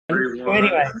So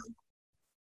anyway.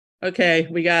 Okay,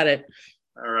 we got it.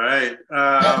 All right.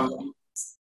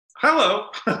 Hello.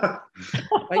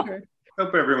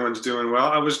 Hope everyone's doing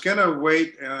well. I was gonna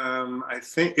wait. I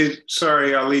think.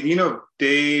 Sorry, Ali. Do you know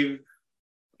Dave?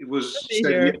 It was.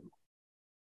 Said,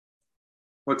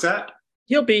 what's that?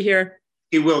 He'll be here.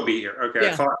 He will be here. Okay,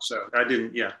 yeah. I thought so. I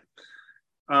didn't. Yeah.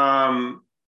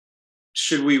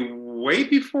 Should we wait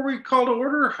before we call to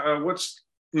order?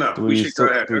 No? We should go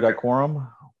ahead. We got quorum.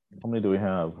 How many do we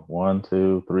have? 1,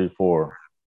 2, 3, 4.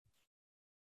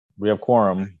 We have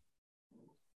quorum.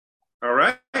 All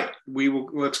right.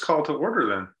 Let's call to order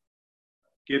then.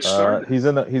 Get started. He's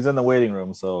in the waiting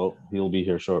room, so he'll be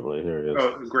here shortly. Here he is.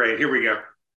 Oh, great. Here we go.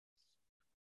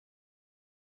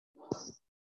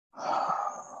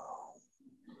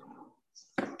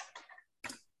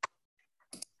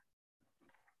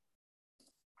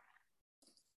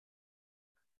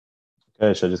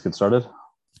 Okay, should I just get started?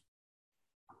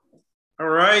 All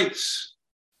right.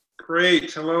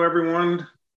 Great. Hello, everyone.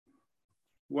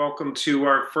 Welcome to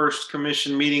our first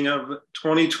commission meeting of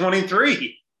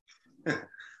 2023.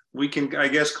 We can, I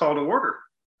guess, call to order.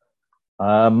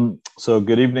 So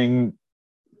good evening.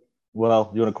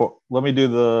 Well, let me do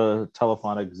the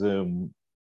telephonic Zoom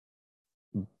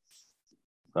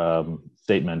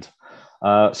statement.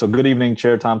 So good evening,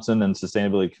 Chair Thompson and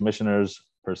Sustainability Commissioners.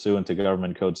 Pursuant to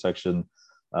Government Code Section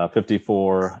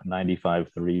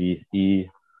 5495.3E,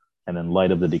 and in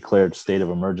light of the declared state of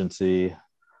emergency,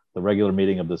 the regular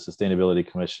meeting of the Sustainability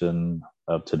Commission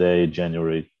of today,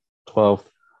 January 12th,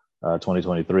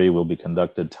 2023, will be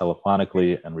conducted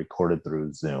telephonically and recorded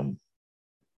through Zoom.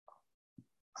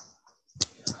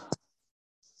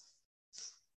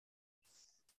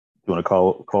 You want to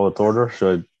call it to order?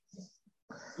 Should I?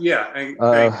 Yeah,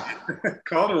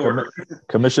 call to order.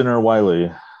 Commissioner Wiley.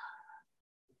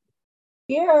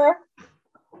 Here.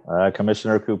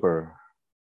 Commissioner Cooper.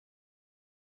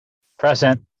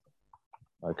 Present.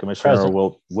 Commissioner Present.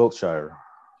 Wiltshire.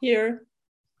 Here.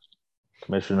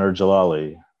 Commissioner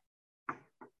Jalali.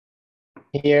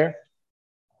 Here.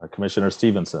 Commissioner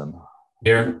Stevenson.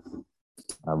 Here.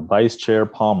 Vice Chair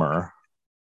Palmer.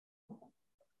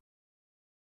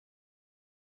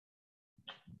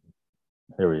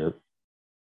 Here we go.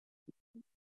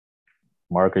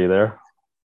 Mark, are you there?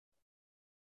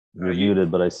 You're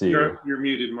muted, but I see you. You're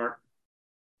muted, Mark.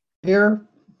 Here.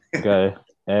 Okay.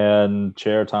 And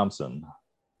Chair Thompson.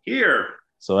 Here.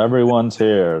 So everyone's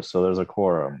here. So there's a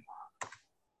quorum.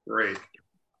 Great.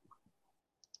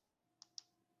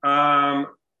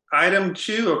 Item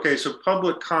 2. Okay, so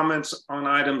public comments on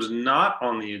items not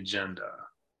on the agenda.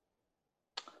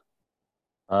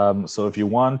 So if you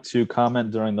want to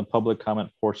comment during the public comment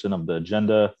portion of the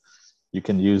agenda, you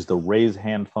can use the raise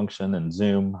hand function in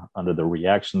Zoom under the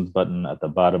reactions button at the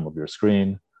bottom of your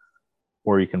screen,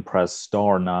 or you can press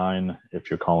 *9 if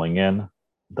you're calling in.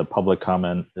 The public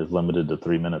comment is limited to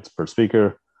 3 minutes per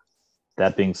speaker.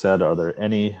 That being said, are there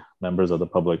any members of the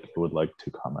public who would like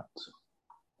to comment?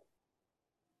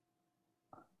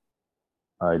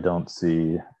 I don't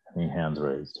see any hands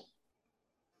raised.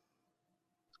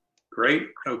 Great,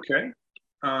 okay.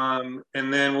 And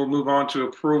then we'll move on to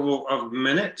approval of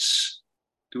minutes.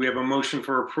 Do we have a motion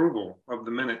for approval of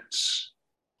the minutes?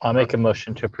 I'll make a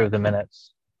motion to approve the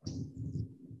minutes. Is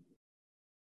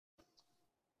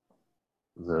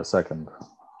there a second?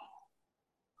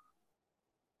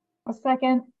 A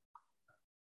second.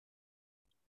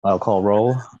 I'll call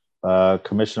roll.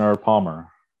 Commissioner Palmer.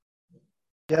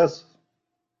 Yes.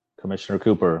 Commissioner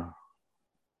Cooper.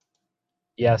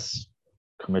 Yes.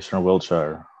 Commissioner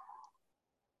Wiltshire.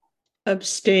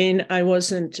 Abstain. I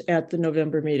wasn't at the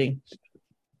November meeting.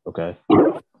 Okay.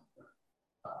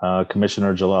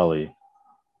 Commissioner Jalali.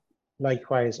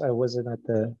 Likewise, I wasn't at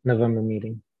the November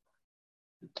meeting.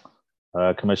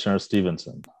 Commissioner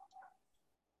Stevenson.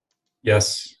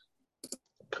 Yes.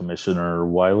 Commissioner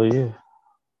Wiley.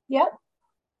 Yep.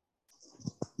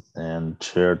 And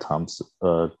Chair Thompson.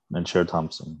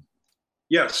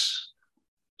 Yes.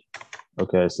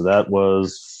 Okay, so that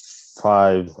was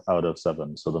 5 out of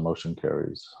 7, so the motion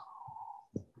carries.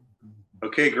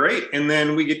 Okay, great. And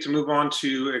then we get to move on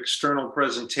to external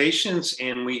presentations,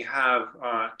 and we have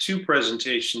 2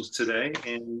 presentations today.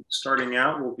 And starting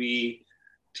out will be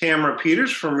Tamara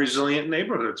Peters from Resilient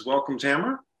Neighborhoods. Welcome,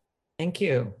 Tamara. Thank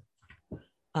you.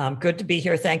 Good to be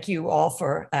here. Thank you all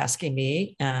for asking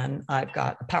me. And I've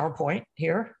got a PowerPoint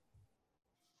here.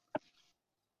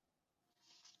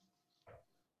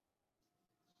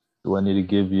 Do I need to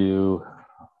give you?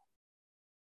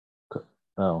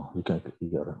 Oh, you got it.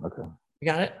 Okay. You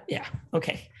got it? Yeah.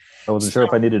 Okay. I wasn't sure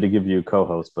if I needed to give you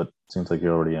co-host, but it seems like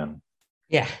you're already in.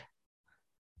 Yeah.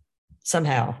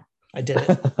 Somehow I did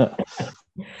it.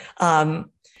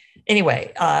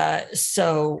 Anyway,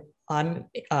 so I'm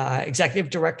executive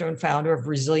director and founder of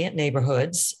Resilient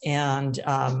Neighborhoods. And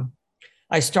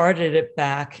I started it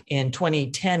back in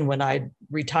 2010 when I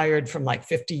retired from like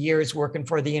 50 years working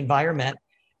for the environment.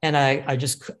 And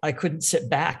I couldn't sit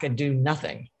back and do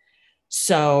nothing.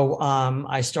 So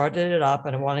I started it up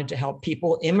and I wanted to help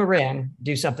people in Marin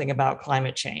do something about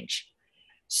climate change.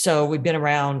 So we've been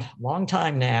around a long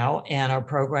time now, and our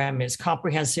program is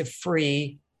comprehensive,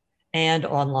 free, and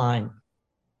online.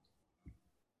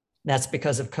 That's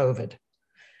because of COVID.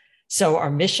 So our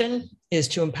mission is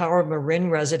to empower Marin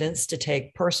residents to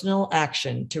take personal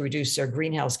action to reduce their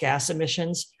greenhouse gas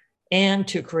emissions and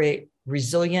to create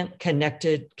resilient,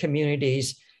 connected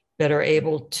communities that are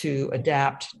able to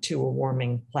adapt to a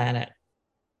warming planet.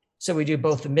 So we do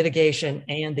both the mitigation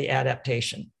and the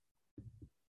adaptation.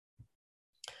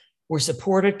 We're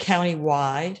supported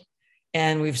countywide,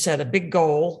 and we've set a big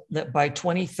goal that by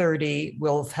 2030,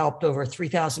 we'll have helped over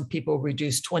 3,000 people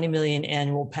reduce 20 million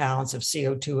annual pounds of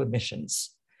CO2 emissions.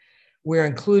 We're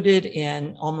included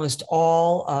in almost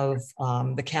all of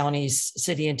the county's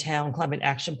city and town climate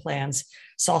action plans.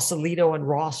 Sausalito and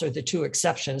Ross are the two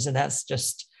exceptions, and that's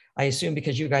just, I assume,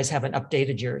 because you guys haven't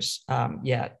updated yours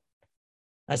yet.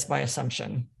 That's my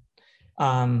assumption.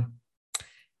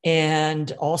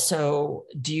 And also,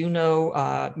 do you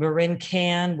know Marin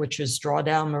Can, which is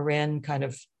Drawdown Marin? Kind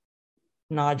of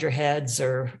nod your heads,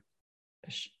 or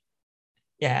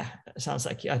yeah, it sounds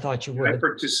like I thought you would. I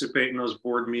participate in those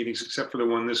board meetings, except for the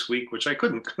one this week, which I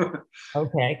couldn't.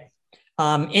 Okay.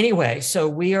 Anyway, so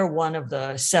we are one of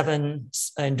the 7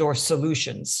 endorsed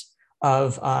solutions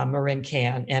of Marin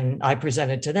Can, and I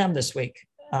presented to them this week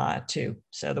too.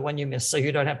 So the one you missed, so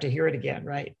you don't have to hear it again,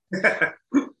 right?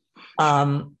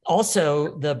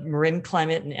 Also, the Marin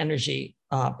Climate and Energy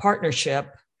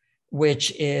Partnership,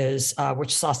 which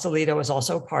Sausalito is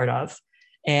also part of,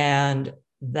 and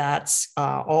that's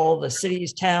all the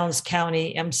cities, towns,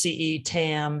 county, MCE,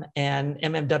 TAM, and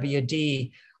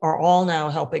MMWD are all now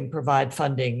helping provide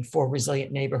funding for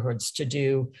resilient neighborhoods to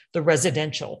do the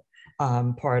residential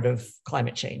part of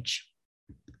climate change.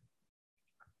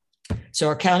 So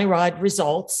our countywide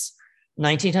results: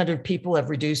 1,900 people have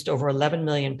reduced over 11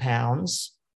 million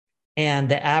pounds, and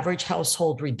the average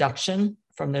household reduction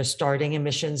from their starting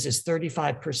emissions is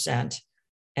 35%.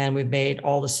 And we've made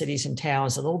all the cities and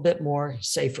towns a little bit more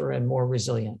safer and more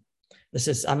resilient.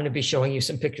 I'm going to be showing you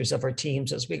some pictures of our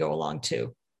teams as we go along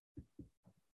too.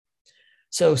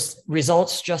 So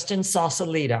results just in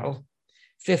Sausalito: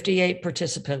 58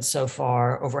 participants so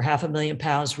far, over 500,000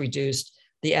 pounds reduced.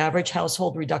 The average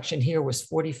household reduction here was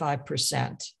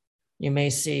 45%. You may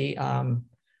see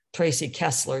Tracy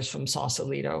Kessler's from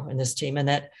Sausalito in this team. And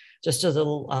that, just a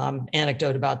little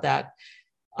anecdote about that.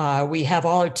 We have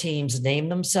all our teams name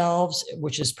themselves,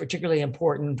 which is particularly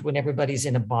important when everybody's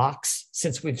in a box,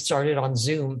 since we've started on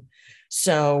Zoom.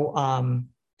 So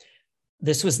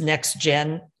this was Next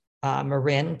Gen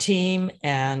Marin team.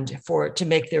 And to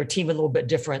make their team a little bit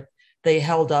different, they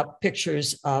held up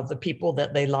pictures of the people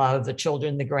that they love, the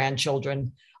children, the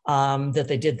grandchildren that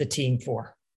they did the team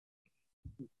for.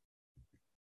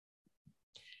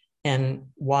 And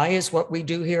why is what we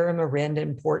do here in Marin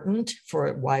important?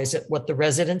 Why is it what the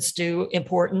residents do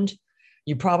important?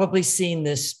 You've probably seen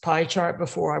this pie chart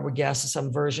before, I would guess,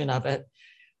 some version of it.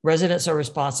 Residents are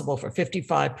responsible for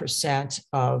 55%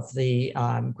 of the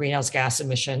greenhouse gas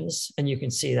emissions. And you can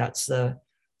see that's the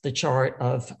chart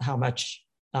of how much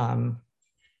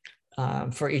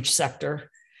for each sector.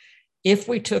 If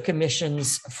we took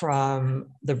emissions from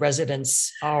the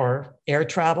residents, our air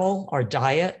travel, our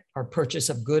diet, our purchase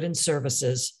of goods and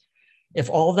services, if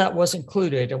all of that was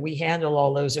included and we handle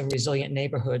all those in resilient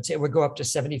neighborhoods, it would go up to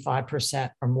 75%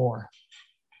 or more.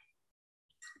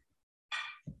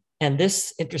 And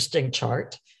this interesting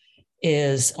chart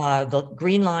is the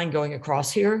green line going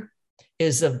across here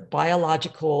is the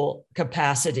biological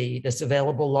capacity that's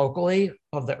available locally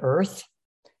of the earth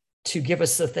to give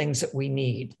us the things that we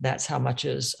need. That's how much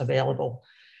is available.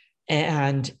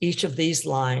 And each of these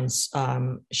lines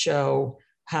show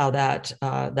how that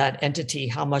entity,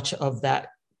 how much of that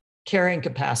carrying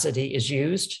capacity is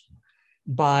used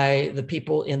by the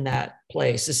people in that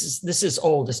place. This is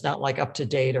old. It's not like up to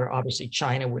date, or obviously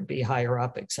China would be higher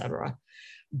up, et cetera.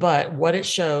 But what it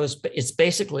shows, it's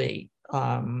basically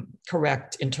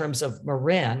correct in terms of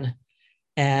Marin.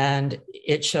 And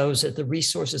it shows that the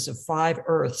resources of 5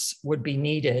 Earths would be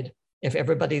needed if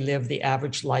everybody lived the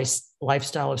average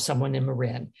lifestyle of someone in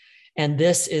Marin. And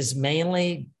this is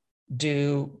mainly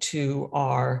due to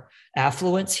our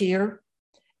affluence here,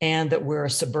 and that we're a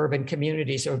suburban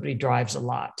community, so everybody drives a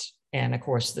lot. And of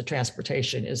course, the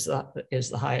transportation is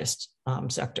the highest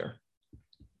sector.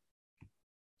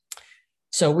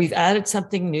 So we've added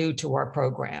something new to our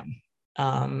program.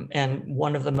 And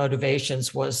one of the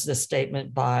motivations was this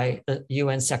statement by the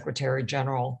UN Secretary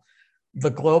General: the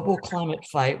global climate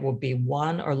fight will be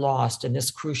won or lost in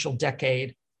this crucial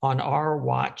decade on our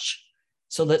watch.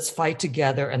 So let's fight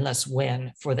together and let's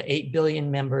win for the 8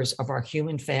 billion members of our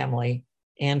human family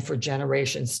and for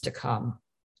generations to come.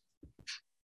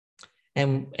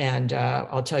 And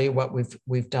I'll tell you what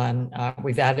we've done.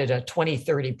 We've added a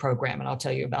 2030 program, and I'll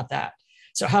tell you about that.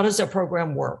 So how does our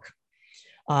program work?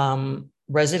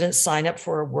 Residents sign up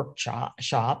for a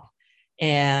workshop,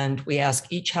 and we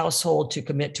ask each household to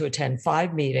commit to attend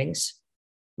 5 meetings,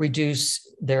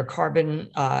 reduce their carbon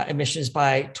emissions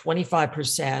by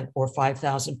 25% or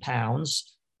 5,000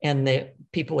 pounds, and the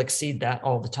people exceed that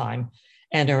all the time,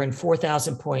 and earn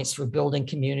 4,000 points for building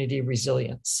community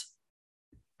resilience.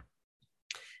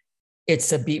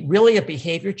 It's really a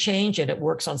behavior change, and it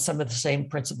works on some of the same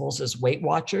principles as Weight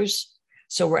Watchers.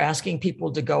 So we're asking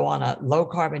people to go on a low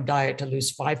carbon diet to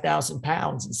lose 5,000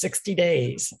 pounds in 60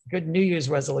 days. Good New Year's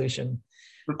resolution.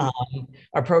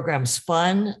 Our program's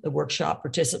fun. The workshop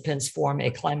participants form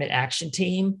a climate action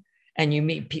team, and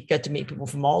you get to meet people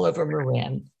from all over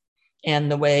Marin.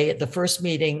 And the first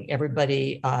meeting,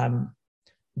 everybody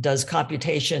does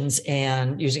computations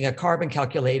and using a carbon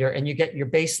calculator, and you get your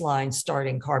baseline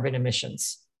starting carbon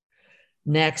emissions.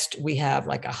 Next, we have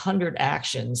like 100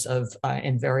 actions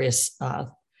in various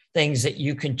things that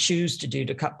you can choose to do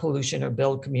to cut pollution or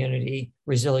build community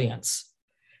resilience.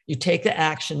 You take the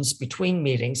actions between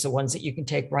meetings, the ones that you can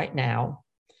take right now.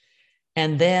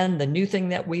 And then the new thing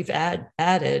that we've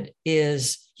added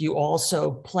is you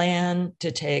also plan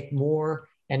to take more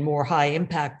and more high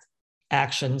impact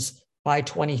actions by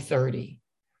 2030.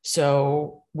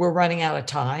 So we're running out of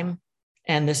time,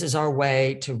 and this is our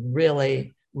way to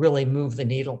really move the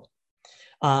needle.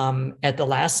 At the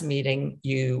last meeting,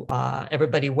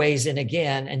 everybody weighs in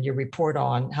again, and you report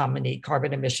on how many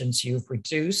carbon emissions you've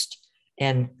reduced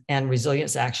and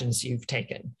resilience actions you've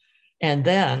taken. And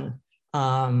then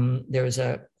there's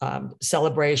a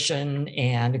celebration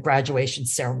and a graduation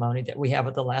ceremony that we have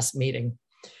at the last meeting.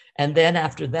 And then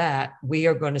after that, we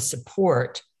are going to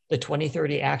support the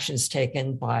 2030 actions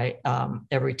taken by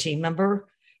every team member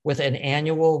with an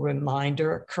annual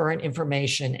reminder, current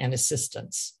information, and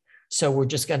assistance. So we're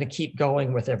just going to keep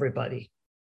going with everybody.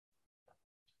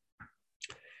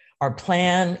 Our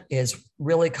plan is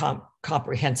really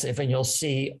comprehensive, and you'll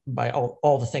see by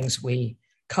all the things we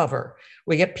cover.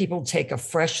 We get people to take a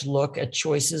fresh look at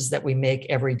choices that we make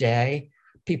every day.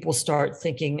 People start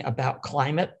thinking about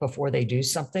climate before they do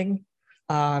something.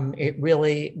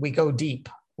 We go deep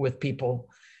with people.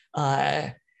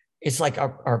 It's like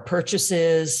our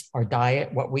purchases, our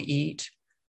diet, what we eat,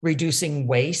 reducing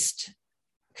waste,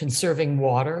 conserving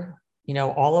water,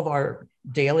 all of our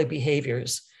daily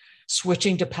behaviors,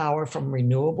 switching to power from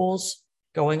renewables,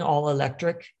 going all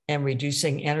electric, and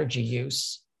reducing energy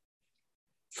use,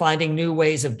 finding new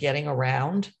ways of getting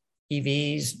around,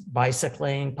 EVs,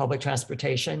 bicycling, public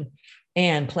transportation,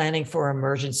 and planning for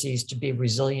emergencies to be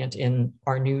resilient in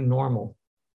our new normal.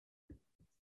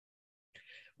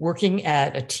 Working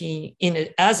as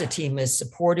a team is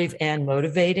supportive and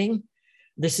motivating.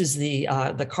 This is the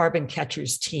Carbon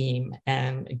Catchers team,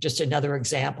 and just another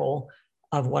example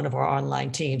of one of our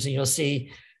online teams. And you'll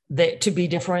see that to be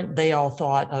different, they all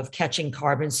thought of catching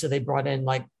carbon, so they brought in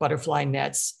like butterfly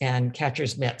nets and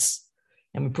catcher's mitts,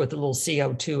 and we put the little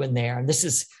CO2 in there. And this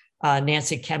is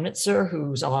Nancy Chemnitzer,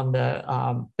 who's on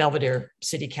the Belvedere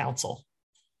City Council.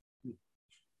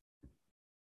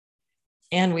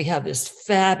 And we have this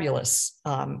fabulous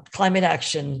climate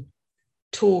action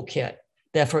toolkit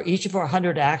that for each of our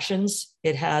 100 actions,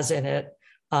 it has in it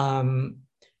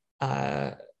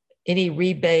any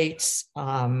rebates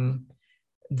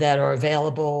that are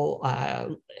available,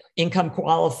 income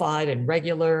qualified and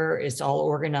regular. It's all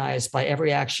organized by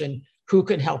every action, who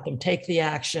can help them take the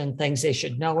action, things they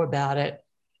should know about it.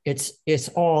 It's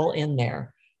all in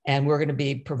there. And we're going to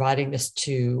be providing this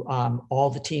to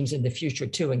all the teams in the future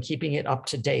too, and keeping it up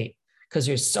to date, because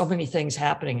there's so many things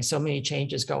happening, so many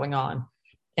changes going on,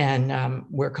 and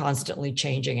we're constantly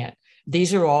changing it.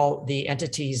 These are all the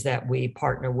entities that we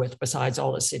partner with besides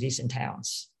all the cities and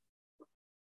towns.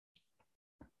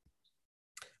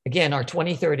 Again, our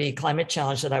 2030 climate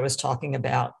challenge that I was talking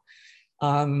about,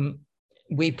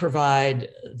 we provide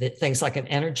things like an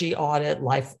energy audit,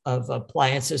 life of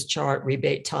appliances chart,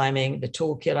 rebate timing, the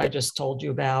toolkit I just told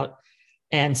you about,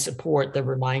 and support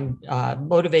the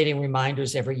motivating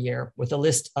reminders every year with a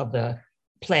list of the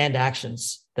planned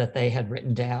actions that they had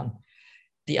written down.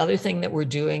 The other thing that we're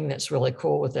doing that's really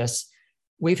cool with this,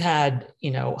 we've had,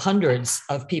 hundreds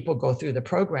of people go through the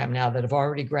program now that have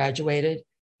already graduated.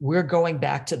 We're going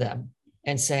back to them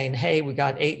and saying, hey, we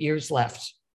got 8 years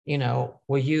left.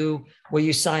 Will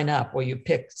you sign up? Will you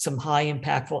pick some high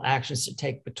impactful actions to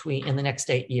take in the next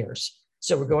 8 years?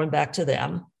 So we're going back to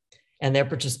them and they're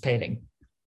participating.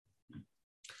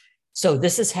 So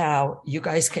this is how you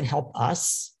guys can help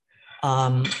us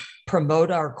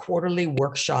promote our quarterly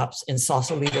workshops in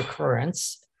Sausalito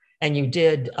Currents. And you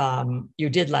did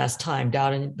last time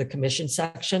down in the commission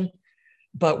section,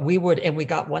 but we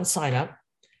got one sign up.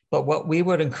 But what we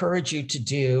would encourage you to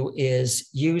do is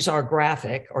use our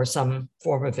graphic or some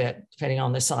form of it, depending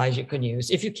on the size you can use,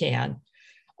 if you can.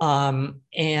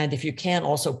 And if you can,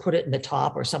 also put it in the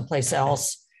top or someplace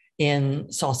else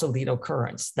in Sausalito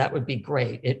Currents. That would be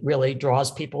great. It really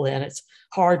draws people in. It's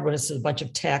hard when it's a bunch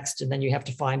of text and then you have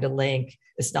to find a link.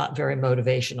 It's not very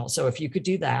motivational. So if you could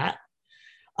do that,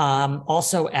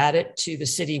 also add it to the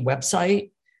city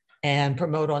website and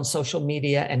promote on social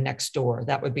media and Nextdoor.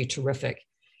 That would be terrific.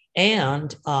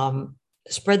 And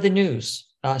spread the news,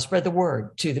 spread the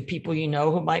word to the people you know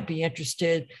who might be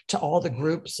interested, to all the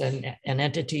groups and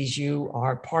entities you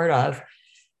are part of.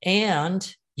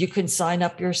 And you can sign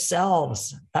up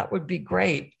yourselves. That would be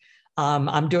great.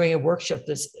 I'm doing a workshop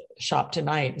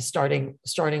tonight, starting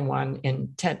one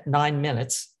in 9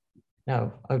 minutes.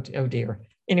 No, oh dear.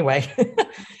 Anyway,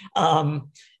 so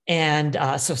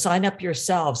sign up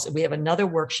yourselves. We have another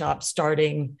workshop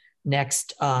starting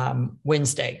next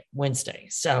Wednesday.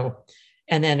 So,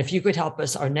 and then if you could help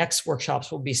us, our next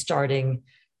workshops will be starting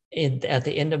at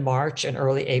the end of March and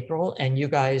early April, and you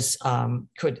guys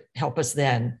could help us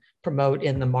then promote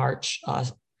in the March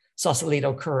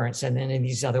Sausalito Currents and then in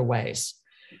these other ways.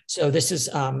 So this is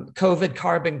COVID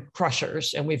Carbon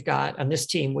Crushers, and we've got on this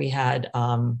team we had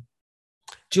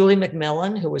Julie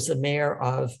McMillan, who was the mayor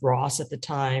of Ross at the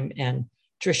time, and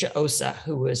Tricia Osa,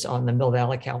 who was on the Mill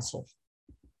Valley Council.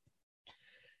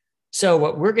 So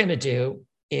what we can do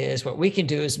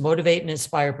is motivate and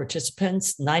inspire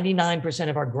participants. 99%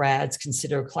 of our grads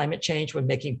consider climate change when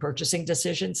making purchasing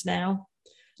decisions now.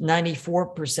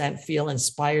 94% feel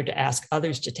inspired to ask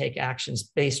others to take actions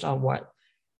based on what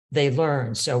they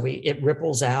learn. So it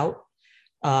ripples out,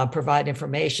 provide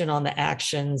information on the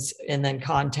actions, and then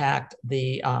contact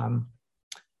all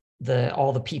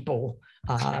the people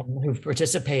who've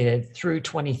participated through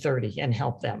 2030 and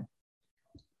help them.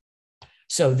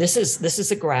 So this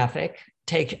is a graphic.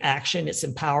 Take action. It's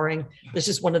empowering. This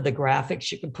is one of the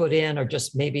graphics you can put in, or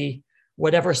just maybe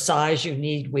whatever size you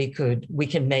need, we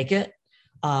can make it.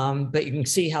 But you can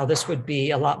see how this would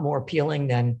be a lot more appealing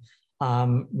than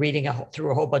reading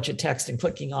through a whole bunch of text and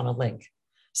clicking on a link.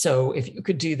 So if you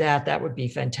could do that, that would be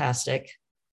fantastic.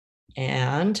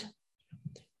 And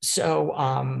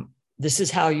so this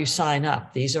is how you sign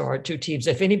up. These are our two teams.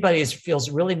 If anybody feels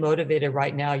really motivated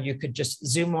right now, you could just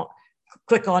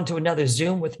click on to another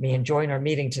Zoom with me and join our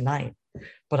meeting tonight.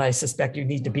 But I suspect you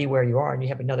need to be where you are and you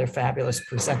have another fabulous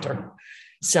presenter.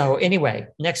 So anyway,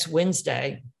 next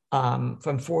Wednesday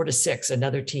from 4 to 6,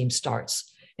 another team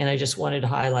starts. And I just wanted to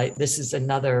highlight, this is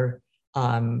another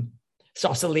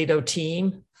Sausalito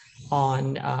team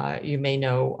on, you may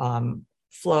know,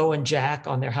 Flo and Jack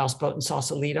on their houseboat in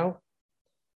Sausalito.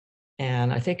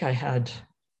 And I think I had,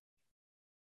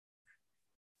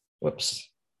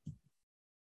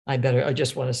 I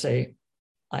just want to say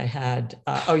I had,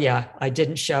 I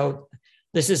didn't show,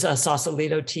 this is a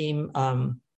Sausalito team.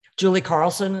 Julie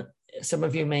Carlson, some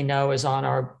of you may know, is on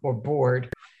our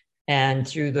board, and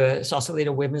through the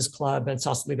Sausalito Women's Club and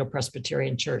Sausalito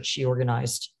Presbyterian Church, she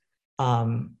organized,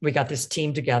 we got this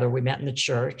team together. We met in the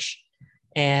church,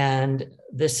 and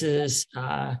this is,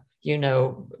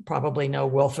 probably know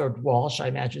Wilford Walsh. I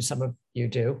imagine some of you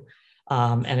do,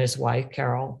 and his wife,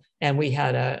 Carol. And we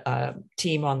had a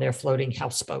team on their floating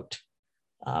houseboat.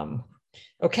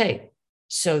 Okay,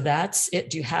 so that's it.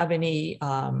 Do you have any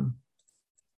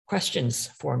questions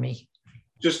for me?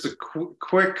 Just a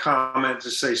quick comment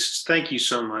to say thank you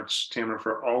so much, Tamara,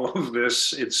 for all of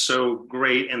this. It's so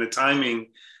great. And the timing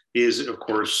is, of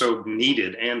course, so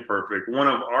needed and perfect. One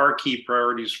of our key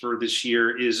priorities for this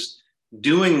year is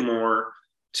doing more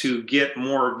to get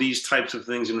more of these types of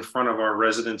things in front of our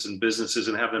residents and businesses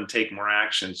and have them take more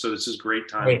action. So this is great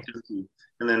time.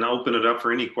 And then open it up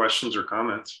for any questions or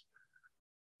comments.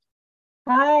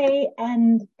 Hi,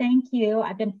 and thank you.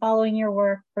 I've been following your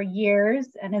work for years,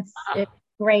 and it's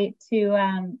great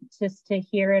to just to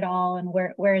hear it all and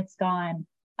where it's gone.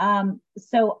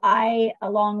 So I,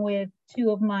 along with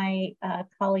two of my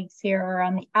colleagues here, are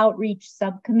on the outreach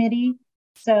subcommittee.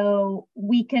 So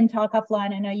we can talk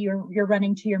offline. I know you're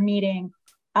running to your meeting,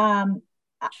 The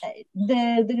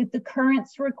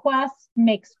currents request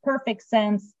makes perfect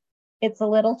sense. It's a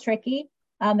little tricky.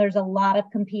 There's a lot of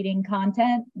competing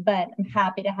content, but I'm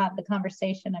happy to have the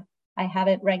conversation. I have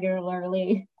it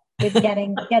regularly with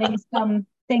getting some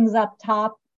things up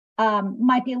top.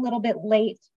 Might be a little bit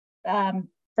late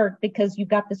because you've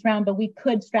got this round, but we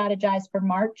could strategize for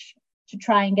March to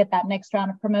try and get that next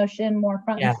round of promotion more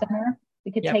front and center.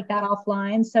 We could take that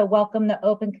offline. So welcome the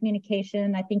open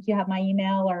communication. I think you have my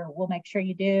email, or we'll make sure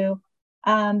you do.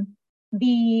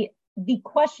 The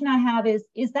question I have is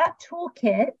that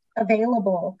toolkit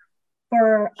available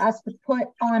for us to put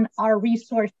on our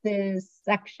resources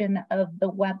section of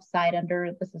the website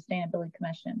under the Sustainability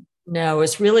Commission? No,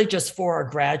 it's really just for our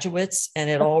graduates, and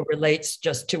it all relates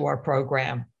just to our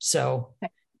program. So,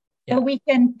 so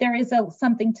there is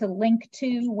something to link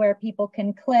to where people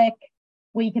can click.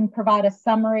 We can provide a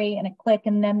summary and a click,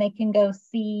 and then they can go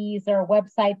see their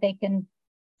website. They can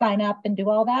sign up and do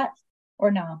all that,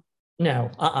 or no?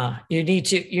 No, You need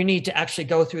to actually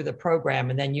go through the program,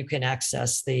 and then you can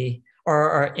access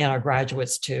or our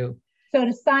graduates too. So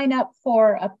to sign up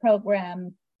for a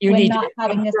program, you need to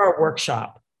come for our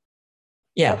workshop.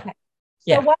 Yeah. Okay.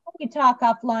 So why don't we talk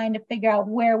offline to figure out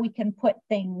where we can put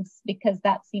things, because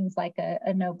that seems like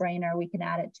a no-brainer. We can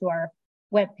add it to our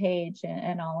webpage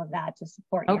and all of that to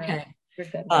support your good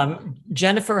work.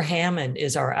 Jennifer Hammond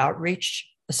is our outreach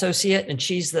associate, and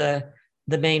she's the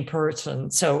main person.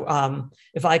 So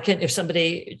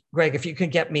Greg, if you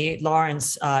could get me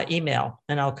Lauren's email,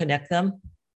 and I'll connect them.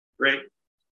 Great.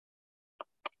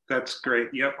 That's great.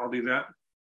 Yep, I'll do that.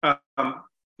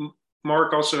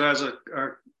 Mark also has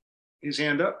his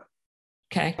hand up.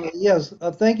 Okay. Yes,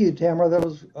 thank you, Tamara. That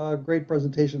was a great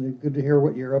presentation. Good to hear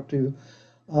what you're up to.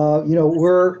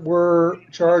 We're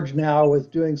charged now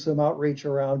with doing some outreach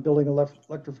around building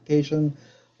electrification.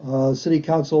 City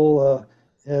Council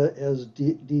has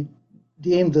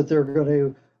deemed that they're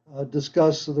going to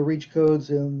discuss the REACH codes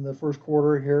in the first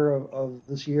quarter here of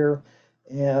this year.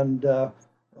 And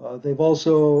they've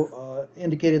also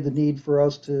indicated the need for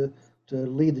us to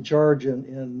lead the charge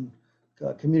in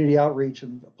community outreach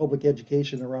and public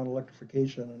education around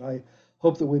electrification. And I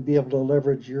hope that we'd be able to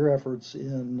leverage your efforts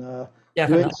in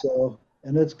doing so.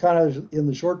 And it's kind of in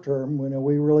the short term,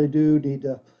 we really do need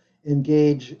to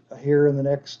engage here in the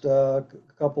next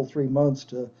couple, 3 months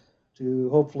to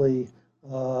hopefully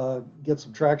get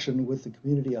some traction with the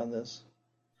community on this.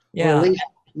 Yeah. Or at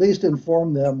least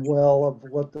inform them well of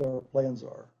what the plans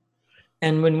are.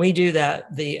 And when we do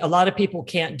that, a lot of people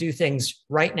can't do things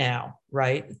right now,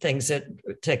 right? Things that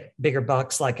take bigger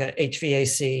bucks, like a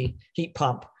HVAC heat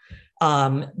pump,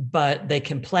 but they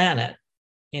can plan it,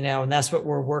 and that's what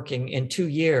we're working in 2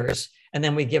 years. And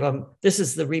then we give them, this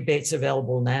is the rebates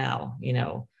available now,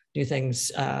 new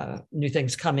things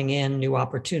coming in, new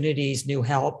opportunities, new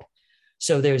help.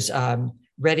 So there's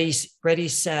Ready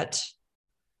Set.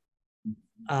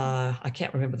 I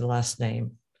can't remember the last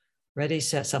name. Ready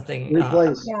Set something.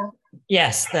 Replace.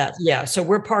 Yes, So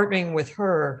we're partnering with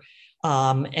her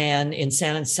and in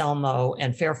San Anselmo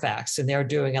and Fairfax, and they're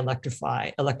doing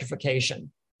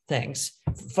electrification things,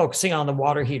 focusing on the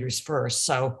water heaters first.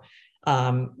 So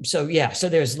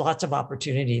there's lots of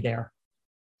opportunity there.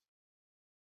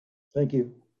 Thank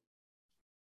you.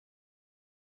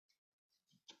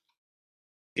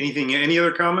 Any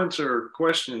other comments or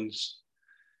questions?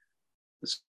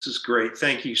 This is great.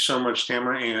 Thank you so much,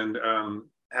 Tamara, and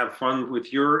have fun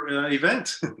with your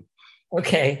event.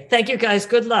 Okay. Thank you, guys.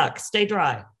 Good luck. Stay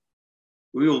dry.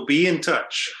 We will be in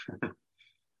touch.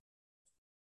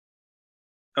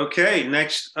 Okay,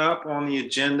 next up on the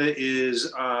agenda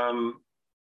is the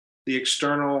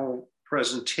external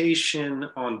presentation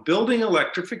on building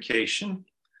electrification,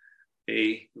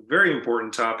 a very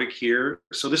important topic here.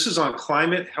 So this is on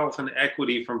climate, health, and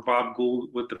equity from Bob Gould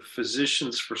with the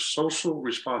Physicians for Social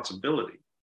Responsibility.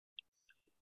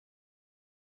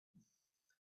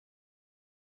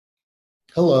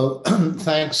 Hello,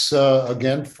 thanks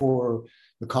again for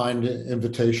the kind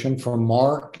invitation from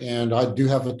Mark. And I do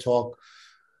have a talk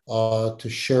to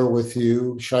share with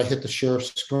you. Should I hit the share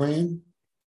screen?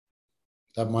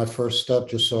 Is that my first step,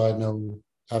 just so I know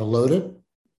how to load it?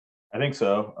 I think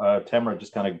so. Tamara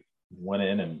just kind of went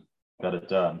in and got it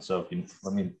done. So if you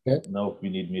let me know if you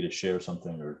need me to share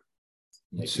something or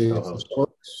let's see if this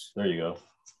works. There you go.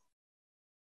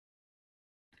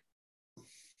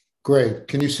 Great.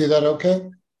 Can you see that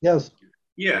okay? Yes.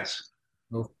 Yes.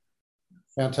 Oh,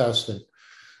 fantastic.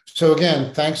 So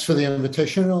again, thanks for the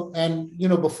invitation. And,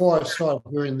 before I start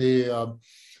hearing the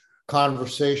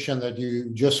conversation that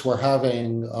you just were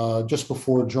having just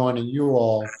before joining you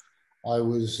all, I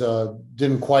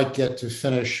didn't quite get to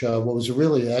finish what was a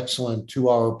really excellent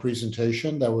 2-hour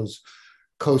presentation that was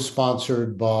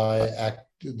co-sponsored by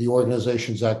the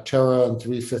organizations Actera and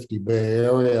 350 Bay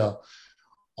Area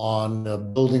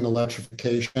on building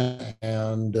electrification,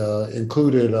 and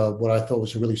included what I thought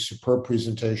was a really superb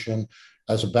presentation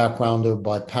as a backgrounder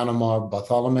by Panama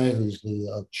Bartolome, who's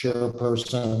the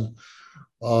chairperson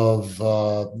of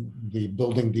the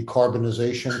Building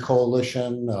Decarbonization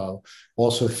Coalition.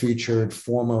 Also featured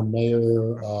former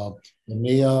Mayor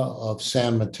Mania of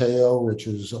San Mateo, which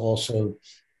has also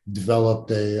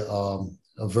developed a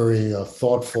very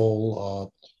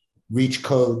thoughtful reach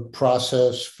code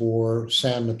process for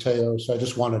San Mateo. So I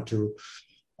just wanted to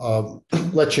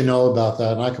let you know about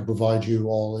that, and I could provide you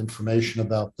all information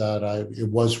about that. It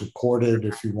was recorded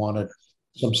if you wanted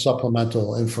some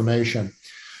supplemental information.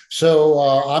 So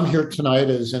I'm here tonight,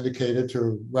 as indicated,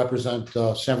 to represent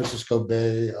San Francisco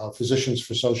Bay Physicians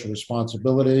for Social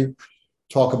Responsibility,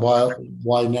 talk about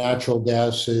why natural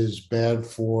gas is bad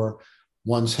for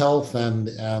one's health and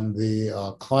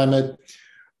the climate.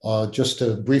 Just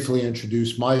to briefly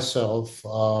introduce myself,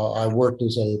 I worked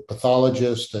as a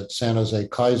pathologist at San Jose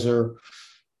Kaiser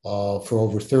for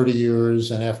over 30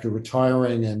 years, and after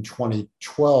retiring in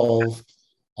 2012,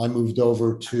 I moved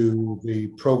over to the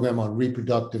program on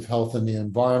reproductive health and the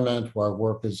environment, where I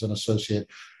work as an associate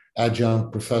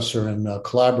adjunct professor and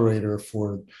collaborator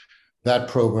for that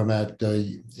program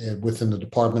within the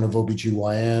Department of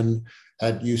OBGYN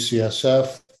at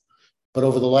UCSF. But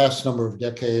over the last number of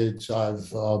decades, I've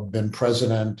been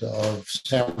president of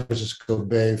San Francisco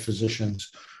Bay Physicians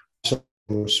for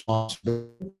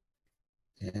Responsibility.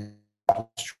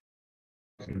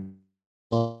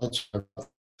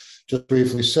 Just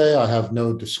briefly say, I have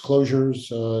no disclosures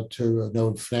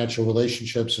no financial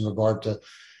relationships in regard to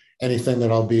anything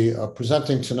that I'll be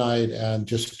presenting tonight, and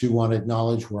just do want to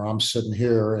acknowledge where I'm sitting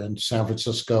here in San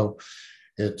Francisco.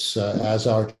 It's as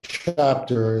our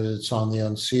chapter, it's on the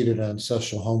unceded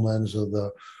ancestral homelands of the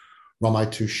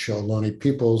Ramaytush Ohlone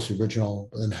peoples, the original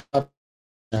inhabitants of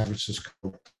San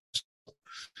Francisco.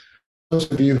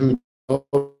 Those of you who know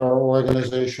our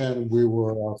organization, we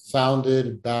were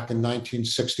founded back in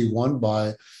 1961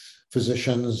 by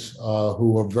physicians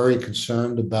who were very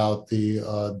concerned about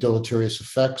the deleterious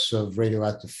effects of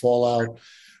radioactive fallout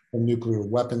from nuclear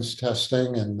weapons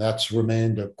testing, and that's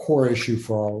remained a core issue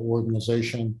for our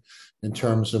organization in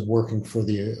terms of working for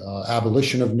the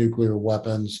abolition of nuclear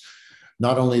weapons.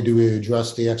 Not only do we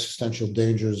address the existential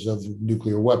dangers of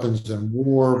nuclear weapons and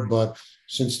war, but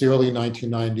since the early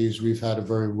 1990s, we've had a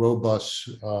very robust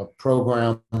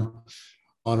program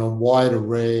on a wide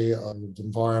array of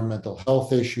environmental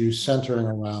health issues centering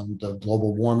around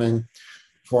global warming.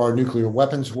 For our nuclear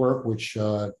weapons work, which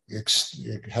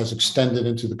has extended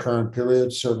into the current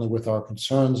period, certainly with our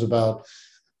concerns about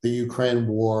the Ukraine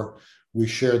war, we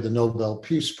shared the Nobel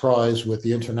Peace Prize with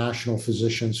the International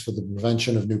Physicians for the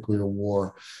Prevention of Nuclear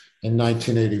War in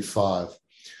 1985.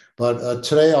 But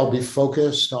today I'll be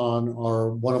focused on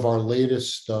one of our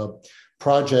latest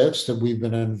projects that we've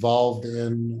been involved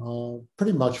in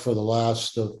pretty much for the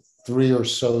last 3 or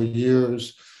so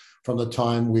years, from the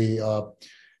time we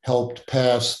helped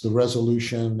pass the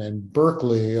resolution in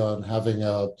Berkeley on having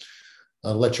an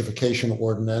electrification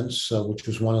ordinance, which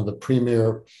was one of the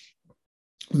premier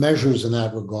measures in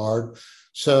that regard.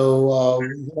 So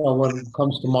when it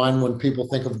comes to mind when people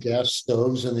think of gas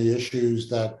stoves and the issues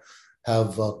that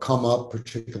have come up,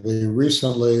 particularly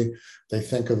recently, they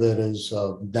think of it as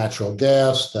natural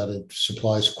gas, that it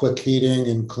supplies quick heating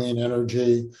and clean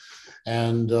energy,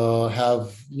 and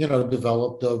have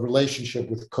developed a relationship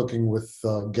with cooking with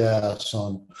gas,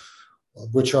 on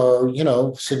which are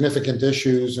significant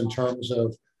issues in terms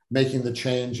of making the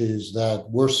changes that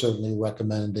we're certainly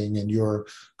recommending and you're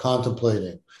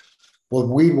contemplating. What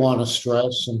we want to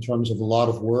stress in terms of a lot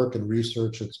of work and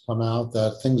research that's come out,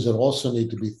 that things that also need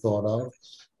to be thought of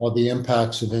are the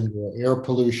impacts of indoor air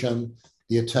pollution,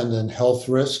 the attendant health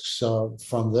risks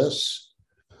from this,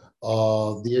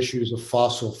 the issues of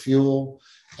fossil fuel,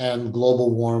 and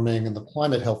global warming and the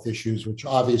climate health issues, which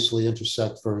obviously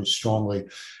intersect very strongly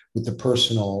with the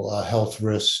personal health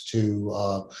risks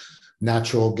to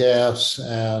natural gas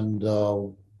and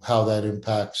how that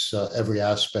impacts every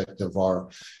aspect of our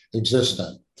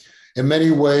existence. In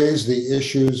many ways, the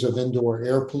issues of indoor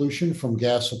air pollution from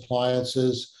gas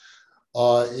appliances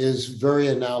is very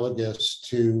analogous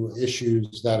to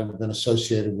issues that have been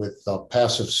associated with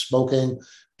passive smoking,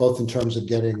 both in terms of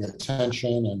getting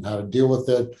attention and how to deal with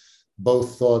it,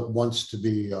 both thought once to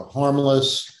be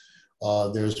harmless.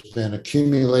 There's been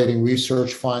accumulating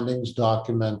research findings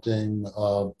documenting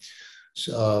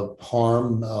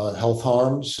health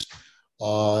harms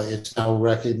It's now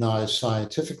recognized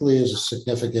scientifically as a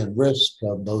significant risk,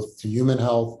 both to human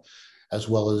health as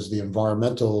well as the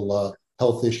environmental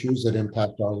health issues that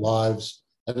impact our lives.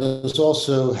 And there's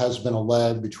also has been a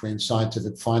lag between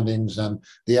scientific findings and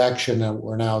the action that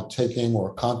we're now taking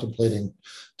or contemplating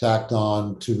to act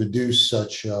on to reduce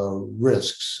such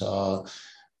risks.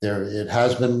 It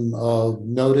has been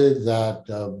noted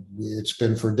that it's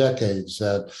been for decades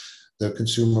that the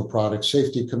Consumer Product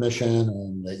Safety Commission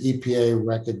and the EPA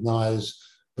recognize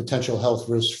potential health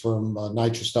risks from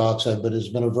nitrous dioxide, but it's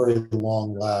been a very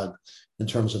long lag in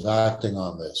terms of acting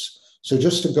on this. So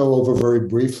just to go over very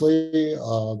briefly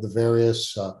the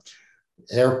various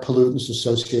air pollutants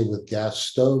associated with gas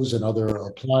stoves and other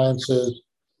appliances.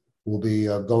 We'll be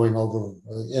going over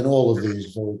in all of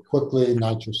these very quickly: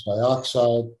 nitrous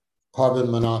dioxide,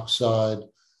 carbon monoxide,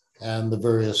 and the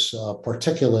various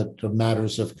particulate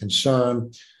matters of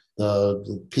concern.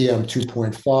 The PM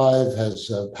 2.5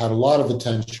 has had a lot of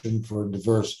attention for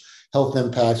diverse health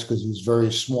impacts because these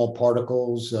very small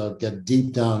particles get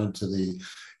deep down into the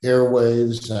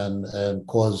airwaves and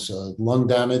cause lung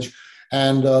damage.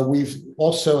 And we've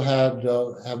also have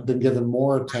been given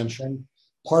more attention,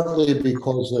 partly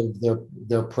because of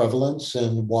their prevalence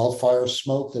in wildfire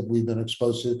smoke that we've been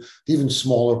exposed to, even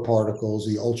smaller particles,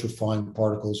 the ultrafine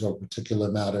particles or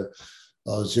particulate matter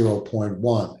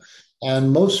 0.1.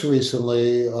 And most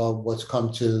recently, what's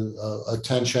come to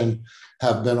attention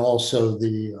have been also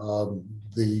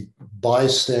the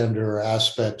bystander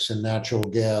aspects in natural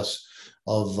gas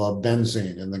of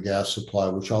benzene in the gas supply,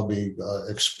 which I'll be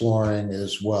exploring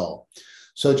as well.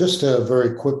 So just to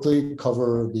very quickly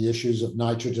cover the issues of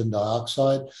nitrogen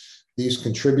dioxide, these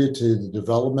contribute to the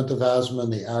development of asthma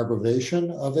and the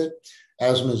aggravation of it.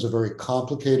 Asthma is a very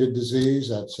complicated disease.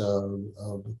 That's a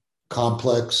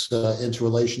complex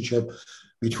interrelationship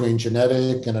between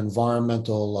genetic and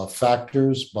environmental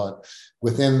factors, but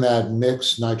within that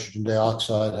mix, nitrogen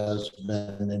dioxide has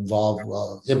been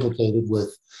implicated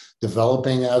with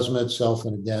developing asthma itself,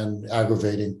 and again,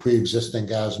 aggravating pre-existing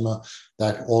asthma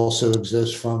that also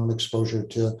exists from exposure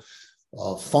to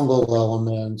fungal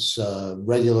elements,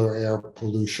 regular air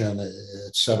pollution,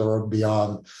 et cetera,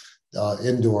 beyond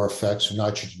indoor effects of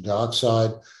nitrogen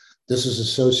dioxide. This is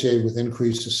associated with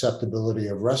increased susceptibility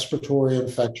of respiratory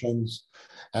infections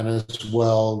and as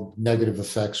well negative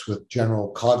effects with general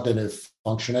cognitive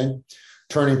functioning.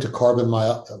 Turning to carbon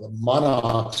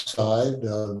monoxide,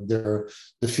 there are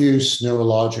diffuse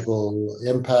neurological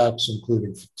impacts,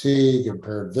 including fatigue,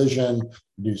 impaired vision,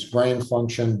 reduced brain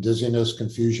function, dizziness,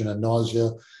 confusion, and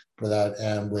nausea for that,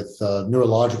 and with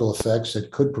neurological effects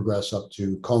that could progress up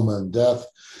to coma and death,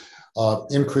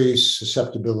 increased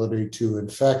susceptibility to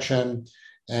infection,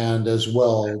 and as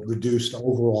well reduced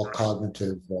overall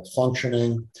cognitive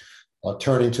functioning.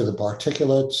 Turning to the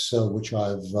particulates, which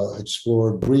I've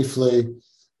explored briefly,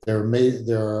 there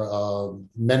are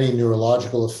many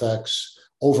neurological effects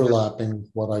overlapping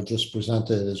what I just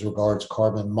presented as regards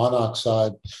carbon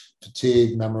monoxide,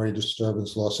 fatigue, memory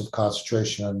disturbance, loss of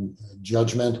concentration, and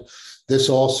judgment. This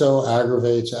also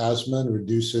aggravates asthma and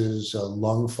reduces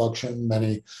lung function.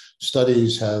 Many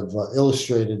studies have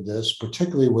illustrated this,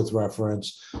 particularly with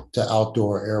reference to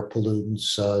outdoor air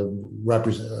pollutants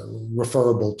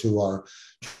referable to our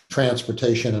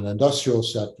transportation and industrial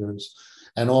sectors,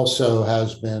 and also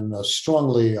has been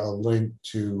strongly linked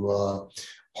to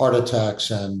heart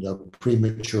attacks and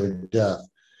premature death.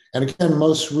 And again,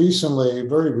 most recently,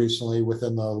 very recently,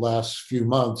 within the last few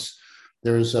months,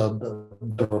 there's a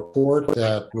report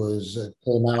that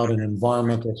came out in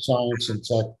Environmental Science and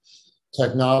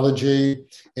Technology,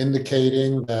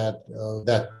 indicating that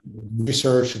that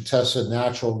research had tested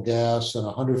natural gas in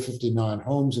 159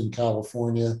 homes in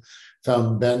California,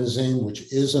 found benzene,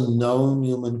 which is a known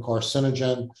human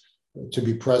carcinogen, to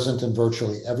be present in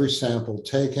virtually every sample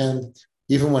taken.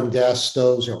 Even when gas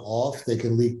stoves are off, they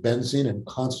can leak benzene in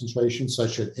concentrations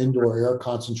such that indoor air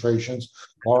concentrations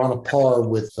are on a par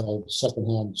with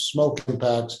secondhand smoke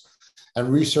impacts.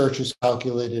 And research has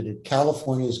calculated that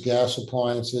California's gas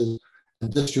appliances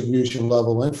and distribution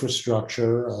level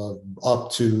infrastructure up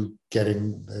to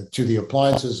getting to the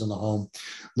appliances in the home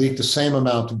leak the same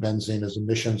amount of benzene as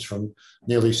emissions from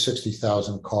nearly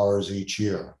 60,000 cars each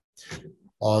year.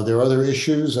 There are other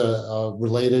issues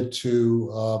related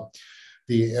to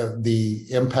the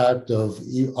impact of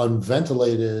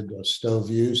unventilated stove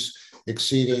use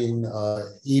exceeding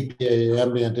EPA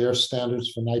ambient air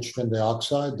standards for nitrogen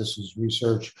dioxide. This is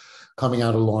research coming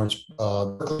out of Lawrence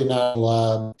Berkeley National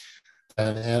Lab,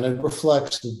 and it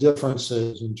reflects the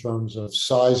differences in terms of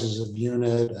sizes of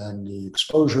unit and the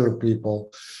exposure of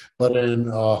people. But in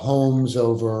homes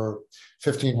over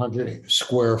 1,500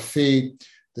 square feet.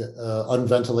 The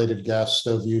unventilated gas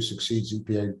stove use exceeds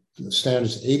EPA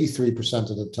standards 83%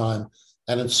 of the time.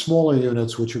 And in smaller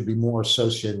units, which would be more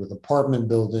associated with apartment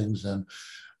buildings and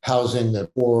housing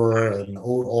that poor and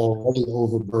already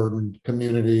overburdened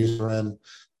communities are in,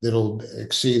 it'll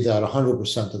exceed that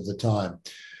 100% of the time.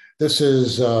 This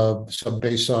is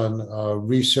based on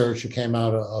research that came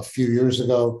out a few years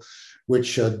ago,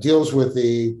 which deals with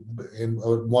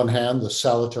on one hand, the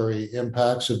salutary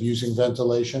impacts of using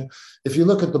ventilation. If you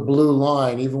look at the blue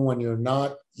line, even when you're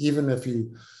not, even if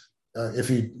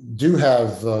you do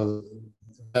have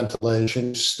ventilation,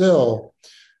 you're still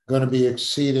going to be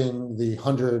exceeding the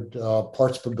 100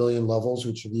 parts per billion levels,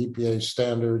 which are the EPA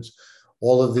standards,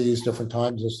 all of these different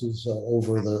times. This is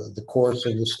over the course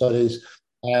of the studies.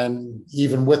 And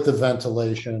even with the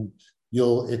ventilation,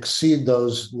 you'll exceed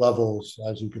those levels,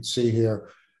 as you can see here,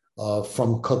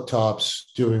 from cooktops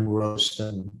doing roast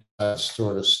and that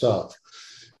sort of stuff.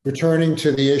 Returning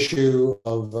to the issue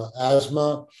of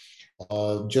asthma,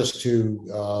 just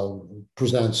to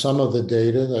present some of the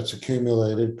data that's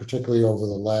accumulated, particularly over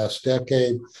the last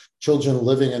decade. Children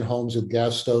living in homes with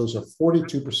gas stoves are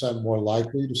 42% more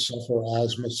likely to suffer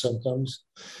asthma symptoms.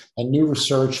 And new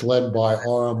research led by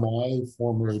RMI,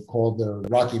 formerly called the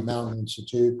Rocky Mountain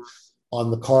Institute,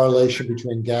 on the correlation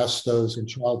between gas stoves and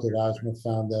childhood asthma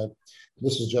found that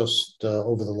this is just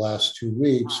over the last 2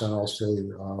 weeks, and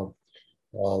also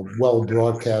well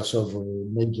broadcast over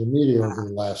major media over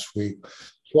the last week.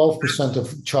 12%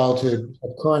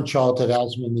 of current childhood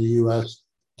asthma in the US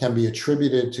can be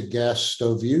attributed to gas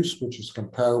stove use, which is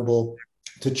comparable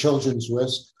to children's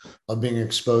risk of being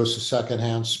exposed to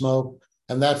secondhand smoke.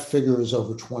 And that figure is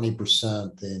over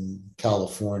 20% in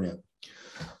California.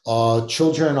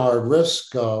 Children are at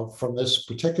risk from this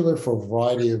particular for a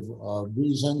variety of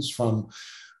reasons, from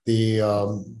the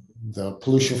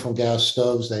pollution from gas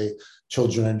stoves.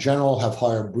 Children in general have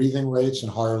higher breathing rates and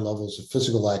higher levels of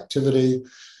physical activity.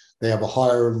 They have a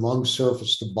higher lung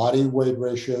surface to body weight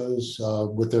ratios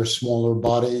with their smaller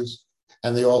bodies.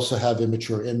 And they also have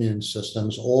immature immune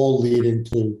systems, all leading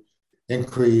to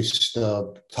increased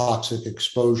toxic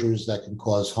exposures that can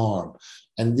cause harm.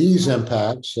 And these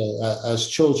impacts, as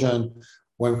children,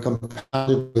 when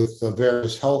compounded with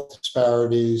various health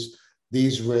disparities,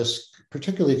 these risks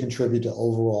particularly contribute to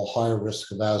overall higher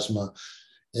risk of asthma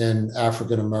in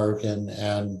African American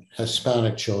and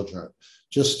Hispanic children.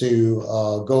 Just to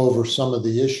go over some of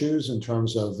the issues in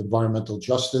terms of environmental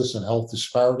justice and health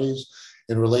disparities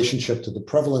in relationship to the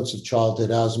prevalence of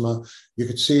childhood asthma, you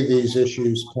could see these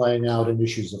issues playing out in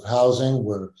issues of housing,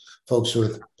 where folks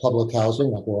with public housing,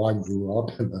 like where I grew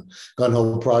up in the Gun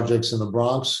Hill projects in the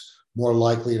Bronx, more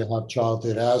likely to have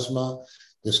childhood asthma.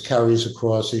 This carries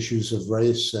across issues of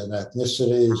race and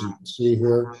ethnicity, as you can see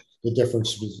here. The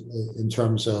difference in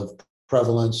terms of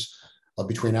prevalence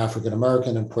between African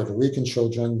American and Puerto Rican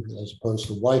children as opposed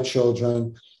to white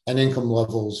children, and income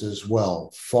levels as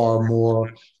well. Far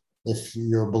more if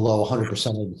you're below 100%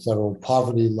 of the federal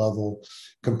poverty level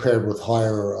compared with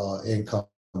higher income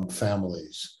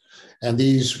families. And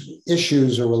these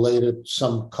issues are related,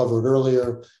 some covered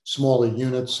earlier, smaller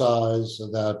unit size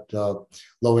that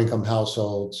low-income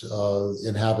households,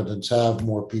 inhabitants have,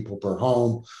 more people per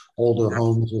home, older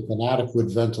homes with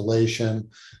inadequate ventilation.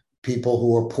 People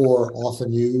who are poor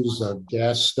often use a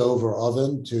gas stove or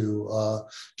oven to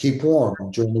keep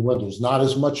warm during the winters. Not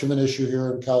as much of an issue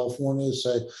here in California,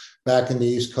 say back in the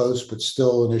East Coast, but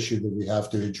still an issue that we have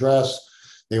to address.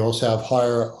 They also have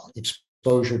higher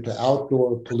exposure to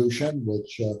outdoor pollution,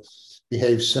 which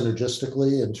behaves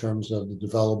synergistically in terms of the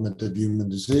development of human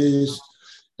disease,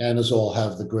 and as all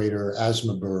have the greater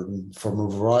asthma burden from a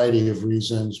variety of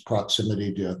reasons,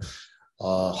 proximity to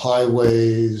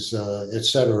highways, et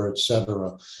cetera,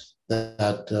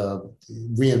 that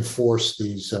reinforce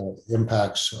these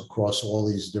impacts across all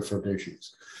these different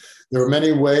issues. There are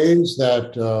many ways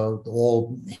that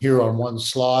all here on one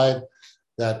slide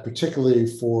that particularly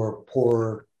for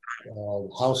poor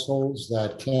households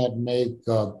that can't make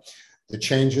the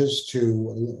changes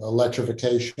to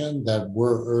electrification that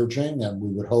we're urging, and we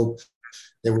would hope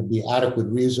there would be adequate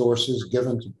resources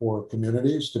given to poor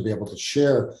communities to be able to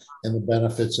share in the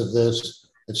benefits of this,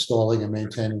 installing and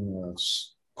maintaining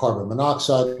a carbon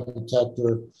monoxide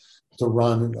detector, to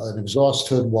run an exhaust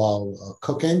hood while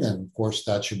cooking. And of course,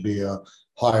 that should be a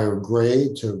higher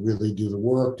grade to really do the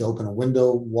work, to open a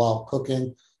window while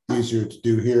cooking. Easier to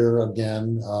do here,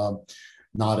 again,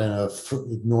 not in a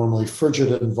normally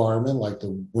frigid environment like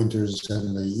the winters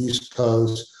in the East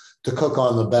Coast, to cook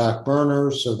on the back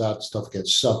burner so that stuff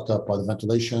gets sucked up by the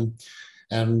ventilation,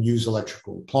 and use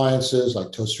electrical appliances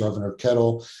like toaster oven or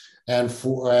kettle. and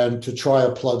to try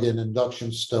a plug-in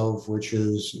induction stove, which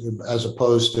is, as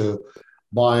opposed to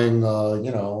buying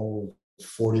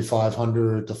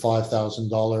 $4,500 to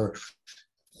 $5,000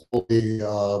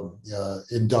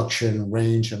 induction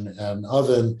range and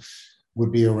oven,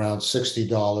 would be around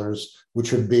 $60,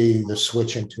 which would be the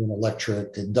switching to an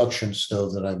electric induction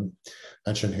stove that I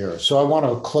mentioned here. So I want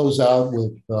to close out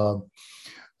with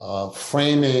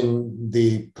framing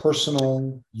the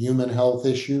personal human health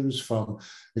issues from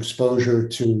exposure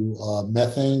to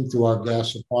methane through our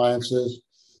gas appliances,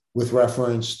 with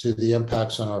reference to the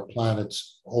impacts on our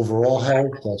planet's overall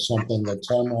health. That's something that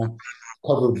Thelma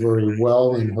covered very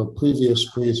well in her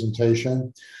previous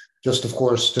presentation. Just, of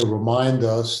course, to remind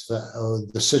us that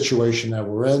the situation that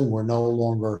we're in, we're no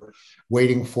longer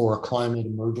waiting for a climate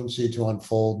emergency to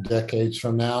unfold decades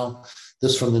from now.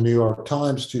 This from the New York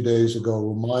Times 2 days ago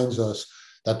reminds us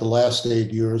that the last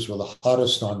 8 years were the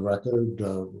hottest on record,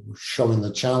 showing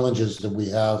the challenges that we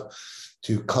have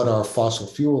to cut our fossil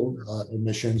fuel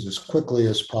emissions as quickly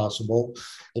as possible.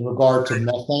 In regard to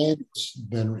methane,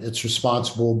 it's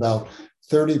responsible about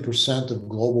 30% of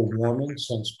global warming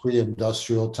since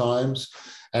pre-industrial times.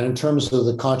 And in terms of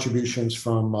the contributions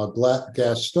from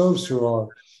gas stoves to our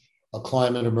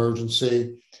climate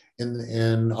emergency,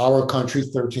 in our country,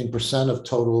 13% of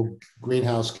total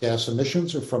greenhouse gas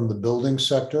emissions are from the building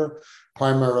sector,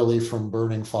 primarily from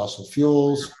burning fossil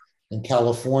fuels. In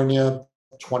California,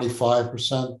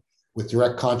 25%, with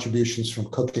direct contributions from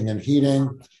cooking and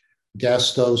heating. Gas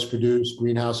stoves produce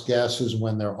greenhouse gases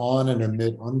when they're on and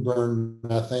emit unburned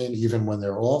methane, even when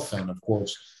they're off, and of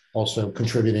course, also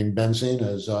contributing benzene,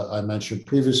 as I mentioned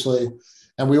previously.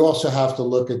 And we also have to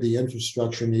look at the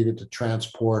infrastructure needed to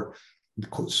transport,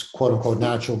 quote unquote,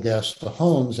 natural gas to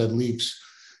homes, at least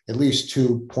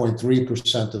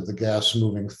 2.3% of the gas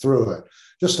moving through it.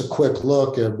 Just a quick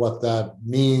look at what that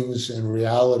means in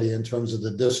reality in terms of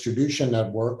the distribution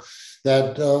network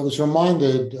that was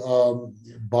reminded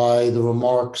by the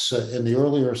remarks in the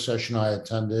earlier session I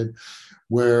attended,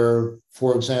 where,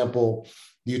 for example,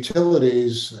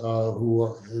 utilities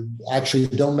who actually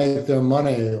don't make their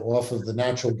money off of the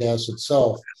natural gas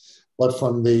itself, but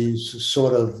from these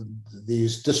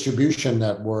distribution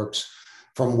networks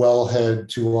from wellhead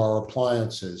to our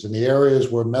appliances. And the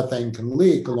areas where methane can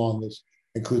leak along this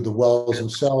include the wells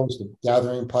themselves, the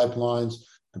gathering pipelines,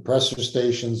 compressor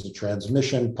stations, the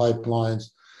transmission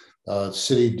pipelines,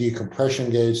 city decompression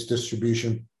gates,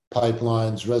 distribution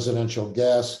pipelines, residential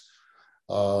gas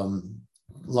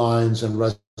lines,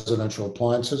 and residential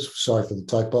appliances. Sorry for the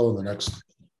typo in the next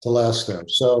to last there.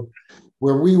 So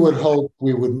where we would hope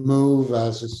we would move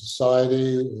as a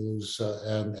society is,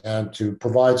 and to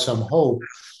provide some hope,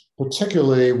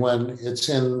 particularly when it's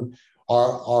in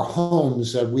our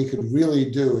homes, that we could really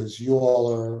do, as you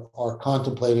all are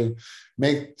contemplating,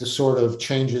 make the sort of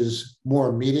changes more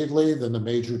immediately than the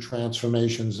major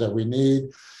transformations that we need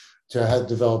to have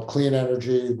developed clean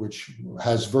energy, which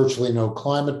has virtually no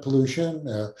climate pollution,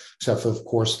 except for, of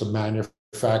course, the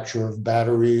manufacture of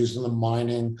batteries and the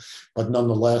mining. But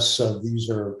nonetheless, these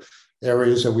are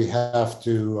areas that we have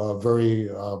to very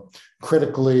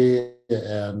critically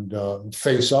and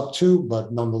face up to,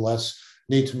 but nonetheless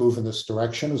need to move in this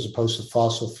direction, as opposed to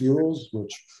fossil fuels,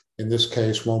 which in this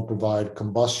case won't provide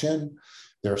combustion.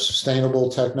 They're sustainable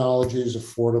technologies,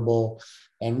 affordable,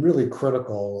 and really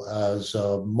critical, as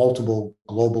multiple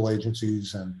global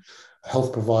agencies and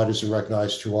health providers are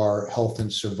recognized, to our health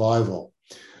and survival.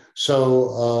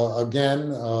 So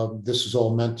again, this is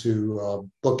all meant to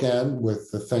bookend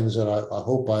with the things that I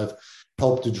hope I've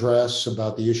helped address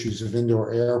about the issues of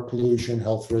indoor air pollution,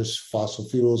 health risks, fossil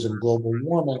fuels, and global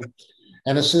warming.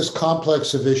 And it's this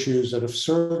complex of issues that have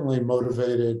certainly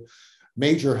motivated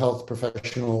major health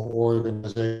professional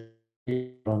organizations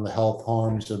on the health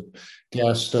harms of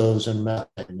gas stoves and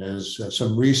methane. There's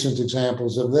some recent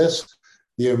examples of this.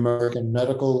 The American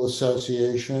Medical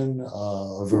Association,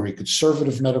 a very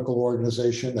conservative medical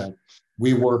organization that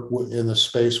we work in the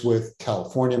space with,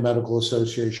 California Medical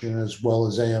Association, as well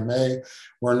as AMA,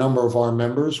 where a number of our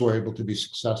members were able to be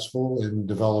successful in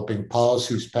developing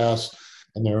policies passed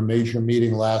in their major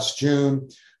meeting last June.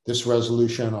 This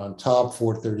resolution on top,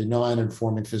 439,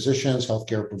 informing physicians,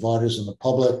 healthcare providers, and the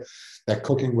public that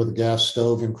cooking with a gas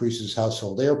stove increases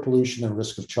household air pollution and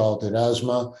risk of childhood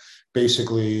asthma.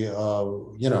 Basically,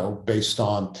 based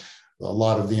on a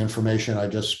lot of the information I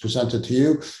just presented to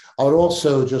you. I would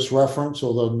also just reference,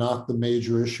 although not the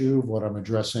major issue of what I'm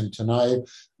addressing tonight,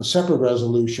 a separate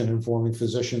resolution informing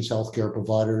physicians, healthcare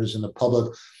providers, and the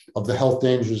public of the health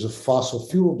dangers of fossil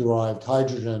fuel-derived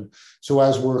hydrogen. So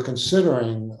as we're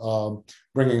considering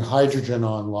bringing hydrogen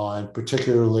online,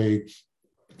 particularly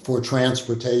for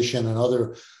transportation and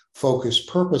other focused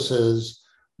purposes,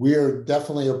 we are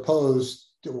definitely opposed.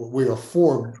 We are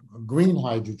for green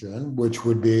hydrogen, which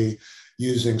would be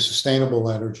using sustainable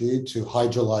energy to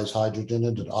hydrolyze hydrogen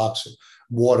into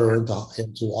water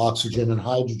into oxygen and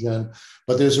hydrogen.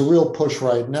 But there's a real push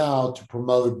right now to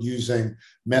promote using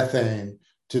methane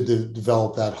to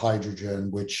develop that hydrogen,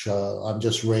 which I'm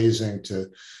just raising to,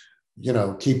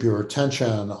 keep your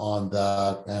attention on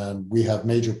that. And we have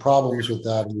major problems with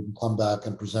that. And we can come back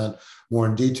and present more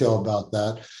in detail about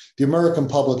that. The American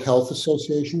Public Health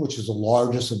Association, which is the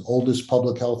largest and oldest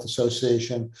public health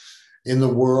association in the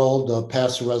world,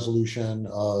 passed a resolution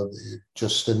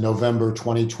just in November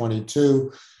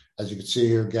 2022. As you can see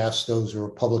here, gas stoves are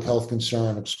a public health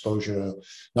concern, exposure to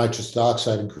nitrous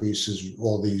dioxide increases,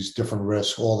 all these different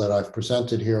risks, all that I've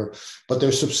presented here. But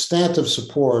there's substantive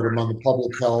support among the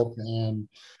public health and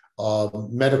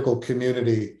medical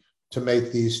community to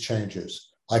make these changes.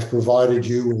 I've provided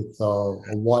you with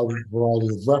a wide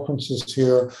variety of references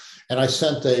here, and I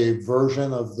sent a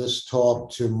version of this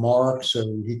talk to Mark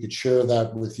so he could share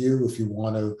that with you if you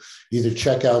want to either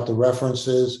check out the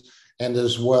references, and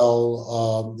as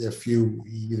well, if you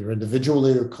either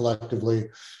individually or collectively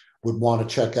would want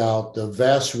to check out the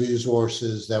vast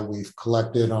resources that we've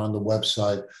collected on the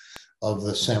website of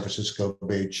the San Francisco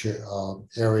Bay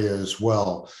area as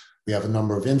well. We have a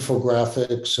number of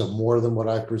infographics, more than what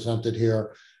I presented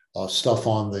here, stuff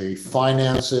on the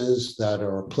finances that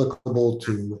are applicable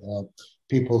to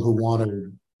people who want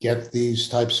to get these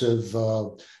types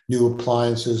of new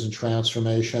appliances and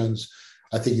transformations.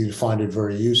 I think you'd find it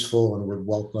very useful and would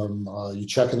welcome you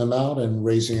checking them out and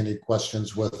raising any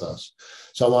questions with us.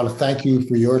 So I want to thank you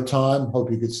for your time.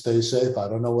 Hope you could stay safe. I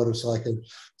don't know what it's like in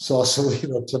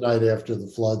Sausalito tonight after the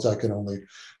floods. I can only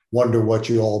wonder what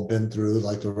you all been through,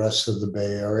 like the rest of the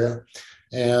Bay Area.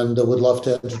 And I would love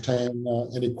to entertain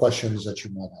any questions that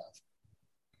you might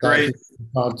have. Great. Thank you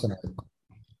for your time tonight.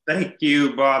 Thank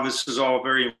you, Bob. This is all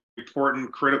very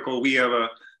important, critical. We have a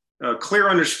clear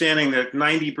understanding that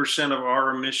 90% of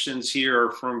our emissions here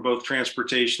are from both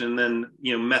transportation and then,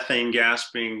 methane gas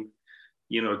being,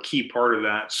 a key part of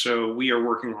that. So we are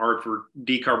working hard for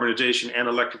decarbonization and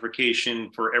electrification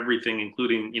for everything,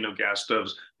 including, gas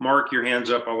stoves. Mark, your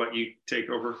hand's up. I'll let you take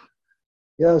over.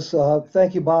 Yes,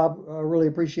 thank you, Bob. I really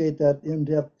appreciate that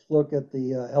in-depth look at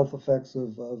the health effects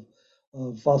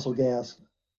of fossil gas.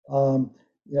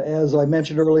 As I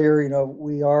mentioned earlier,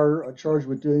 we are charged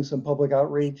with doing some public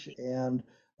outreach and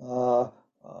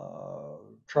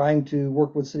trying to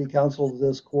work with City Council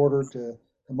this quarter to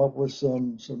come up with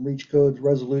some REACH code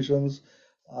resolutions.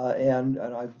 And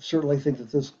I certainly think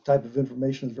that this type of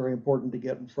information is very important to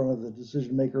get in front of the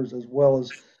decision makers as well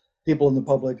as people in the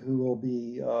public who will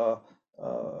be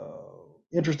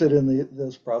interested in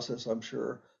this process, I'm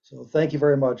sure. So thank you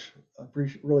very much. I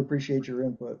really appreciate your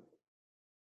input.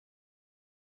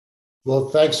 Well,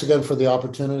 thanks again for the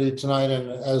opportunity tonight.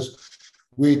 And as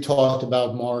we talked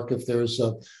about, Mark, if there's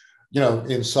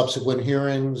in subsequent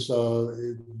hearings,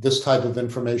 this type of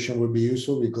information would be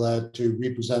useful. We'd be glad to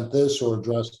represent this or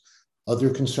address other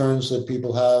concerns that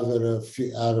people have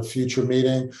at a future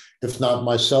meeting. If not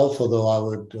myself, although I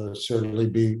would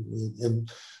certainly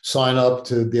sign up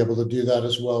to be able to do that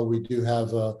as well. We do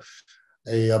have a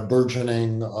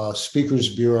burgeoning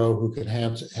speakers bureau who can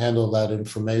handle that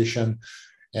information.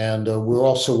 And we're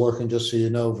also working, just so you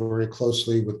know, very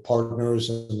closely with partners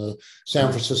in the San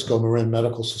Francisco Marin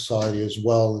Medical Society as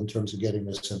well in terms of getting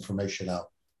this information out.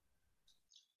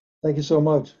 Thank you so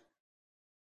much.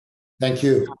 Thank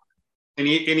you.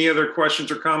 Any other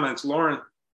questions or comments? Lauren?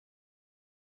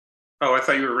 Oh, I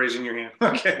thought you were raising your hand.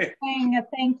 Okay.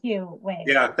 Thank you, Wade.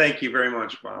 Yeah, thank you very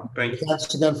much, Bob. Thank you.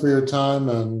 Thanks again for your time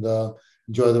and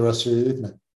enjoy the rest of your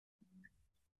evening.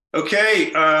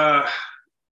 Okay.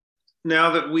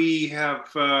 Now that we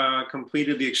have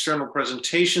completed the external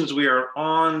presentations, we are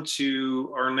on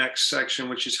to our next section,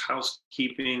 which is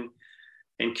housekeeping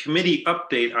and committee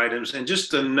update items. And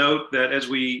just a note that as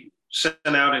we sent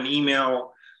out an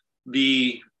email,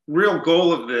 the real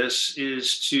goal of this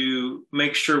is to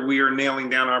make sure we are nailing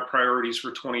down our priorities for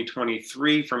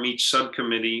 2023 from each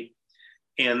subcommittee.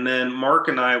 And then Mark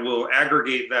and I will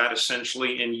aggregate that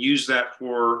essentially and use that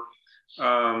for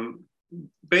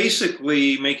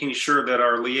basically making sure that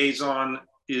our liaison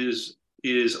is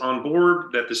on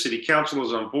board, that the city council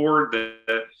is on board,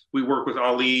 that we work with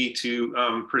Ali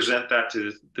to present that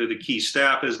to the key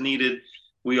staff as needed.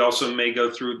 We also may go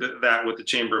through that with the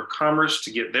Chamber of Commerce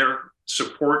to get their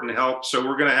support and help. So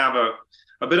we're going to have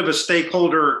a bit of a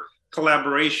stakeholder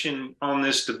collaboration on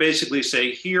this to basically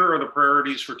say, here are the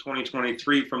priorities for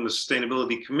 2023 from the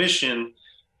Sustainability Commission.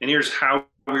 and here's how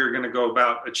we're going to go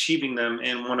about achieving them,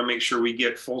 and want to make sure we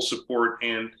get full support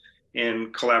and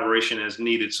collaboration as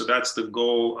needed. So that's the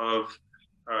goal of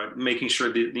making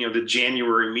sure that the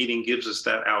January meeting gives us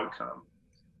that outcome.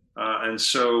 And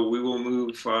so we will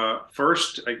move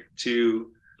first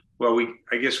to, well,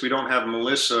 I guess we don't have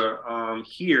Melissa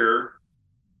here,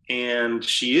 and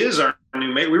she is our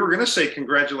new mayor. We were going to say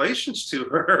congratulations to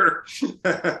her,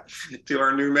 to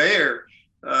our new mayor.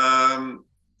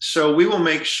 So we will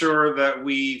make sure that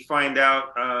we find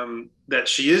out that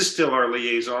she is still our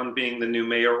liaison, being the new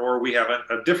mayor, or we have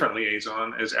a different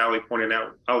liaison, as Ali pointed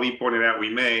out. We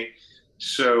may.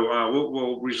 So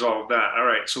we'll resolve that. All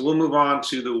right. So we'll move on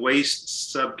to the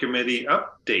Waste Subcommittee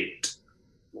update.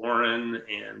 Lauren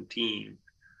and team.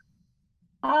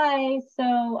 Hi.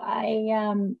 So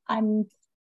I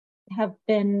have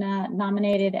been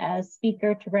nominated as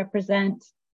speaker to represent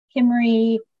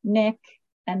Kimmery, Nick,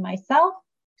 and myself.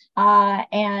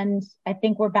 And I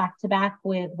think we're back to back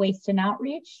with Waste and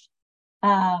Outreach,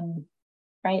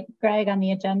 right, Greg, on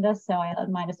the agenda. So I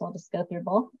might as well just go through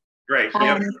both. Great.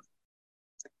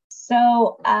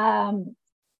 So,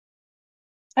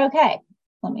 okay,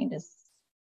 let me just,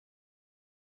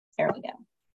 there we go.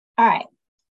 All right.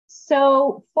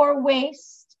 So for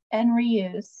waste and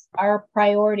reuse, our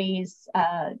priorities,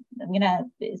 I'm gonna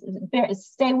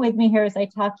stay with me here as I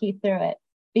talk you through it,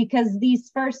 because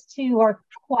these first two are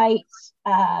quite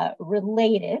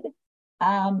related,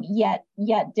 yet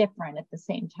different at the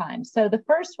same time. So the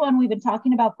first one we've been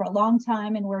talking about for a long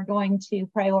time, and we're going to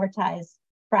prioritize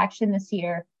for action this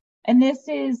year. And this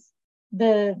is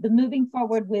the moving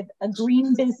forward with a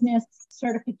green business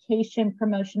certification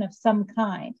promotion of some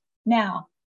kind. Now,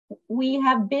 we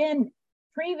have been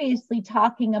previously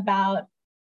talking about,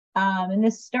 and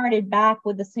this started back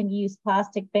with the single-use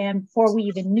plastic ban before we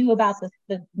even knew about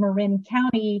the Marin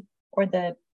County or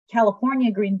the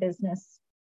California Green Business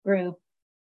Group.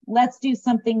 Let's do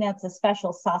something that's a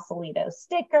special Sausalito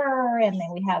sticker, and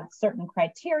then we have certain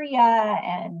criteria,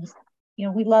 and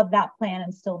we love that plan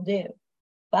and still do.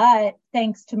 But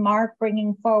thanks to Mark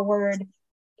bringing forward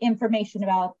information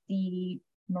about the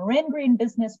Marin Green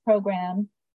Business Program,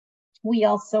 we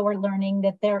also are learning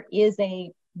that there is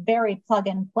a very plug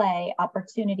and play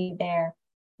opportunity there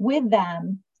with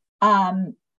them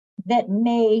that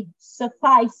may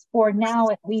suffice for now,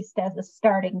 at least as a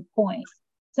starting point.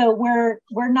 So we're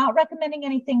not recommending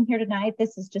anything here tonight.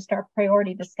 This is just our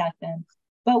priority discussion.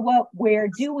 But what we're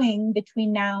doing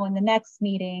between now and the next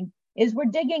meeting is we're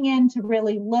digging in to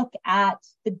really look at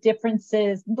the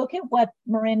differences, look at what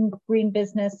Marin Green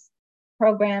Business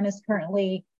Program is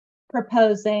currently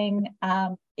proposing.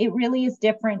 It really is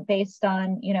different based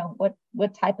on,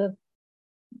 what type of,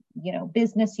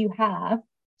 business you have.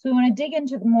 So we want to dig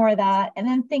into more of that, and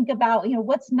then think about,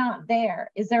 what's not there.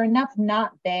 Is there enough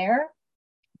not there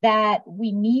that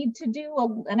we need to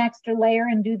do an extra layer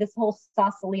and do this whole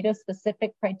Sausalito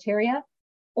specific criteria,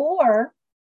 or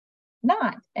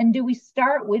not? And do we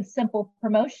start with simple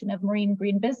promotion of marine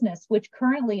green business, which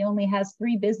currently only has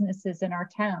 3 businesses in our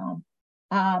town?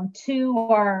 2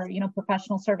 are,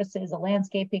 professional services, a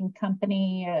landscaping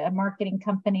company, a marketing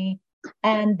company,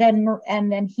 and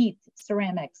then Heath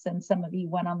Ceramics. And some of you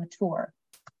went on the tour.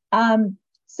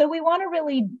 So we want to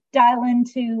really dial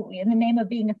into, in the name of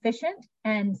being efficient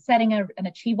and setting an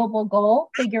achievable goal,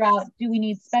 figure out, do we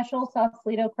need special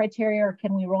Sausalito criteria, or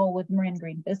can we roll with Marin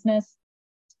Green Business?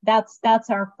 That's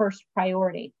our first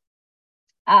priority.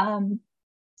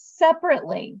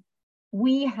 Separately,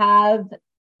 we have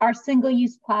our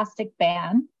single-use plastic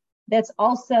ban that's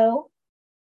also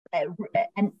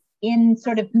in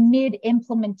sort of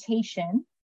mid-implementation.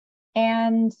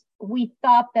 And we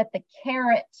thought that the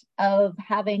carrot of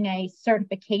having a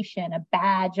certification, a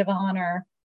badge of honor,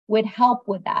 would help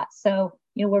with that. So,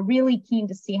 we're really keen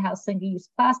to see how single-use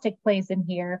plastic plays in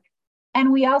here.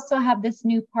 And we also have this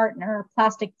new partner,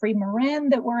 Plastic Free Marin,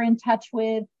 that we're in touch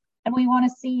with. And we want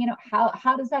to see,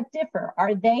 how does that differ?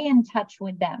 Are they in touch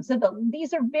with them? So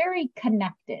these are very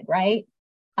connected, right?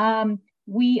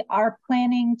 We are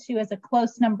planning to, as a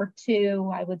close number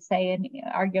 2, I would say, and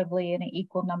arguably an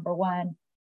equal number 1,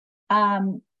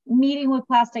 meeting with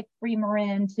Plastic Free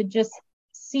Marin to just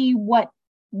see what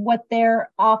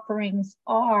their offerings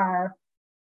are.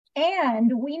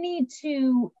 And we need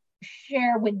to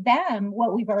share with them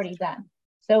what we've already done.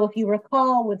 So if you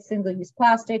recall, with single-use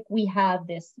plastic, we have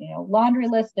this, laundry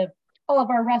list of all of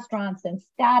our restaurants and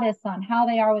status on how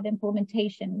they are with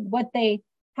implementation,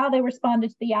 how they responded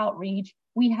to the outreach.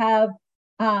 We have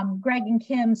Greg and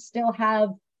Kim still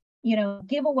have,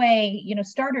 giveaway,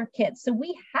 starter kits. So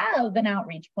we have an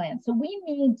outreach plan. So we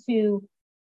need to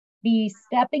be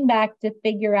stepping back to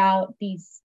figure out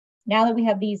these now that we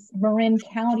have these Marin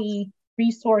County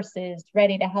resources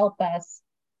ready to help us,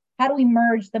 how do we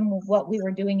merge them with what we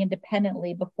were doing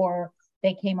independently before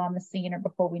they came on the scene or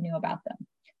before we knew about them?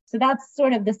 So that's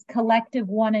sort of this collective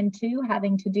 1 and 2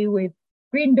 having to do with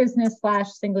green business /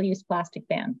 single-use plastic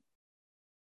ban.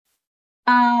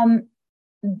 I'll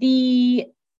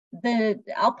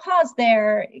pause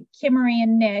there. Kimmery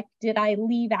and Nick, did I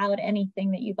leave out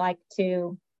anything that you'd like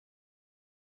to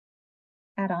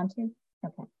add on to?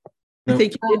 Okay. I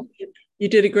think you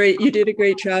did a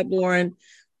great job, Lauren.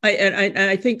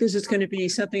 I think this is going to be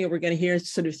something that we're going to hear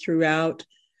sort of throughout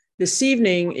this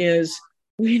evening. Is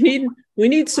we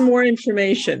need some more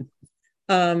information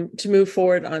to move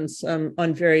forward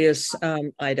on various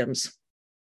items.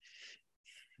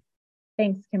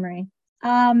 Thanks, Kimmery.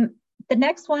 The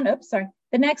next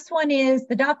one is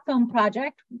the Dock Foam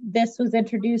project. This was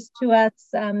introduced to us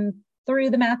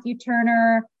through the Matthew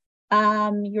Turner.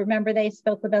 You remember they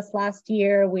spoke with us last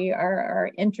year. Our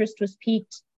interest was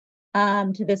piqued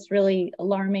to this really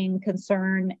alarming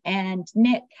concern, and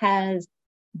Nick has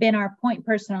been our point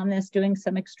person on this, doing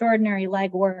some extraordinary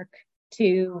legwork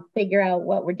to figure out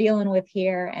what we're dealing with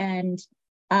here. And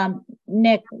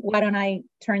Nick, why don't I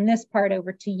turn this part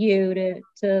over to you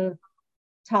to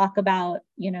talk about,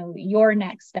 your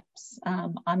next steps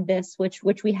on this,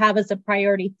 which we have as a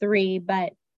priority 3,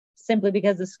 but simply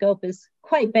because the scope is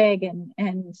quite big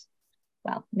and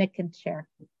well, Nick can share.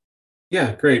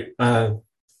 Yeah, great.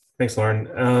 Thanks,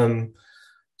 Lauren.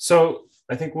 So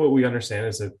I think what we understand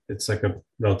is that it's like a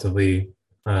relatively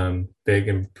big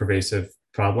and pervasive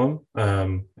problem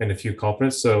and a few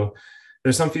culprits. So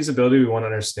there's some feasibility we want to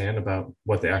understand about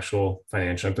what the actual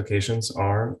financial implications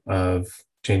are of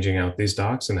changing out these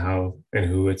docks and how and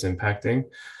who it's impacting.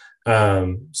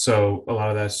 So a lot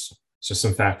of that's just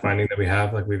some fact finding that we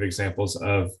have. Like we have examples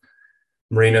of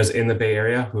marinas in the Bay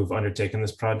Area who've undertaken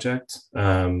this project.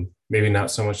 Maybe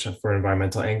not so much for an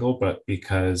environmental angle, but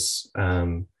because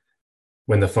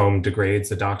when the foam degrades,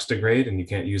 the docks degrade and you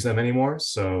can't use them anymore.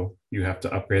 So you have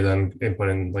to upgrade them and put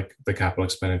in like the capital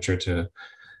expenditure to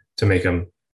make them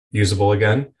usable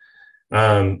again.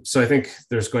 So I think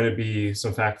there's going to be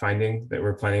some fact finding that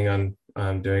we're planning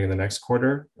on doing in the next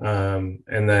quarter.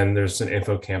 And then there's an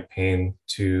info campaign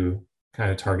to kind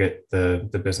of target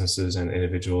the businesses and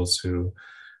individuals who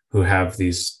have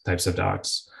these types of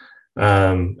docks.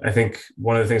 I think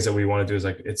one of the things that we want to do is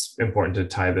like, it's important to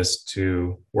tie this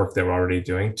to work that we're already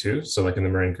doing too. So like in the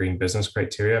Marin Green Business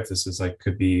Criteria, if this is like,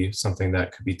 could be something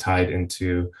that could be tied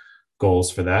into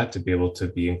goals for that to be able to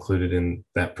be included in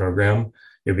that program,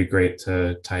 it'd be great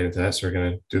to tie it into that. So we're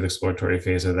going to do the exploratory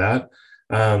phase of that.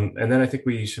 And then I think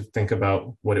we should think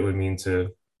about what it would mean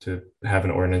to have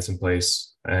an ordinance in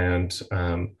place and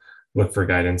look for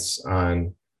guidance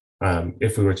on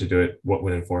if we were to do it, what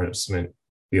would enforcement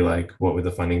be like? What would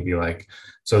the funding be like?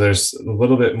 So there's a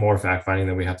little bit more fact finding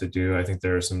that we have to do. I think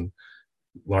there are some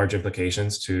large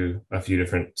implications to a few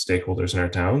different stakeholders in our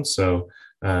town. So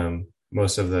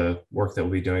most of the work that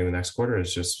we'll be doing the next quarter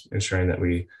is just ensuring that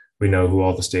we know who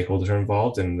all the stakeholders are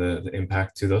involved and the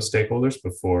impact to those stakeholders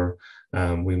before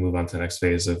we move on to the next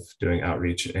phase of doing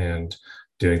outreach and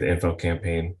doing the info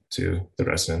campaign to the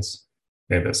residents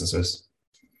and businesses.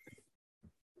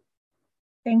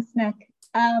 Thanks, Nick.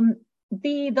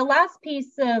 The last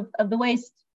piece of the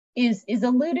waste is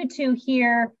alluded to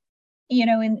here,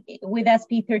 with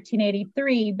SB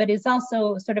 1383, but is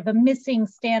also sort of a missing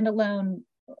standalone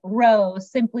row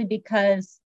simply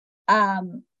because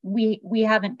we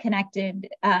haven't connected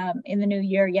in the new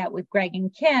year yet with Greg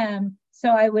and Kim.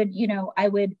 So I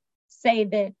would say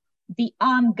that the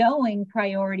ongoing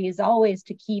priority is always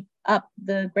to keep up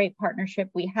the great partnership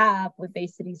we have with Bay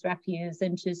Cities Refuse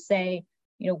and to say,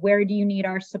 where do you need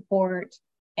our support?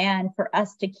 And for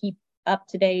us to keep up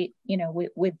to date,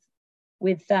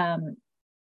 with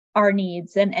our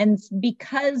needs. And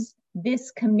because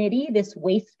this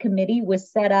waste committee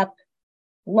was set up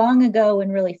long ago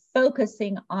and really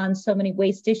focusing on so many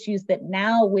waste issues that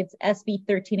now with SB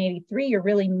 1383 are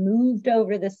really moved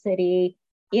over the city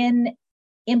in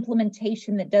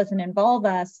implementation that doesn't involve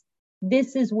us,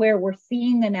 this is where we're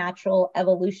seeing the natural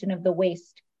evolution of the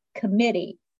waste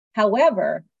committee.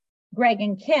 However, Greg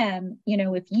and Kim,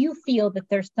 if you feel that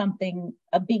there's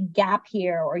a big gap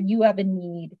here or you have a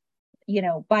need,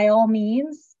 by all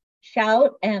means,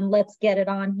 shout and let's get it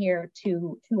on here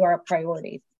to our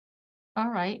priorities. All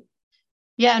right.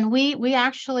 Yeah, and we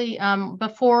actually,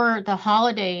 before the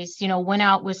holidays, went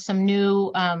out with some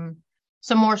new,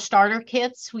 some more starter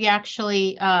kits. We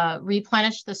actually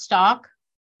replenished the stock.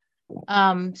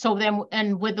 So then,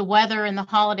 and with the weather and the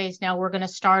holidays now, we're going to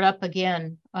start up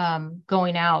again,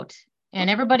 going out and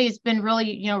everybody's been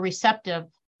really, receptive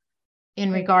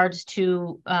in regards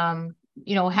to,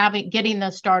 getting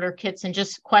the starter kits and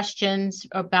just questions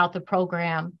about the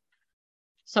program.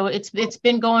 So it's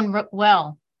been going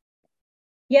well.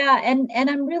 Yeah, and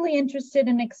I'm really interested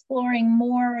in exploring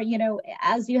more,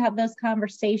 as you have those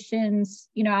conversations.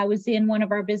 I was in one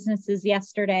of our businesses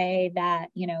yesterday that,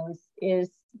 is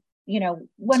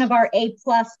one of our A+,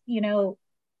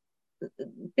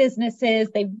 businesses.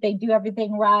 They do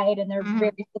everything right and they're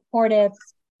very supportive,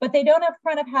 but they don't have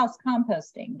front of house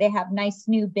composting. They have nice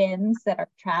new bins that are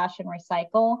trash and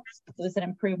recycle. It was an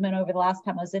improvement over the last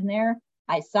time I was in there.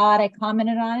 I saw it, I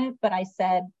commented on it, but I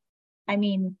said,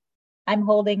 I'm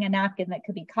holding a napkin that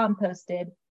could be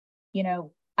composted.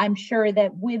 I'm sure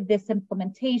that with this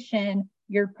implementation,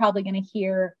 you're probably going to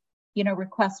hear,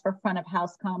 requests for front of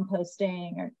house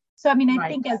composting. I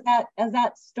think as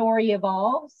that story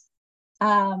evolves,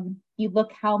 you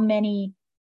look how many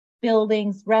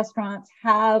buildings, restaurants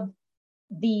have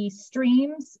the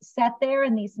streams set there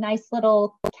in these nice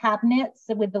little cabinets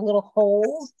with the little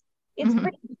holes. It's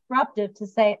pretty disruptive to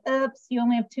say, oops, you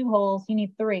only have 2 holes, you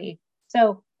need 3.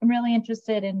 So I'm really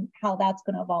interested in how that's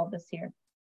going to evolve this year.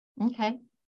 Okay.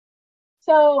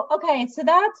 So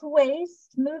that's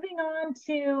waste. Moving on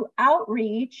to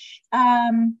outreach.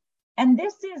 And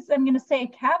this is, I'm going to say a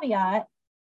caveat.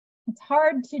 It's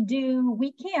hard to do.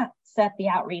 We can't set the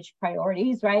outreach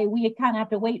priorities, right? We kind of have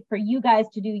to wait for you guys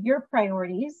to do your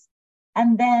priorities,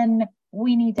 and then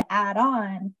we need to add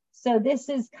on. So this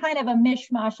is kind of a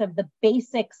mishmash of the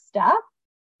basic stuff.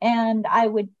 And I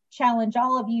would challenge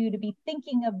all of you to be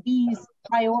thinking of these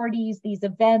priorities, these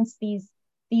events, these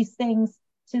things,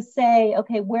 to say,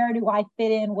 okay, where do I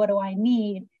fit in? What do I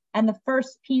need? And the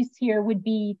first piece here would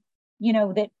be,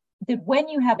 that when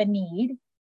you have a need,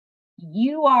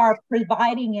 you are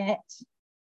providing it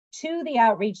to the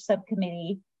outreach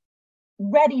subcommittee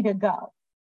ready to go.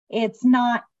 It's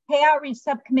not, hey, outreach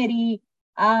subcommittee,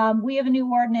 we have a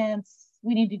new ordinance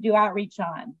we need to do outreach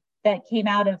on that came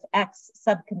out of X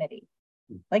subcommittee.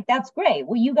 Like, that's great.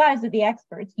 Well, you guys are the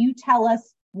experts. You tell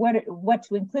us what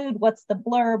to include, what's the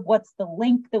blurb, what's the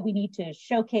link that we need to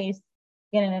showcase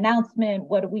in an announcement,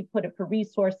 what do we put up for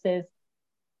resources?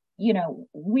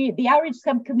 The outreach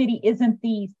subcommittee isn't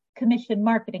the commission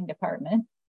marketing department.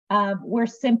 We're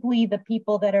simply the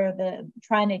people that are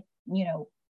trying to,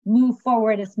 move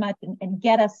forward as much and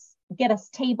get us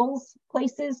tables,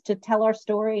 places to tell our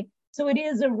story. So it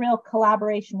is a real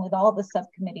collaboration with all the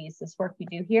subcommittees, this work we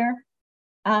do here.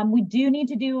 We do need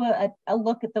to do a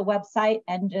look at the website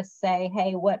and just say,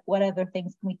 hey, what other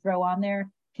things can we throw on there?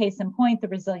 Case in point, the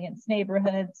resilience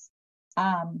neighborhoods,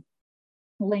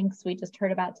 links we just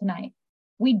heard about tonight.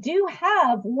 We do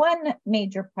have one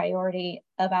major priority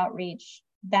of outreach,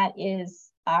 that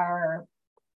is our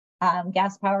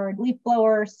gas-powered leaf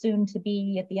blower, soon to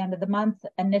be at the end of the month,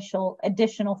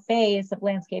 additional phase of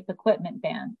landscape equipment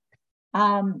ban.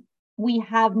 We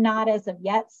have not as of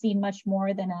yet seen much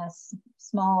more than a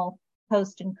small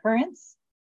post in Currents.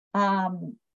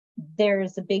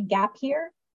 There's a big gap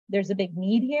here. There's a big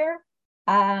need here.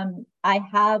 I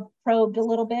have probed a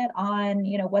little bit on,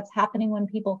 what's happening when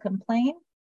people complain.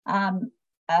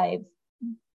 I've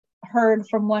heard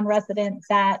from one resident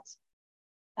that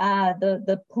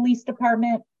the police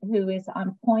department, who is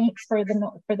on point for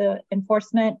the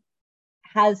enforcement,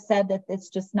 has said that it's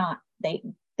just not, they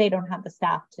don't have the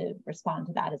staff to respond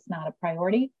to that. It's not a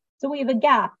priority. So we have a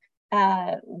gap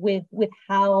with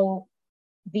how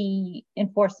the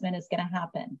enforcement is going to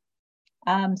happen.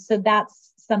 So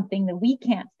that's something that we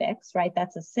can't fix, right?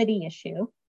 That's a city issue.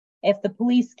 If the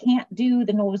police can't do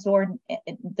the noise or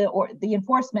the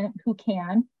enforcement, who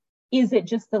can? Is it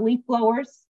just the leaf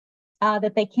blowers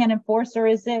that they can't enforce, or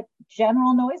is it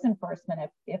general noise enforcement?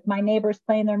 If my neighbor's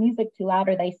playing their music too loud,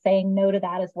 are they saying no to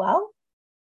that as well?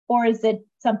 Or is it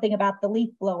something about the leaf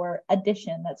blower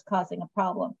addition that's causing a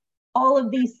problem? All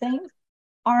of these things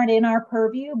aren't in our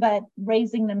purview, but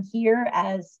raising them here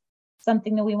as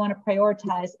something that we want to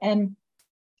prioritize. And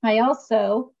I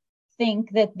also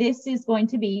think that this is going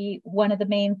to be one of the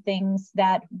main things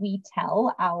that we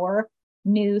tell our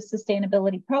new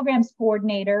sustainability programs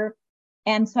coordinator.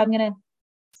 And so I'm going to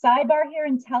sidebar here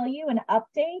and tell you an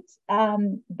update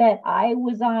that I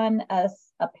was on a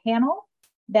panel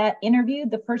that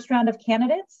interviewed the first round of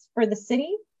candidates for the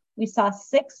city. We saw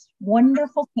 6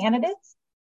 wonderful candidates.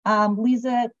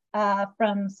 Lisa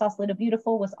from Sausalito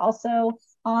Beautiful was also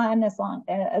on, as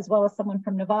well as someone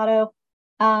from Novato.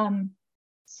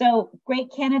 So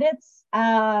great candidates.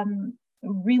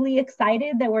 Really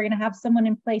excited that we're going to have someone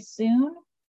in place soon.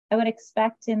 I would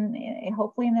expect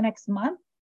hopefully in the next month.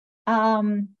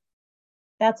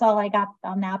 that's all I got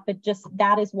on that. But just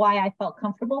that is why I felt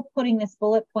comfortable putting this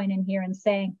bullet point in here and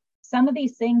saying some of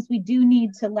these things we do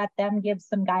need to let them give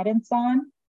some guidance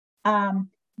on.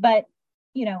 But,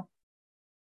 you know,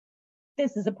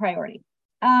 this is a priority.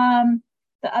 The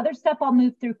other stuff I'll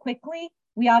move through quickly.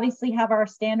 We obviously have our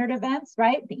standard events,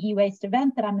 right? The e-waste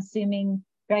event that I'm assuming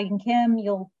Greg and Kim,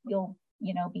 you'll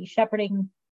be shepherding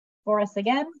for us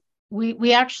again.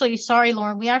 We actually, sorry,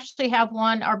 Lauren, we actually have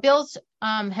one. Our bills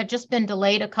had just been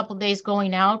delayed a couple of days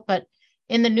going out, but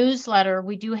in the newsletter,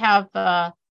 we do have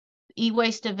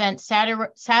e-waste event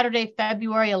Saturday,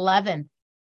 February 11th.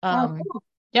 Cool.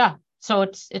 Yeah, so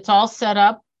it's all set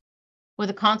up with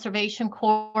a conservation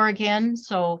corps again.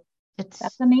 So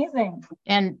that's amazing.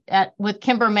 And with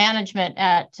Kimber Management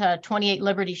at 28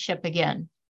 Liberty Ship again.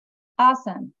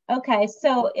 Awesome. Okay,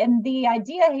 so and the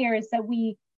idea here is that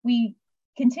we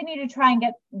continue to try and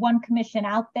get one commission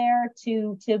out there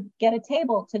to get a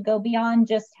table to go beyond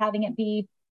just having it be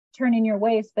turn in your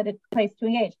waste, but a place to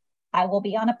engage. I will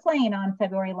be on a plane on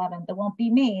February 11th. It won't be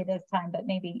me this time, but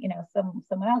maybe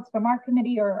someone else from our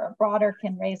committee or broader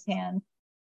can raise hand.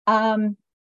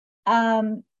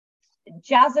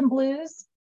 Jazz and Blues.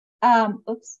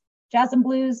 Jazz and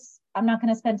Blues. I'm not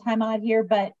going to spend time on it here,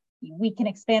 but we can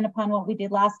expand upon what we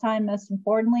did last time. Most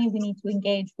importantly, we need to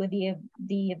engage with the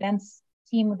events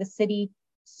team with the city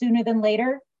sooner than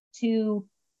later to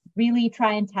really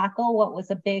try and tackle what was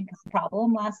a big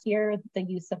problem last year, the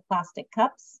use of plastic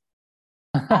cups.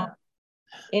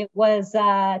 It was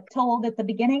told at the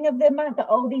beginning of the month,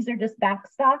 oh, these are just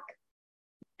backstock.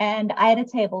 And I had a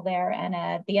table there, and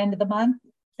at the end of the month,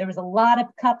 there was a lot of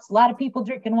cups, a lot of people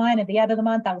drinking wine. At the end of the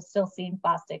month, I was still seeing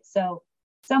plastic. So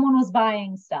someone was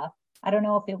buying stuff. I don't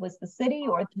know if it was the city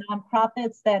or the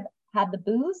nonprofits that had the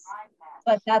booze,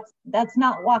 but that's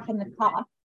not walking the talk.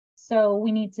 So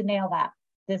we need to nail that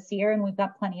this year, and we've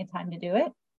got plenty of time to do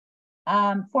it.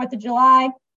 4th of July,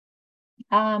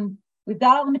 we've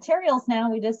got all the materials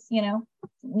now. We just,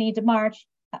 need to march.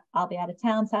 I'll be out of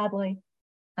town, sadly.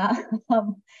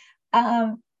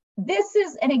 This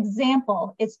is an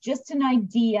example. It's just an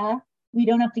idea. We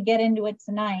don't have to get into it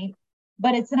tonight,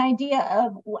 but it's an idea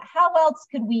of how else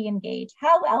could we engage?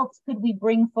 How else could we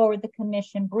bring forward the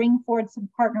commission, bring forward some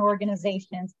partner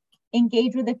organizations,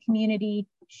 engage with the community,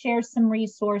 share some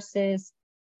resources?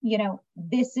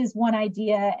 This is one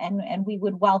idea, and we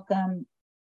would welcome,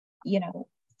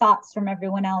 thoughts from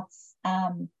everyone else,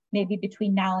 maybe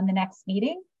between now and the next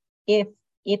meeting.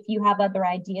 If you have other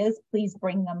ideas, please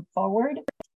bring them forward,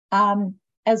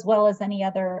 as well as any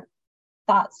other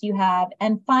thoughts you have.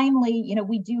 And finally,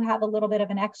 we do have a little bit of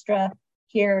an extra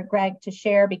here, Greg, to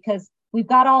share, because we've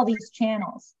got all these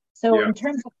channels. So in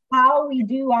terms of how we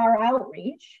do our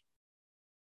outreach,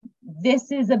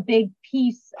 this is a big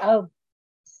piece of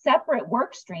separate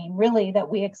work stream, really, that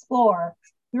we explore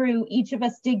through each of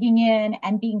us digging in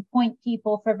and being point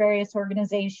people for various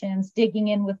organizations, digging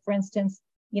in with, for instance,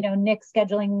 Nick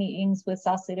scheduling meetings with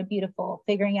Sausalito Beautiful,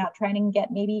 figuring out, trying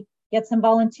to get some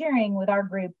volunteering with our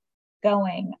group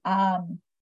going.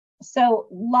 So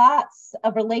lots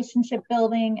of relationship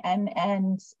building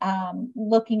and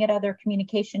looking at other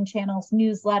communication channels,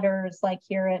 newsletters like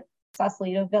here at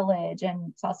Sausalito Village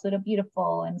and Sausalito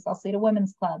Beautiful and Sausalito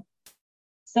Women's Club.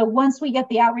 So once we get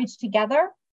the outreach together,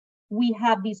 we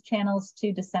have these channels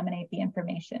to disseminate the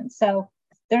information. So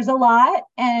there's a lot,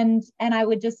 and I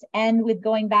would just end with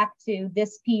going back to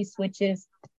this piece, which is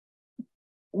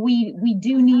we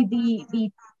do need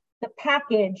the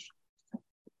package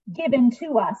given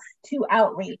to us to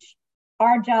outreach.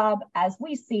 Our job, as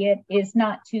we see it, is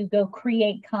not to go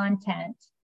create content.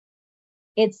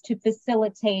 It's to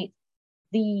facilitate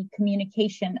the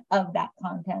communication of that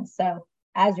content. So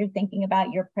as you're thinking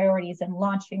about your priorities and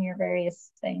launching your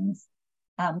various things,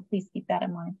 please keep that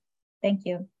in mind. Thank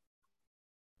you.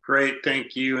 Great,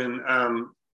 thank you. And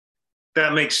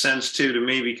that makes sense too to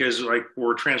me, because like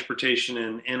for transportation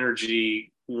and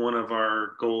energy, one of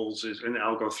our goals is, and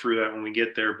I'll go through that when we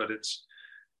get there, but it's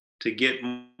to get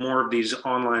more of these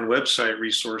online website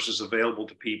resources available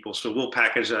to people. So we'll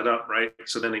package that up, right?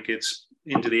 So then it gets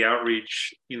into the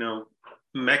outreach,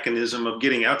 mechanism of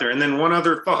getting out there. And then one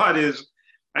other thought is,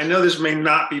 I know this may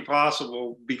not be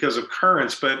possible because of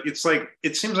Currents, but it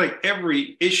seems like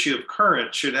every issue of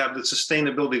Current should have the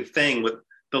sustainability thing with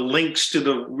the links to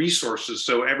the resources,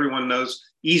 so everyone knows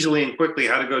easily and quickly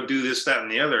how to go do this, that,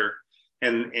 and the other.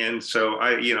 And so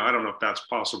I don't know if that's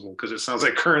possible, because it sounds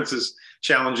like Currents is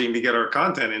challenging to get our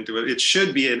content into it. It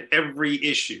should be in every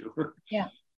issue. Yeah.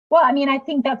 Well, I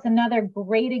think that's another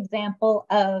great example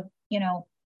of,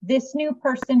 this new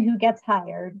person who gets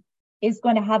hired is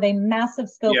going to have a massive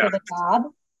scope of the job.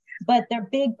 but their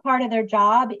big part of their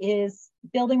job is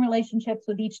building relationships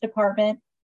with each department,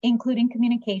 including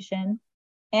communication.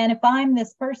 And if I'm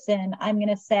this person, I'm going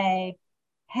to say,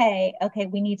 hey, okay,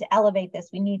 we need to elevate this.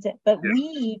 But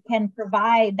we can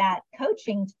provide that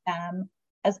coaching to them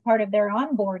as part of their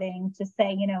onboarding to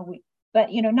say,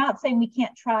 not saying we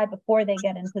can't try before they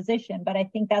get in position, but I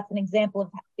think that's an example of,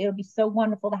 it would be so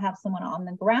wonderful to have someone on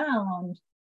the ground,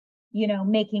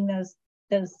 making those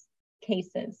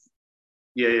cases.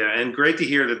 Yeah. And great to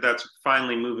hear that that's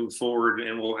finally moving forward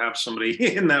and we'll have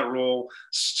somebody in that role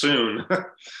soon.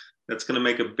 That's going to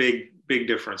make a big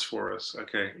difference for us.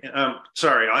 Okay.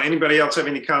 Sorry. Anybody else have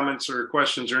any comments or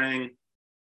questions or anything?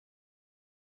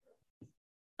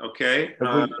 Okay.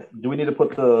 Do we need to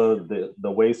put the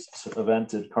waste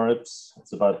event at Currents?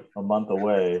 It's about a month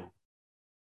away.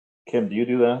 Kim, do you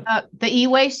do that? The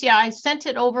e-waste, yeah, I sent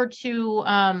it over to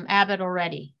Abbott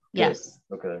already. Yes.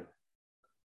 Okay.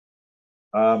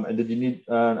 And did you need,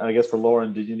 I guess for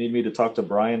Lauren, did you need me to talk to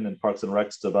Brian in Parks and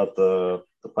Recs about the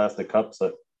plastic cups?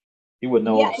 That he would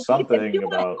know something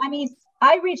about. I mean,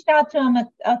 I reached out to him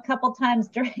a couple times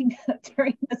during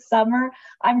the summer.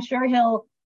 I'm sure he'll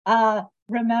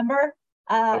remember.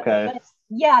 Okay. But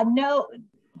yeah, no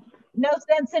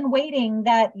sense in waiting.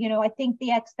 That I think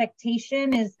the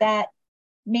expectation is that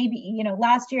maybe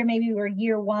last year maybe we were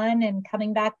year one and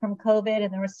coming back from COVID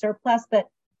and there was surplus, but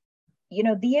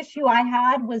the issue I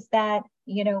had was that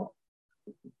the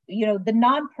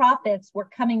nonprofits were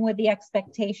coming with the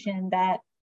expectation that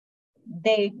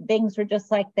things were just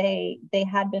like they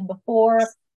had been before.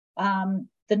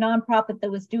 The nonprofit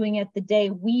that was doing it the day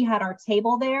we had our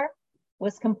table there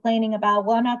was complaining about,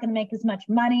 well, I'm not going to make as much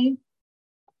money.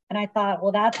 And I thought,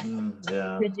 well, that's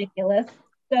ridiculous.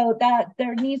 So that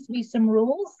there needs to be some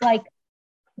rules. Like,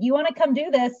 you want to come do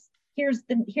this?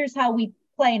 Here's how we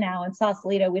play now in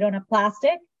Sausalito. We don't have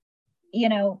plastic.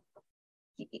 Here's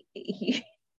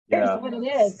what it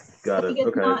is. Got it.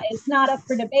 Okay. It's not up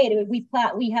for debate. We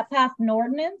have passed an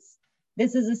ordinance.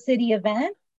 This is a city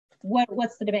event.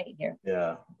 What's the debate here?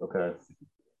 Yeah. Okay.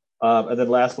 And then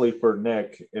lastly, for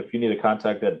Nick, if you need a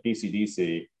contact at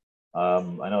DCDC,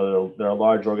 I know they're a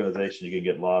large organization. You can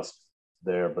get lost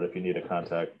there, but if you need a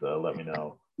contact, let me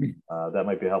know. That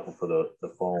might be helpful for the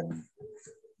foam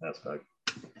aspect.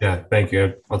 Yeah, thank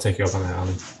you. I'll take you up on that,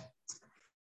 Alan.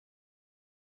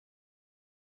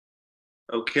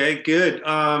 Okay, good.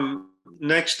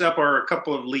 Next up are a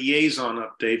couple of liaison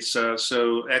updates.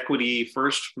 So equity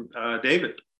first,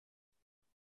 David.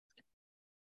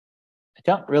 I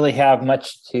don't really have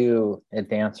much to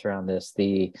advance around this.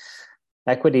 The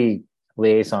equity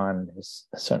liaison is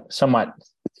somewhat,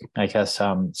 I guess,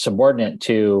 subordinate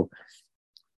to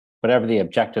whatever the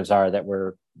objectives are that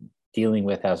we're dealing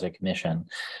with as a commission.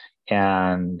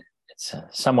 And it's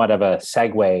somewhat of a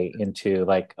segue into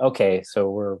like, okay, so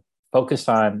we're focused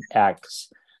on X,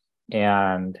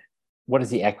 and what is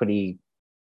the equity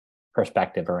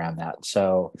perspective around that?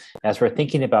 So as we're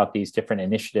thinking about these different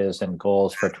initiatives and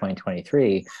goals for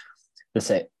 2023,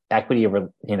 this equity,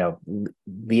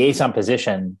 liaison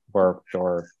position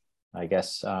or I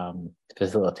guess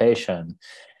facilitation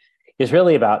is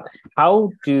really about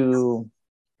how do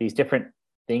these different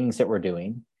things that we're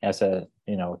doing as a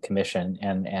commission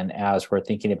and as we're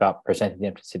thinking about presenting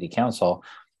them to City Council,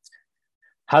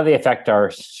 how do they affect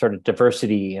our sort of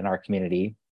diversity in our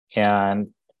community, and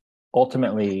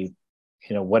ultimately,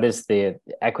 what is the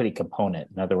equity component?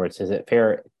 In other words, is it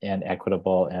fair and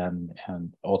equitable, and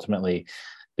ultimately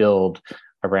build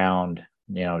around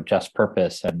just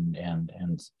purpose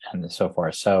and so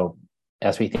forth. So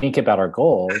as we think about our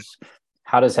goals,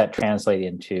 how does that translate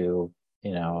into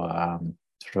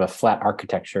sort of a flat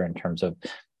architecture in terms of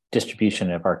distribution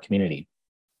of our community?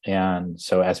 And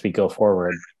so as we go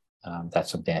forward, that's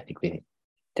something I think we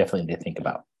definitely need to think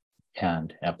about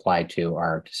and apply to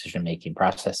our decision-making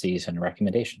processes and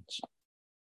recommendations.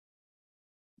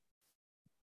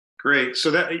 Great.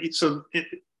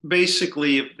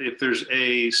 Basically, if there's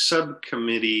a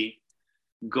subcommittee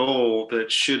goal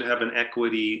that should have an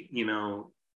equity,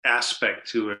 aspect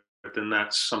to it, then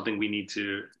that's something we need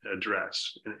to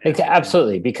address.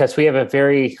 Absolutely, because we have a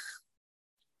very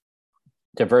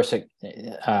diverse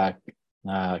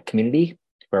community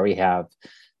where we have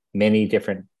many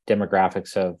different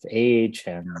demographics of age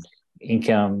and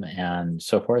income and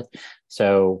so forth.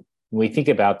 So when we think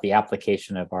about the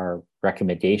application of our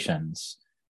recommendations,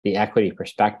 the equity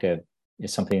perspective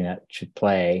is something that should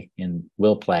play and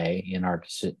will play in our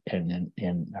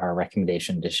in our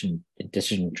recommendation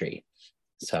decision tree.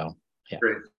 So yeah.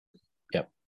 Great. Yep.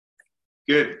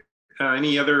 Good.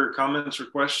 Any other comments or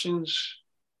questions?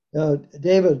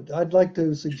 David, I'd like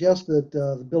to suggest that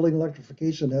the building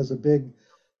electrification has a big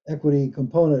equity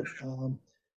component.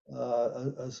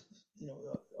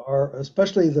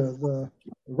 Especially the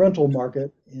rental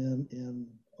market in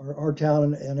our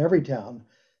town and every town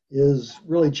is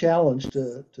really challenged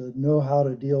to know how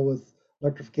to deal with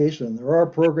electrification. There are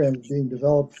programs being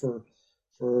developed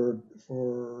for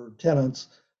tenants,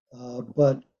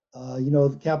 but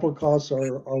the capital costs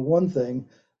are one thing.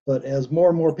 But as more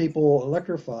and more people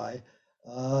electrify,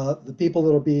 the people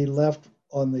that'll be left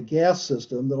on the gas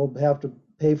system that'll have to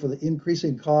pay for the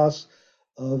increasing costs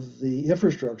of the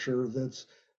infrastructure that's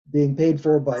being paid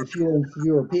for by fewer and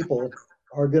fewer people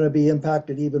are going to be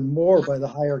impacted even more by the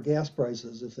higher gas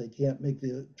prices if they can't make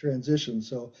the transition.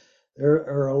 So there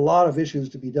are a lot of issues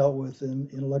to be dealt with in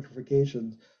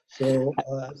electrification. So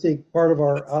I think part of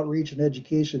our outreach and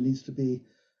education needs to be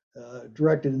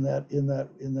directed in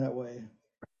that way.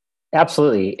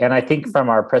 Absolutely. And I think from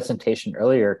our presentation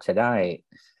earlier tonight,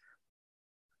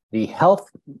 the health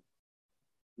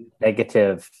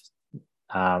negative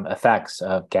effects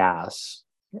of gas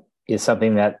is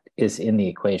something that is in the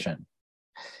equation.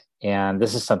 And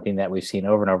this is something that we've seen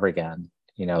over and over again,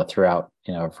 throughout,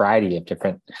 a variety of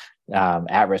different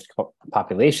at-risk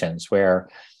populations where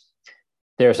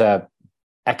there's a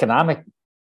economic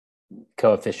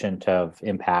coefficient of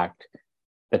impact,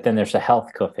 but then there's a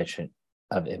health coefficient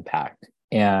of impact.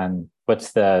 And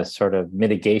what's the sort of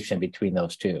mitigation between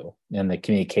those two and the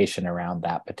communication around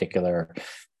that particular,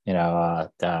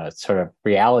 the sort of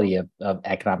reality of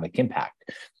economic impact.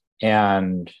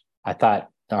 And I thought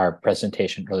our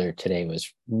presentation earlier today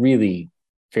was really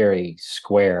very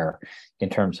square in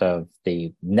terms of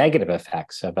the negative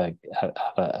effects of a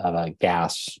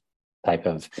gas type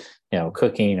of,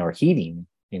 cooking or heating,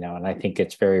 and I think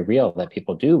it's very real that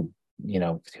people do,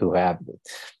 who have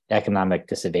economic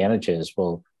disadvantages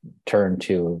will turn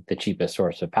to the cheapest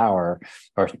source of power,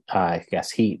 or I guess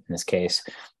heat in this case,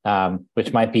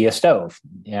 which might be a stove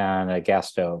and a gas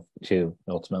stove to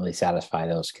ultimately satisfy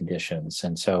those conditions.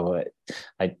 And so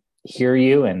I hear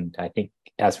you. And I think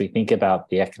as we think about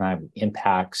the economic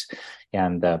impacts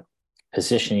and the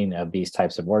positioning of these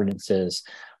types of ordinances,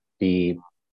 the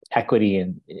equity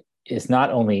is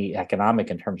not only economic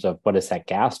in terms of what is that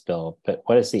gas bill, but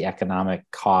what is the economic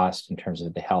cost in terms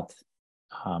of the health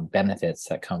benefits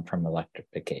that come from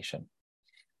electrification.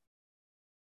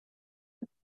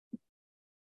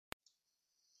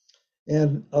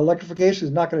 And electrification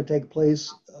is not going to take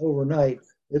place overnight.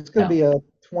 It's going to be a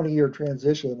 20-year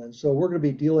transition. And so we're going to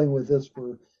be dealing with this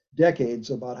for decades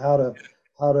about how to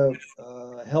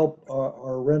help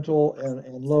our rental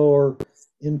and lower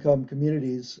income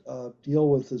communities deal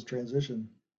with this transition.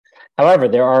 However,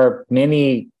 there are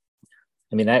many,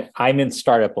 I'm in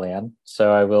startup land,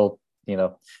 so I will,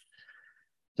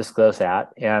 disclose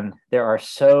that. And there are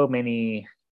so many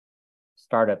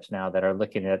startups now that are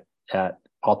looking at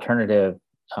alternative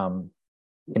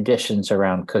conditions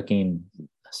around cooking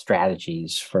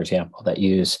strategies, for example, that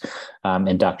use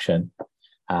induction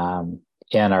and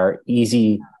are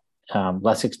easy,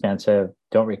 less expensive,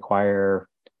 don't require,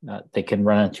 they can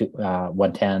run into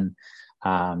 110,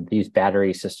 they use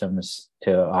battery systems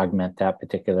to augment that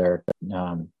particular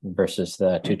versus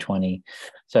the 220.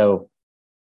 So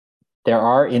there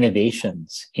are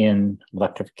innovations in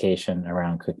electrification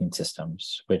around cooking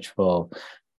systems, which will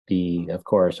be, of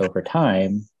course, over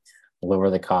time,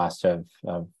 lower the cost of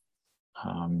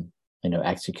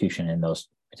execution in those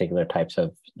particular types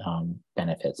of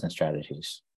benefits and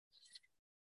strategies.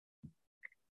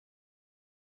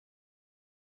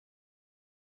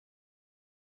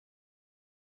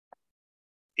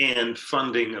 And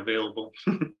funding available.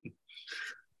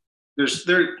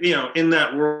 In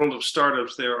that world of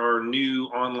startups, there are new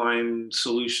online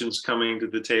solutions coming to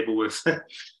the table with,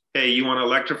 hey, you want to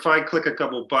electrify? Click a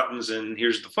couple buttons and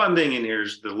here's the funding and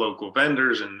here's the local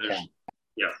vendors and there's,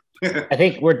 I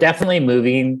think we're definitely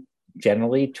moving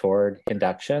generally toward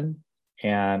induction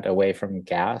and away from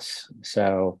gas.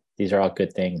 So these are all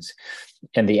good things.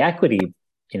 And the equity,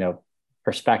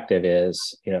 perspective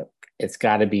is, it's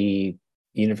got to be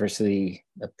universally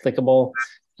applicable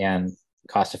and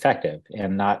cost effective,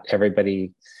 and not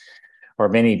everybody, or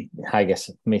many, I guess,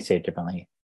 let me say it differently.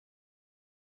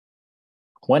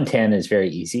 110 is very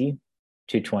easy,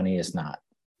 220 is not.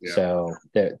 Yeah. So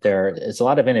there is a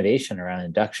lot of innovation around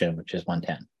induction, which is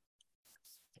 110.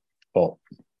 Cool.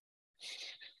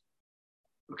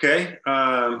 Okay.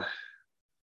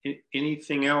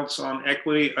 Anything else on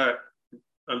equity? I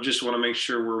just want to make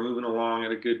sure we're moving along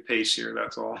at a good pace here.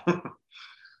 That's all.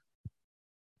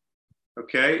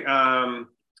 Okay.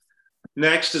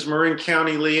 Next is Marin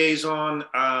County Liaison.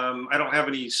 I don't have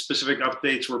any specific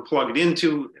updates. We're plugged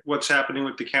into what's happening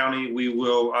with the county. We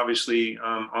will obviously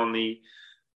on the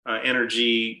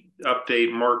energy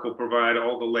update, Mark will provide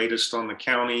all the latest on the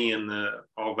county and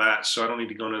all that. So I don't need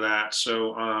to go into that.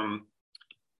 So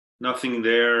nothing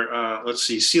there. Let's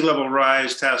see. Sea level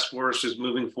rise task force is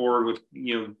moving forward with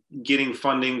getting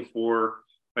funding for,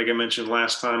 like I mentioned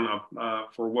last time,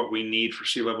 for what we need for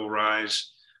sea level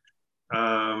rise.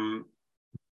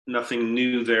 Nothing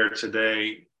new there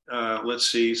today.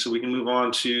 Let's see. So we can move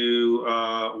on to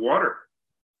water.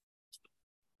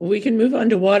 We can move on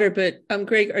to water, but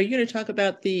Greg, are you going to talk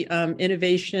about the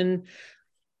innovation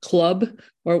club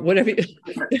or whatever?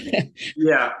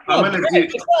 Yeah, I'm going to do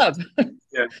the club.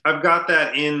 Yeah, I've got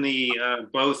that in the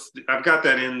both. I've got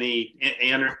that in the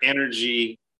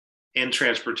energy and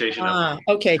transportation.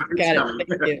 Okay, got it.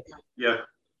 Thank you. Yeah.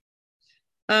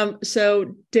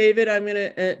 So David, I'm going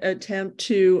to attempt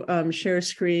to share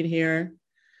screen here.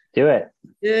 Do it.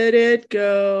 Did it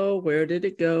go? Where did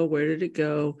it go? Where did it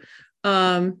go?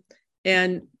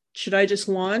 And should I just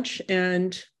launch?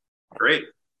 And great.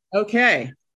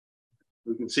 Okay.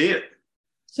 We can see it.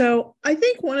 So I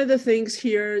think one of the things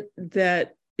here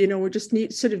that we just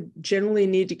generally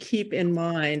need to keep in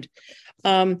mind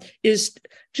is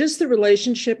just the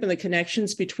relationship and the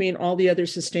connections between all the other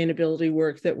sustainability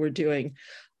work that we're doing.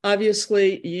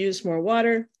 Obviously, you use more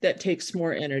water, that takes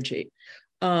more energy.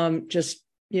 Just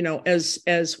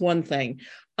as one thing.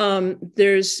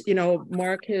 There's,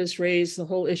 Mark has raised the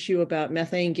whole issue about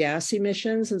methane gas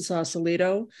emissions in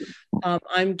Sausalito.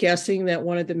 I'm guessing that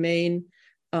one of the main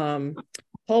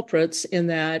culprits in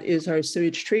that is our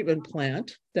sewage treatment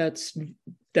plant. That's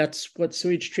what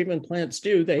sewage treatment plants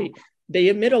do. They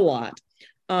emit a lot.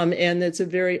 And it's a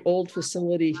very old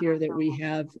facility here that we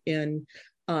have in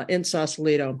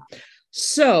Sausalito.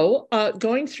 So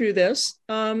going through this,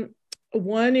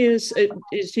 one is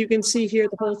you can see here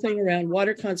the whole thing around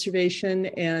water conservation.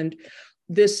 And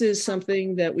this is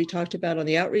something that we talked about on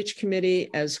the outreach committee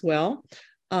as well,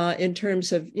 in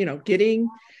terms of,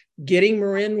 getting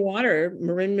Marin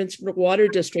Water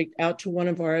District out to one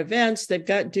of our events. They've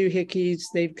got doohickeys,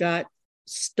 they've got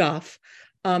stuff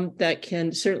that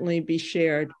can certainly be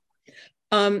shared.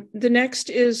 The next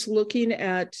is looking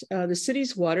at the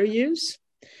city's water use.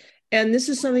 And this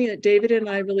is something that David and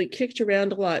I really kicked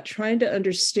around a lot, trying to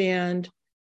understand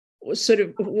sort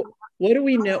of what do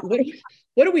we know,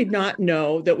 what do we not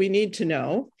know that we need to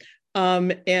know?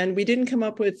 And we didn't come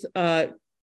up with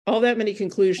all that many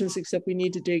conclusions, except we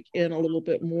need to dig in a little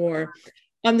bit more.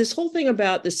 This whole thing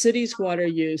about the city's water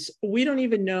use, we don't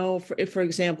even know, for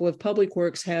example, if Public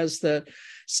Works has the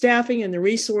staffing and the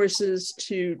resources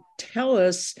to tell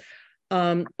us,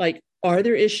 are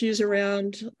there issues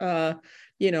around,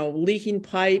 leaking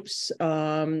pipes?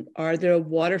 Are there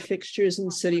water fixtures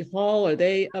in City Hall? Are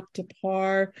they up to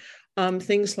par?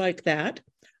 Things like that.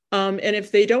 And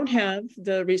if they don't have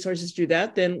the resources to do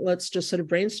that, then let's just sort of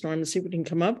brainstorm and see what we can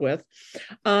come up with.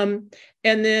 And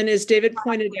then, as David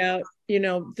pointed out,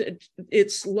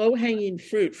 it's low-hanging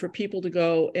fruit for people to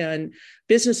go and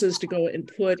businesses to go and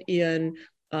put in,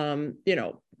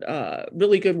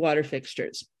 really good water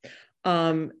fixtures.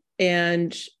 And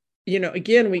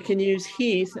again, we can use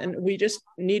Heath, and we just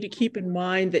need to keep in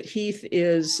mind that Heath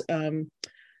is,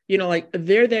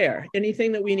 they're there.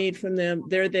 Anything that we need from them,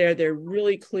 they're there. They're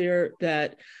really clear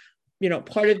that,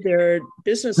 part of their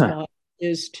business model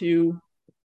is to,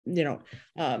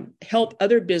 help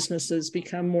other businesses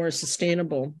become more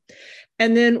sustainable.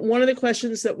 And then one of the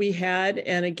questions that we had,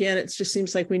 and again, it just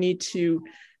seems like we need to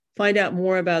find out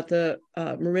more about the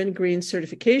Marin Green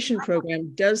certification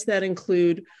program. Does that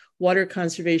include water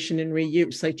conservation and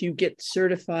reuse? Like, do you get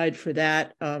certified for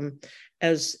that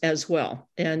as well?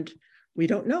 And we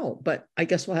don't know, but I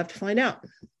guess we'll have to find out.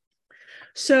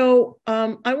 So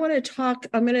I want to talk,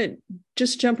 I'm going to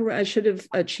just jump around. I should have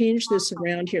changed this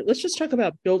around here. Let's just talk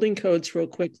about building codes real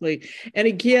quickly. And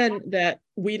again, that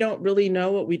we don't really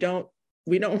know what we're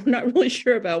not really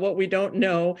sure about what we don't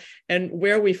know and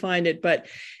where we find it. But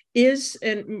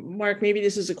and Mark, maybe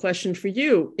this is a question for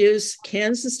you,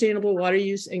 can sustainable water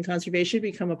use and conservation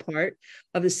become a part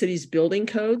of the city's building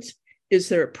codes? Is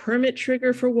there a permit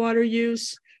trigger for water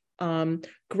use?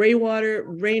 Gray water,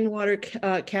 rainwater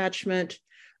catchment,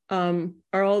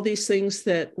 are all these things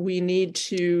that we need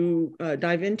to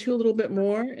dive into a little bit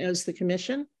more as the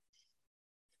commission?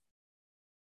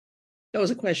 That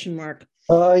was a question, Mark.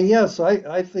 Yes,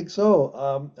 I think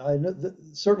so. I know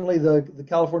certainly the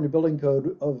California Building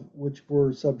Code, of which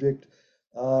we're subject,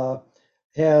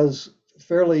 has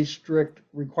fairly strict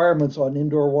requirements on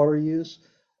indoor water use.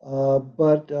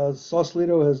 But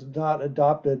Sausalito has not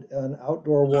adopted an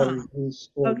outdoor water use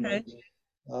ordinance.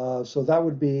 So that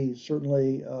would be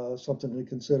certainly something to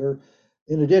consider.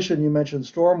 In addition, you mentioned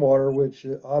stormwater, which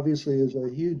obviously is a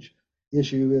huge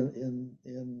issue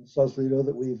in Sausalito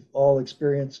that we've all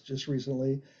experienced just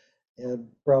recently and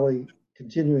probably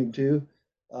continuing to.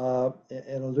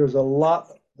 And there's a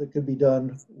lot that could be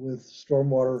done with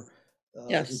stormwater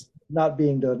Yes. not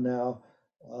being done now.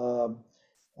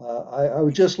 I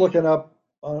was just looking up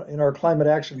in our climate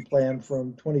action plan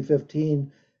from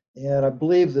 2015, and I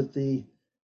believe that the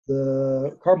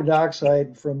carbon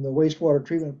dioxide from the wastewater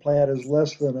treatment plant is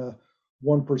less than a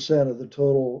 1% of the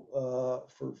total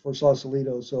for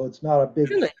Sausalito, so it's not a big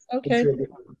Really? Okay.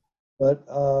 contributor. But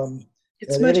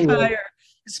It's much anyway, higher.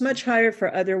 It's much higher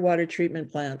for other water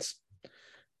treatment plants.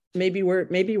 Maybe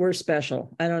we're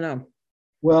special. I don't know.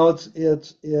 well,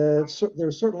 it's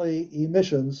there's certainly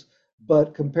emissions,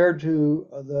 but compared to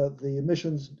the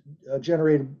emissions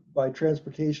generated by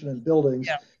transportation and buildings,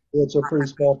 Yeah. it's a pretty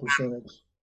small percentage.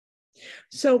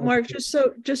 So, Mark, just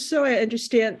so I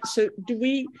understand, so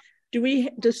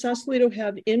does Sausalito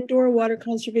have indoor water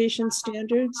conservation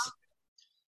standards?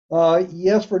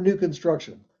 Yes, for new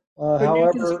construction. For new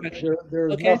However, construction.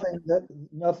 there's Okay.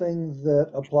 nothing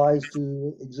that applies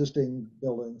to existing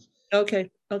buildings. Okay.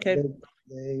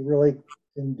 They really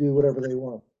can do whatever they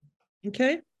want.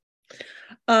 Okay.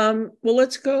 Well,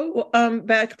 let's go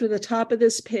back to the top of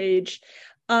this page.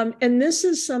 And this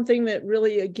is something that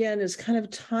really, again, is kind of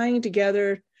tying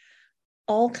together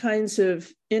all kinds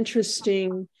of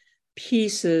interesting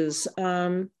pieces.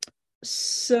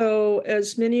 So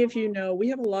as many of you know, we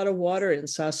have a lot of water in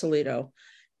Sausalito,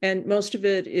 and most of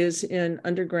it is in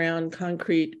underground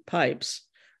concrete pipes.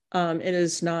 It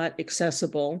is not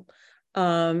accessible.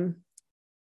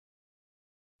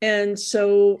 And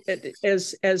so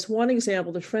as one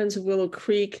example, the Friends of Willow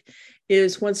Creek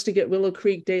wants to get Willow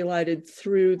Creek daylighted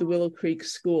through the Willow Creek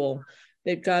School.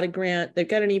 They've got a grant, they've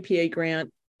got an EPA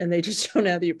grant, and they just don't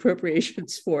have the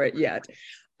appropriations for it yet.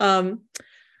 And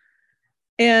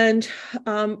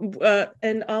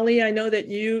Ali, I know that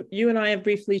you and I have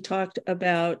briefly talked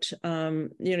about,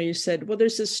 you said, well,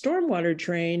 there's this stormwater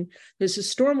drain. There's a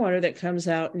stormwater that comes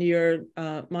out near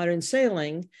Modern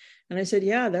Sailing. And I said,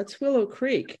 yeah, that's Willow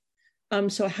Creek.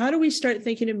 So how do we start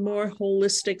thinking more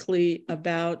holistically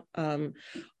about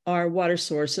our water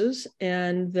sources,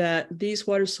 and that these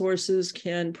water sources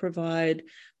can provide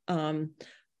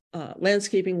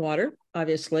landscaping water,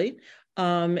 obviously.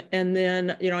 And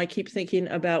then, I keep thinking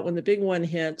about when the big one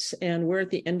hits and we're at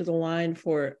the end of the line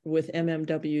with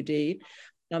MMWD.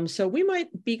 So we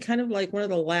might be kind of like one of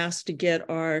the last to get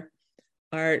our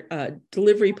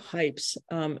delivery pipes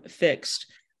fixed.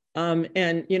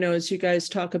 And, as you guys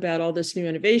talk about all this new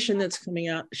innovation that's coming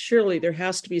out, surely there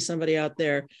has to be somebody out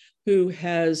there who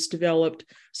has developed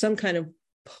some kind of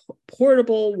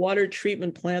portable water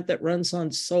treatment plant that runs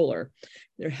on solar.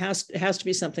 There has to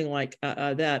be something like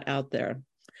that out there.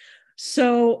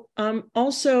 So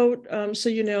also, so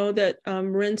you know that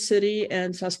Marin City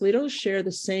and Sausalito share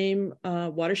the same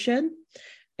watershed.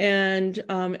 And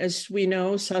as we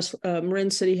know, Marin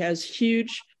City has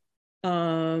huge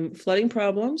flooding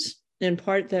problems. In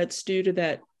part, that's due to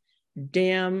that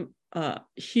damn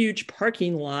huge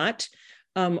parking lot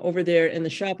over there in the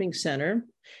shopping center.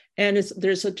 And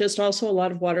there's just also a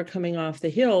lot of water coming off the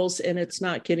hills, and it's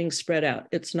not getting spread out.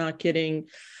 It's not getting,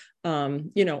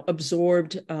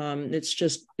 absorbed. It's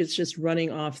just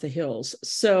running off the hills.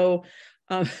 So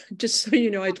just so you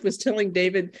know, I was telling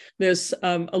David this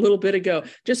a little bit ago.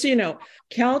 Just so you know,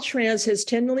 Caltrans has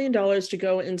 $10 million to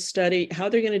go and study how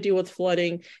they're going to deal with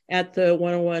flooding at the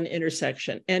 101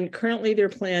 intersection. And currently their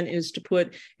plan is to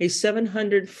put a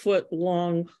 700-foot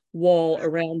long wall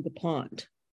around the pond.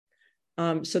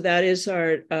 So that is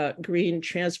our green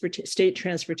state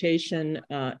transportation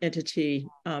entity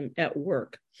at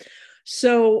work.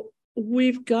 So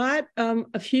we've got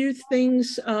a few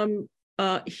things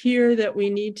here that we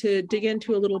need to dig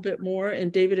into a little bit more,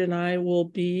 and David and I will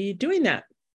be doing that.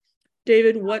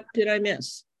 David, what did I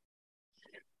miss?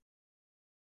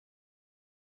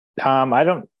 I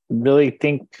don't really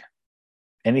think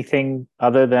anything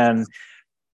other than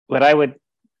what I would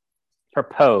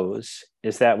propose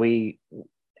is that we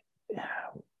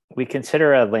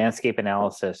consider a landscape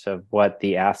analysis of what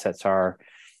the assets are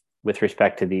with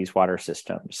respect to these water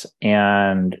systems.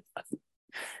 And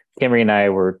Camry and I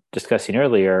were discussing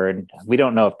earlier, and we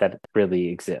don't know if that really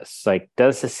exists. Like,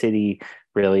 does the city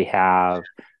really have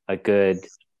a good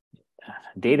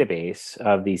database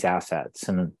of these assets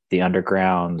and the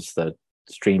undergrounds, the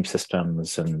stream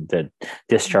systems, and the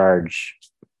discharge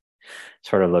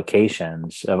sort of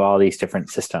locations of all these different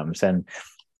systems. And,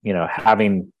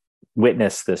 having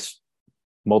witnessed this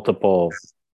multiple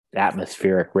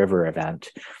atmospheric river event,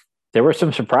 there were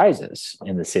some surprises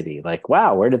in the city, like,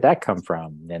 wow, where did that come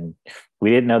from? And we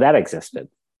didn't know that existed.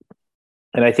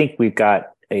 And I think we've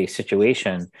got a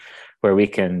situation where we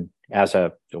can, as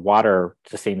a water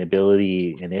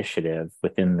sustainability initiative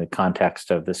within the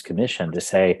context of this commission, to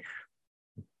say,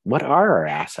 what are our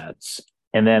assets?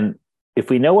 And then if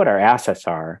we know what our assets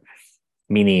are,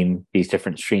 meaning these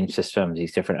different stream systems,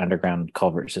 these different underground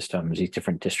culvert systems, these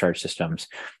different discharge systems,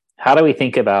 how do we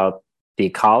think about the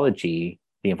ecology,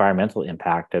 the environmental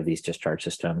impact of these discharge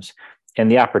systems, and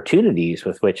the opportunities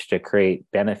with which to create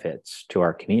benefits to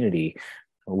our community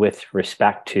with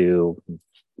respect to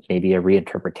maybe a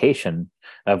reinterpretation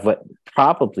of what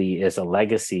probably is a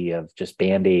legacy of just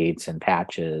band-aids and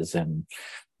patches and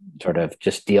sort of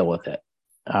just deal with it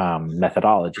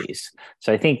methodologies.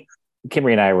 So I think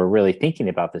Kimberly and I were really thinking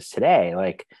about this today.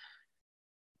 Like,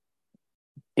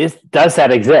 does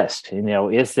that exist?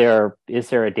 Is there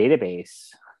a database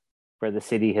where the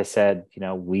city has said,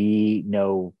 we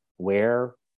know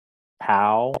where,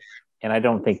 how? And I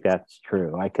don't think that's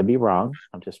true. I could be wrong.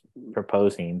 I'm just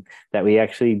proposing that we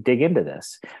actually dig into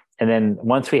this. And then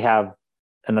once we have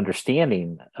an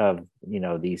understanding of,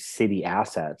 these city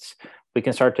assets, we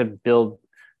can start to build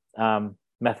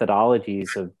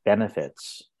methodologies of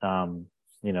benefits,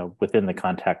 within the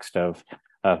context of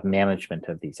management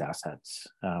of these assets,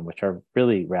 which are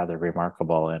really rather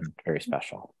remarkable and very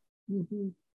special. Mm-hmm.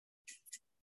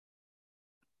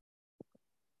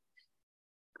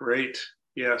 Great.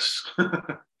 Yes.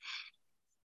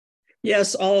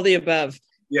 Yes, all of the above.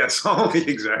 Yes,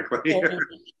 exactly.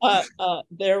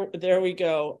 There we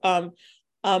go.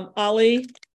 Ali,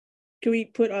 can we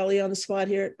put Ali on the spot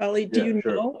here? Ali, do you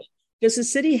know? Does the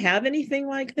city have anything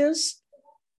like this?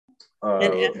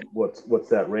 What's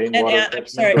that, rainwater? I'm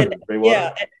sorry.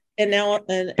 Rainwater? And now,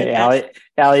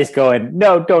 Ali's going,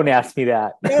 no, don't ask me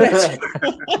that.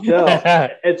 No,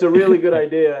 it's a really good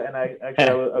idea. And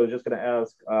I was just going to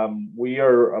ask, we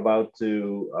are about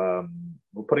to,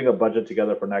 we're putting a budget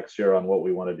together for next year on what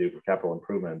we want to do for capital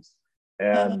improvements.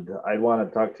 And I want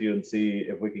to talk to you and see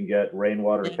if we can get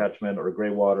rainwater catchment or gray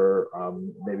water,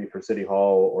 maybe for City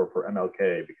Hall or for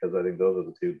MLK, because I think those are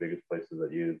the two biggest places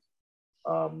that use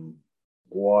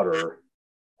water.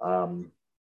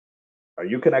 Are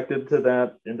you connected to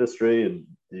that industry, and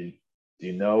do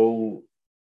you know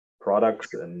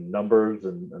products and numbers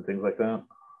and things like that?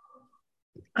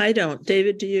 I don't.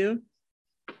 David, do you?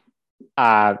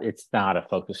 It's not a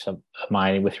focus of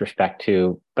mine with respect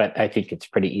to, but I think it's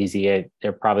pretty easy. There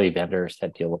are probably vendors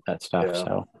that deal with that stuff. Yeah.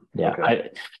 So yeah, okay.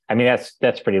 I mean,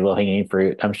 that's pretty low hanging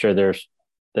fruit. I'm sure there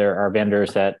are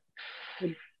vendors that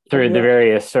through the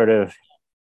various sort of,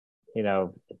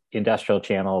 industrial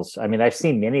channels. I mean, I've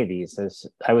seen many of these.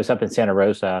 I was up in Santa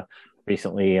Rosa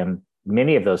recently, and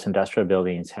many of those industrial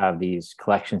buildings have these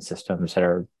collection systems that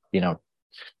are,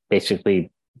 basically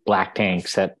black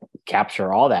tanks that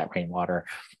capture all that rainwater.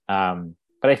 But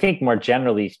I think more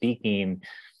generally speaking,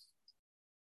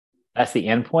 that's the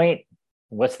end point.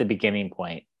 What's the beginning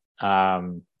point?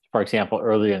 For example,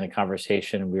 earlier in the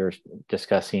conversation, we were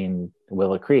discussing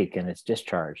Willow Creek and its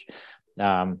discharge.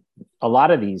 A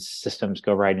lot of these systems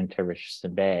go right into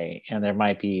Richardson Bay, and there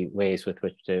might be ways with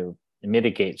which to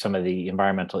mitigate some of the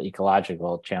environmental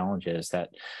ecological challenges that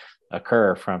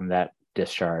occur from that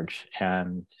discharge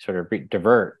and sort of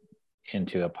divert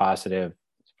into a positive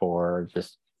for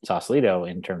this Sausalito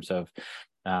in terms of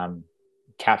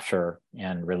capture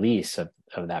and release of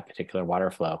that particular water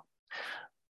flow.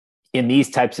 In these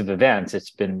types of events,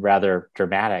 it's been rather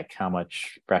dramatic how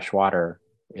much fresh water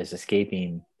is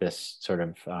escaping this sort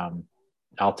of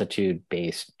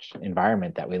altitude-based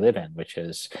environment that we live in, which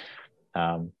is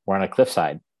we're on a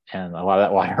cliffside, and a lot of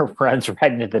that water runs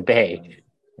right into the bay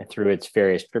and through its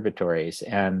various tributaries.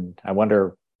 And I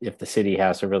wonder if the city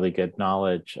has a really good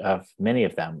knowledge of many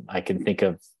of them. I can think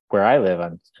of where I live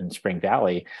in Spring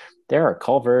Valley. There are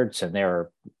culverts and there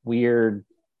are weird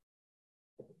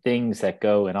things that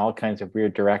go in all kinds of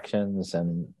weird directions.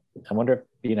 And I wonder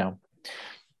if,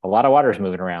 a lot of water is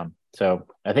moving around. So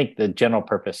I think the general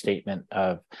purpose statement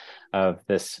of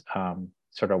this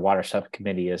sort of water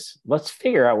subcommittee is, let's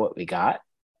figure out what we got,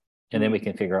 and then we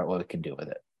can figure out what we can do with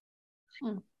it.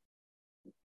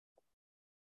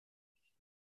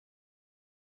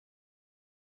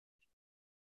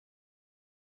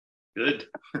 Good.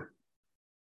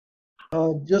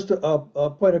 Just a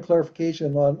point of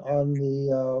clarification on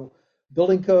the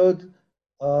building code.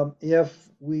 If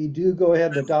we do go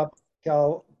ahead and adopt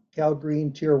Cal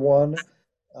Green Tier 1,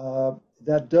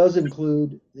 that does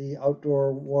include the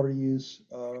outdoor water use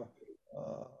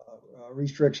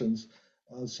restrictions.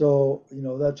 So,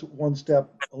 that's one step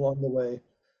along the way.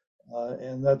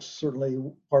 And that's certainly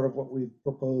part of what we've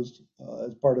proposed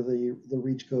as part of the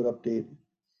REACH code update.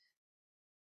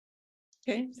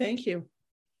 Okay, thank you.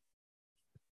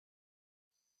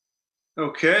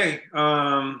 Okay,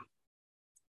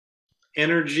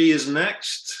 energy is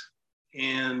next.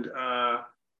 And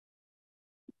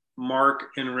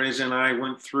Mark and Reza and I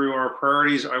went through our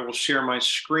priorities. I will share my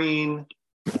screen.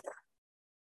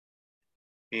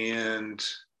 And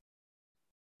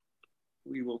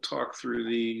we will talk through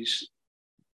these.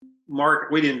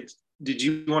 Mark, did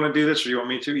you want to do this or you want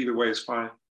me to? Either way is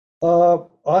fine.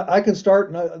 I can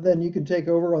start and then you can take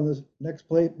over on this next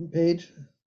page.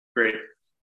 Great.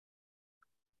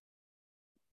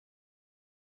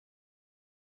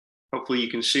 Hopefully you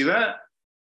can see that.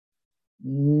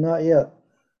 Not yet.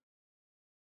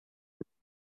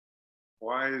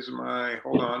 Why is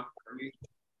hold on.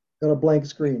 Got a blank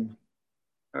screen.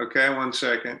 Okay, 1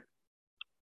 second.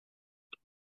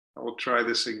 I will try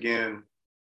this again.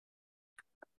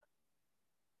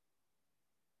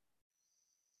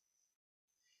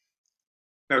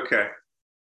 Okay.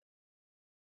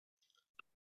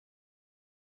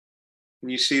 Can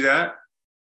you see that?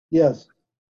 Yes.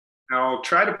 Now I'll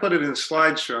try to put it in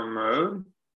slideshow mode.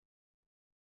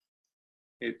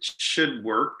 It should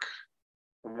work.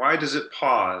 Why does it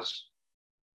pause?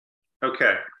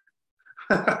 Okay.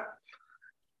 How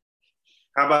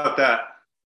about that?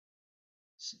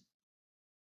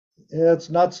 Yeah, it's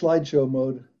not slideshow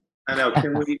mode. I know.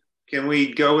 Can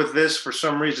we go with this? For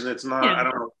some reason, it's not. Yeah. I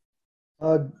don't know.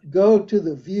 Go to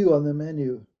the view on the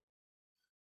menu.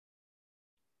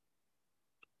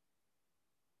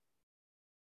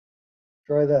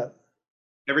 Try that.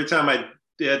 Every time I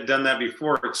had done that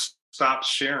before, it stops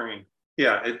sharing.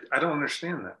 Yeah, I don't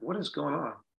understand that. What is going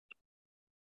on?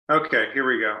 Okay, here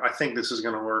we go. I think this is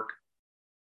going to work.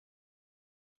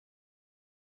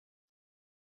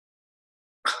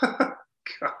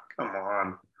 God, come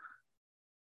on.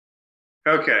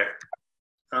 Okay.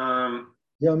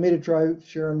 You want me to try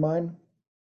sharing mine?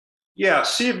 Yeah,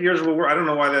 see if yours will work. I don't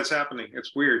know why that's happening.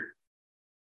 It's weird.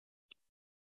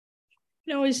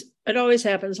 It always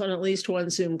happens on at least one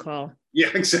Zoom call. Yeah,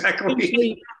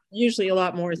 exactly. Usually a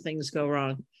lot more things go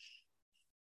wrong.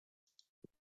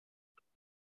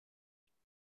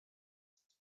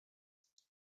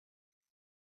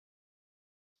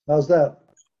 How's that?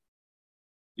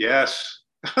 Yes.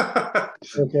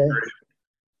 Okay.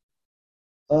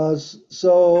 I'll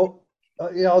start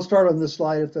on this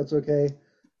slide if that's okay.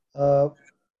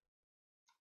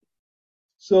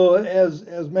 So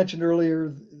as mentioned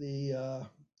earlier, the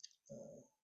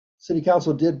City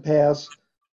Council did pass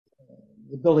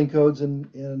the building codes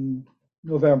in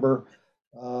November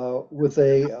with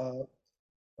a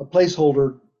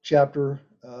placeholder chapter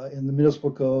in the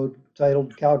municipal code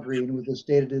titled Cal Green with the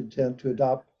stated intent to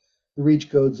adopt the REACH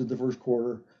codes in the first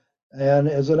quarter. And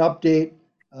as an update,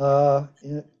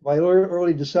 by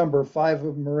early December, 5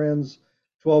 of Marin's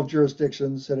 12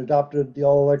 jurisdictions had adopted the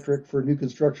all-electric for new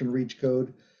construction REACH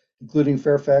code, including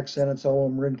Fairfax, San Anselmo,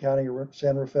 Marin County,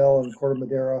 San Rafael, and Corte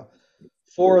Madera.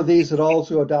 4 of these had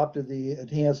also adopted the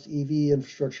enhanced EV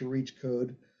infrastructure REACH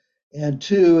code, and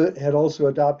 2 had also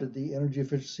adopted the energy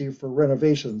efficiency for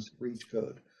renovations REACH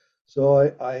code.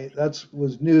 So that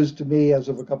was news to me as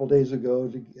of a couple of days ago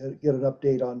to get an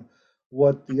update on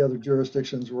what the other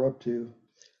jurisdictions were up to.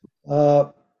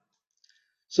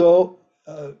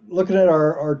 Looking at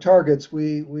our targets,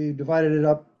 we divided it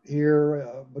up here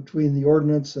between the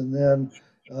ordinance and then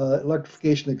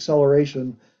electrification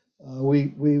acceleration.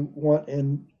 We want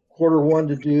in Q1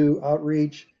 to do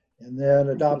outreach and then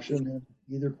adoption in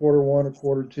either Q1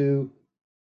 or Q2.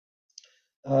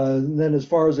 And then as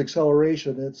far as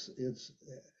acceleration, it's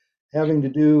having to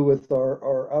do with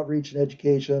our outreach and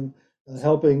education,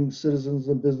 helping citizens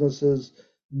and businesses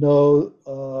know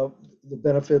the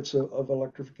benefits of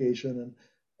electrification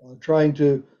and trying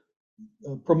to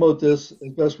promote this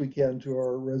as best we can to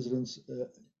our residents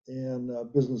and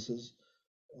businesses.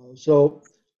 So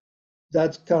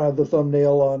that's kind of the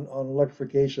thumbnail on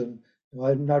electrification.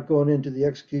 I'm not going into the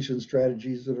execution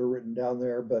strategies that are written down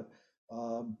there, but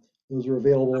those are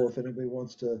available if anybody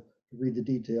wants to read the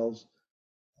details.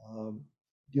 Do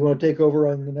you want to take over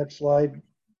on the next slide,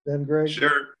 Ben, Greg?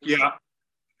 Sure, yeah.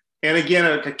 And again,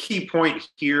 a key point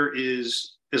here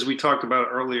is, as we talked about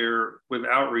earlier with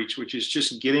outreach, which is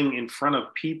just getting in front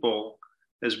of people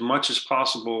as much as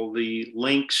possible, the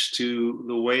links to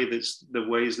the ways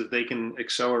that they can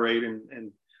accelerate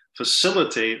and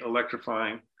facilitate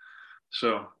electrifying.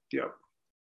 So, yeah.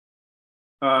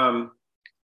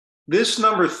 This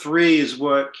number 3 is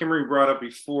what Kimberly brought up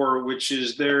before, which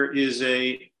is there is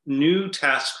a new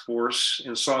task force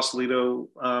in Sausalito,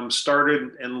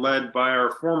 started and led by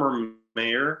our former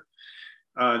mayor,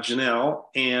 Janelle,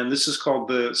 and this is called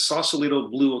the Sausalito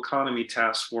Blue Economy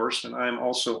Task Force, and I'm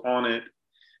also on it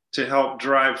to help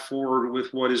drive forward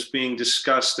with what is being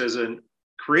discussed as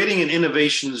creating an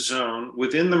innovation zone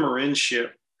within the Marinship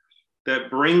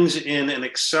that brings in and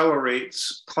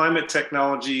accelerates climate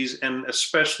technologies, and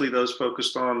especially those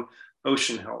focused on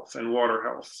ocean health and water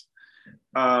health.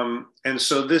 And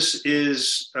so this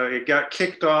is, it got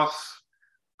kicked off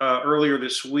earlier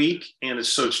this week, and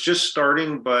so it's just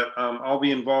starting, but I'll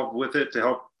be involved with it to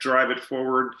help drive it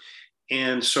forward.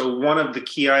 And so one of the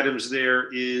key items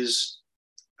there is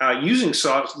using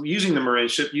the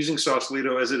Marinship, using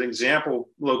Sausalito as an example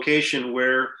location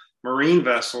where marine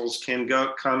vessels can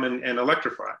come and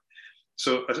electrify.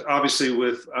 So obviously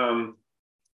with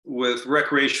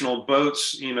recreational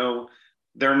boats, you know,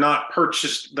 they're not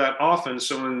purchased that often.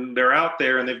 So when they're out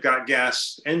there and they've got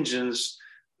gas engines,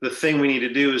 the thing we need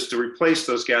to do is to replace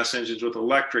those gas engines with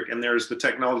electric. And there's the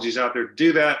technologies out there to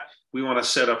do that. We want to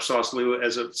set up Sausalito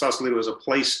as a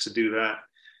place to do that.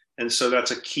 And so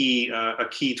that's a key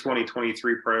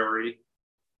 2023 priority.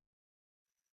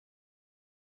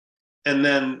 And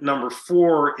then number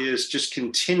 4 is just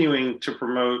continuing to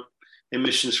promote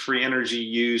emissions-free energy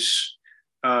use,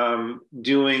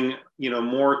 doing, you know,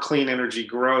 more clean energy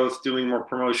growth, doing more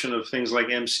promotion of things like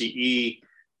MCE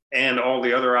and all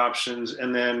the other options.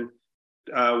 And then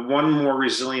one more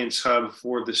resilience hub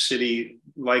for the city,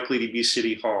 likely to be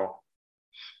City Hall,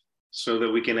 so that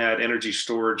we can add energy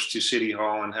storage to City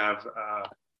Hall and have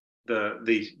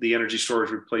the energy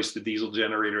storage replace the diesel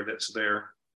generator that's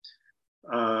there.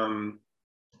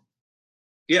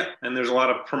 Yeah, and there's a lot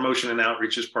of promotion and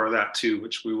outreach as part of that too,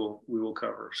 which we will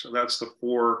cover. So that's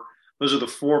those are the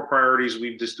 4 priorities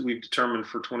we've determined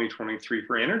for 2023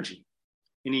 for energy.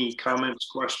 Any comments,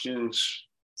 questions?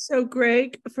 So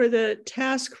Greg, for the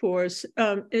task force,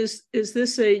 is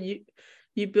this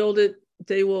you build it,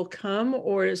 they will come,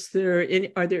 or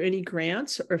are there any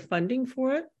grants or funding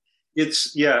for it?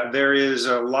 There is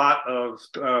a lot of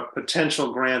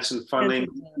potential grants and funding.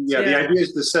 The idea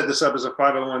is to set this up as a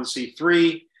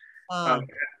 501c3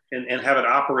 and have it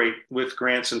operate with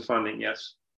grants and funding.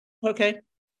 Yes. Okay.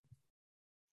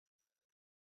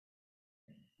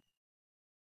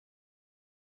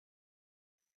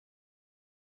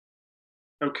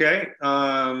 Okay.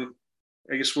 I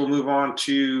guess we'll move on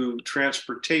to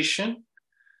transportation,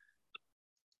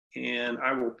 and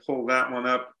I will pull that one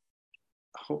up.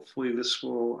 Hopefully this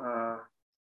will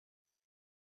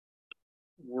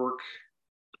work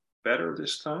better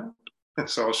this time.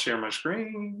 So I'll share my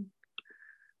screen.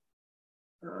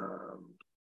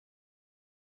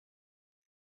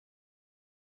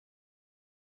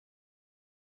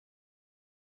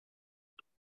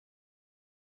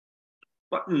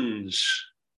 Buttons.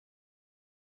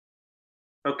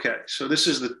 Okay, so this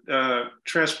is the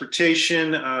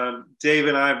transportation. Dave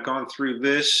and I have gone through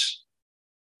this.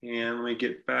 And let me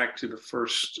get back to the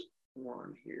first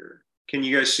one here. Can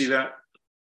you guys see that?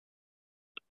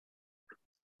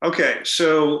 Okay,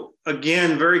 so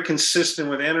again, very consistent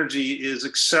with energy is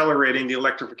accelerating the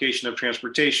electrification of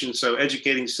transportation. So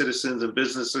educating citizens and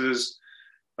businesses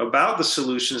about the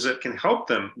solutions that can help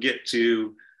them get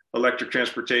to electric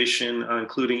transportation,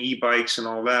 including e-bikes and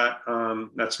all that.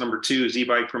 That's number 2 is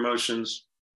e-bike promotions.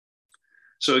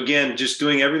 So again, just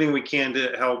doing everything we can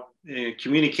to help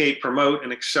communicate, promote,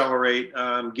 and accelerate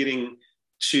getting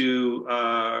to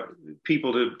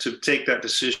people to take that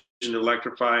decision to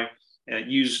electrify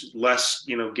and use less,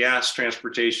 gas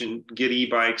transportation, get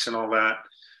e-bikes and all that.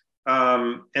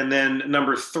 And then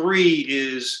number 3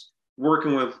 is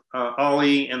working with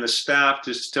Ollie and the staff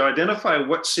to identify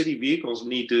what city vehicles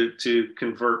need to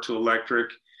convert to electric.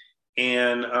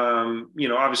 And,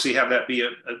 obviously have that be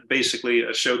basically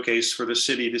a showcase for the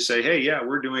city to say, hey, yeah,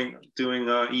 we're doing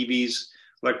EVs,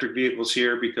 electric vehicles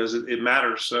here because it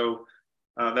matters. So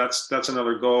that's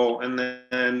another goal. And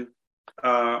then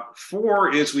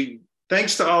 4 is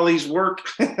thanks to Ollie's work,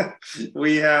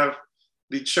 we have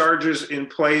the chargers in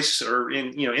place or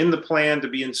in the plan to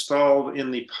be installed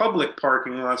in the public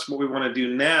parking lots. What we want to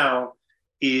do now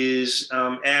is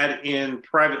add in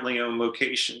privately owned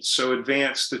locations. So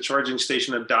advance the charging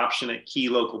station adoption at key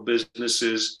local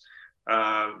businesses,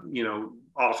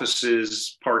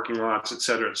 offices, parking lots, et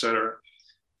cetera, et cetera.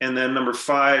 And then number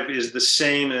 5 is the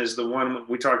same as the one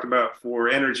we talked about for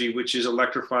energy, which is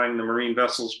electrifying the marine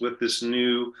vessels with this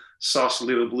new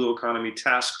Sausalito Blue Economy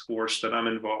Task Force that I'm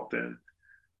involved in.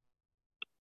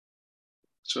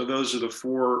 So those are the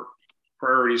 4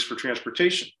 priorities for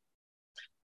transportation.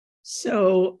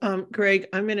 So, Greg,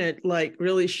 I'm going to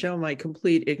really show my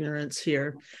complete ignorance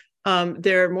here.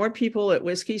 There are more people at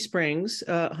Whiskey Springs,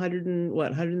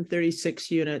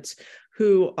 136 units,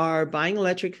 who are buying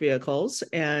electric vehicles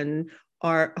and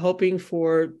are hoping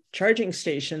for charging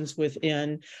stations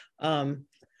within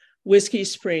Whiskey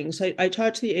Springs. I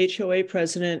talked to the HOA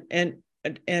president, and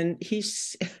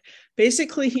he's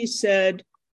basically, he said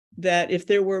that if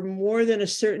there were more than a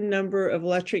certain number of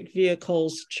electric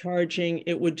vehicles charging,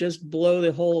 it would just blow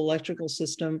the whole electrical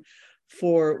system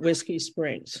for Whiskey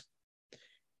Springs.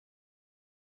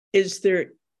 Is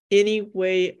there any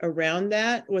way around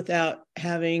that without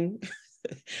having,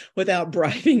 without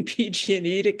bribing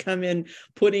PG&E to come in,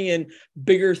 putting in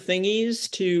bigger thingies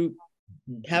to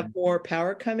have more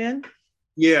power come in?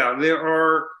 Yeah, there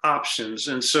are options.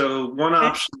 And so one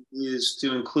option is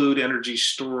to include energy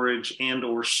storage and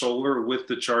or solar with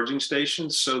the charging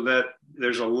stations so that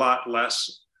there's a lot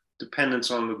less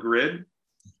dependence on the grid.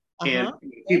 And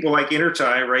people like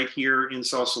Intertie right here in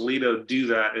Sausalito do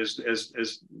that as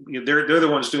you know, they're the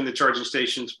ones doing the charging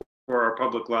stations for our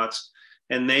public lots,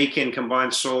 and they can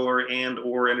combine solar and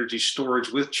or energy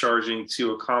storage with charging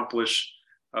to accomplish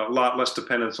a lot less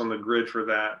dependence on the grid for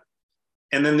that.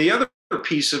 And then the other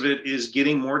piece of it is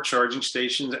getting more charging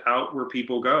stations out where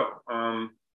people go,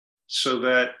 so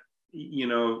that, you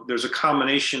know, there's a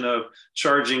combination of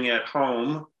charging at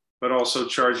home but also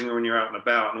charging when you're out and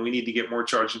about. And we need to get more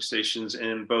charging stations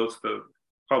in both the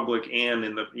public and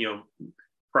in the, you know,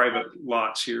 private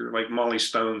lots here. Like Molly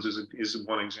Stone's is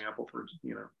one example for,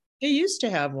 you know. They used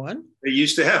to have one. They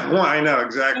used to have one, I know,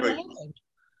 exactly.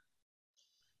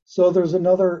 So there's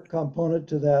another component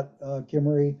to that,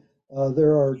 Kimmery.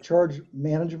 There are charge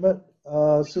management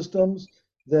systems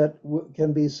that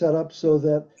can be set up so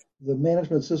that the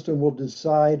management system will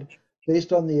decide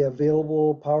based on the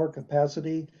available power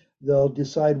capacity. They'll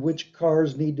decide which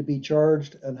cars need to be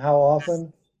charged and how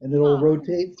often, and it'll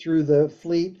rotate through the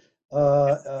fleet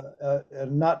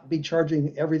and not be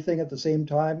charging everything at the same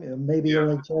time, and maybe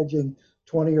only charging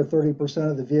 20 or 30%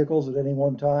 of the vehicles at any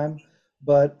one time.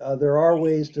 But there are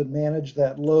ways to manage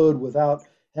that load without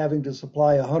having to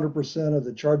supply 100% of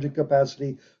the charging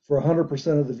capacity for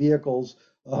 100% of the vehicles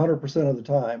 100% of the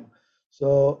time.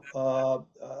 So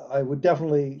I would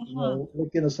definitely, you know,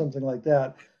 look into something like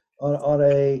that. On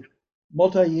a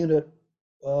multi-unit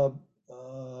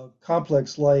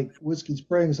complex like Whiskey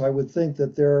Springs, I would think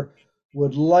that there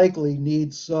would likely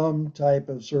need some type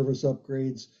of service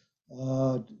upgrades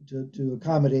to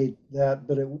accommodate that,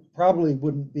 but it probably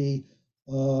wouldn't be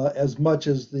as much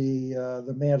as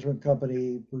the management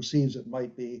company perceives it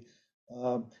might be.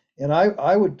 And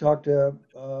I would talk to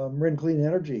Marin Clean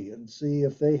Energy and see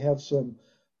if they have some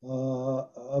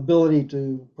ability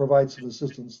to provide some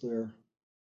assistance there.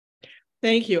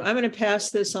 Thank you. I'm going to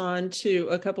pass this on to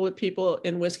a couple of people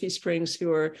in Whiskey Springs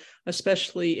who are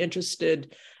especially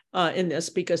interested in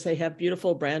this because they have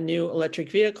beautiful brand new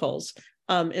electric vehicles.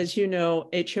 As you know,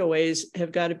 HOAs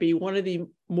have got to be one of the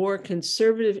more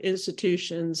conservative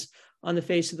institutions on the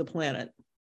face of the planet.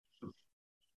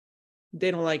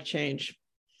 They don't like change.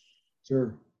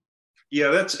 Sure. Yeah,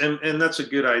 that's a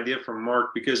good idea from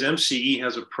Mark, because MCE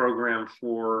has a program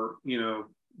for, you know,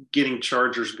 getting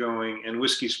chargers going, and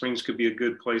Whiskey Springs could be a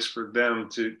good place for them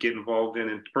to get involved in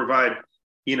and provide,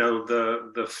 you know,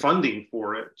 the funding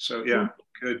for it. So yeah,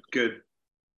 good.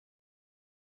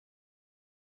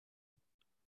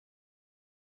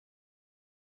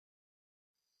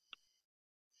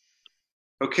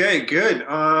 Okay, good.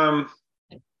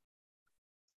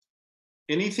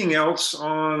 Anything else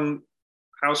on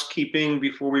housekeeping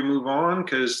before we move on?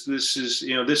 Because this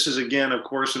is again, of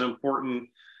course, an important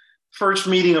first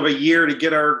meeting of a year to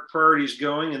get our priorities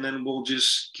going, and then we'll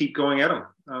just keep going at them.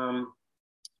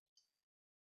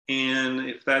 And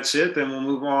if that's it, then we'll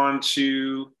move on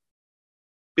to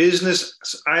business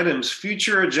items,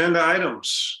 future agenda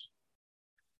items.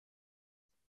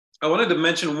 I wanted to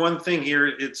mention one thing here.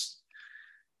 It's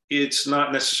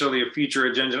not necessarily a future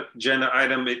agenda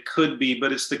item. It could be,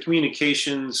 but it's the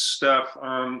communications stuff.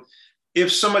 If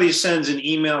somebody sends an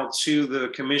email to the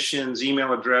commission's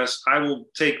email address, I will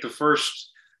take the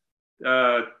first,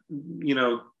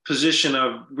 position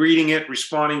of reading it,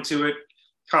 responding to it,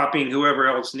 copying whoever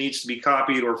else needs to be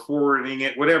copied, or forwarding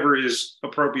it, whatever is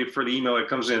appropriate for the email that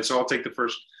comes in. So I'll take the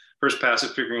first pass at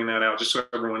figuring that out, just so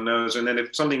everyone knows. And then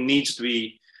if something needs to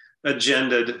be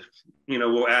agenda'd,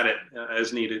 we'll add it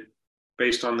as needed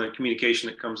based on the communication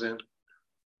that comes in.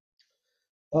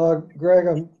 Greg,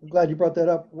 I'm glad you brought that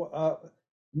up.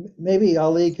 Maybe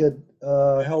Ali could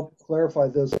help clarify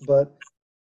this, but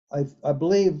I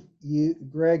believe you,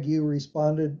 Greg, you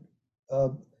responded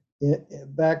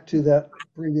back to that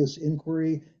previous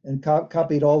inquiry and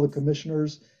copied all the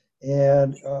commissioners.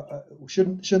 And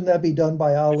shouldn't that be done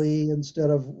by Ali instead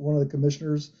of one of the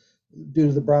commissioners due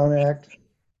to the Brown Act?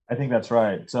 I think that's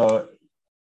right. So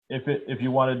if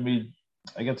you wanted me,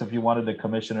 I guess if you wanted the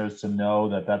commissioners to know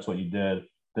that that's what you did,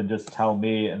 then just tell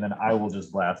me, and then I will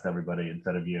just blast everybody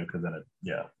instead of you, because then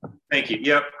yeah. Thank you.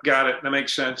 Yep, got it. That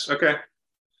makes sense. Okay.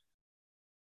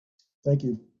 Thank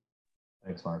you.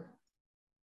 Thanks, Mark.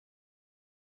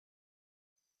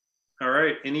 All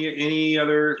right. Any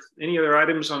other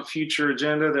items on future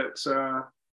agenda that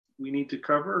we need to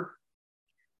cover?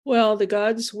 Well, the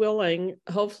gods willing,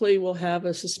 hopefully we'll have a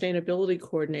sustainability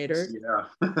coordinator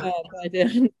by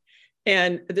then,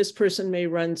 and this person may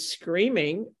run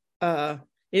screaming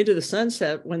into the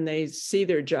sunset when they see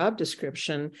their job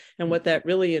description and what that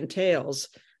really entails.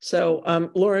 So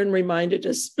Lauren reminded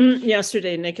us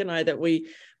yesterday, Nick and I, that we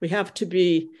have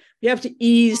to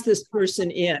ease this person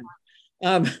in.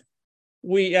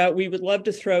 We would love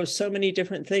to throw so many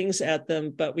different things at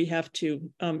them, but we have to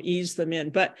ease them in.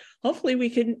 But hopefully we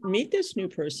can meet this new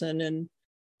person and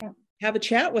have a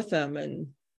chat with them. And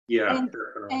we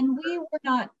were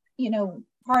not,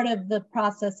 part of the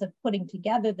process of putting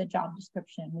together the job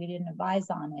description. We didn't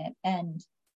advise on it. And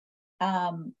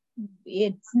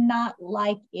it's not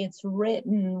like it's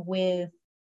written with,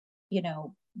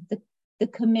 the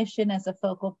commission as a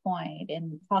focal point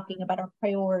and talking about our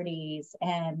priorities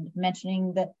and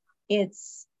mentioning that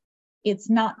it's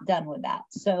not done with that.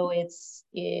 So it's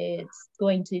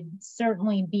going to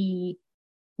certainly be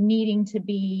needing to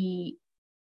be,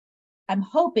 I'm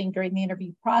hoping during the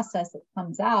interview process it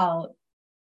comes out,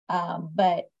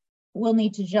 but we'll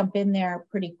need to jump in there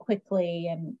pretty quickly,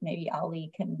 and maybe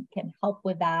Ali can help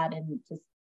with that and just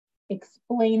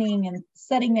explaining and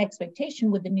setting the expectation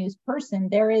with the news person.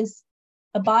 There is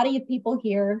a body of people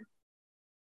here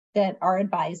that are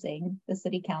advising the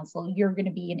city council. You're going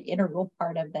to be an integral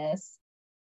part of this.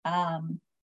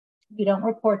 You don't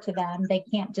report to them. They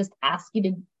can't just ask you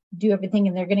to do everything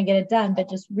and they're going to get it done, but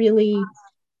just really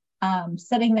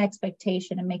setting the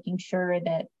expectation and making sure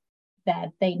that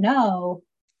they know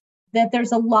that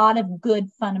there's a lot of good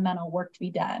fundamental work to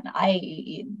be done.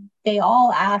 They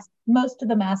all asked, most of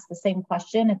them asked the same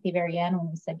question at the very end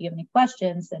when we said, do you have any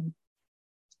questions?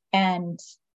 And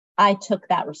I took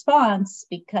that response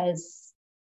because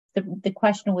the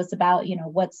question was about,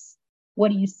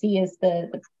 what do you see as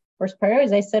the first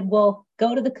priorities? I said, well,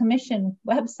 go to the commission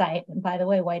website. And by the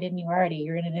way, why didn't you already?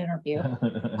 You're in an interview.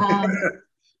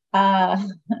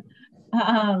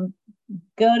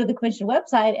 Go to the commission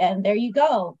website and there you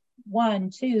go. 1,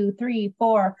 2, 3,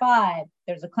 4, 5.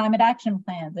 There's a climate action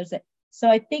plan. So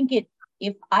I think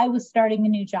if I was starting a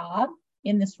new job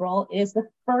in this role, it is the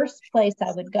first place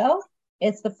I would go.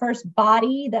 It's the first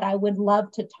body that I would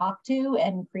love to talk to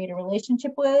and create a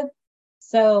relationship with.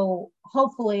 So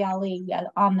hopefully, Ali,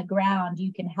 on the ground,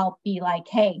 you can help be like,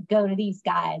 hey, go to these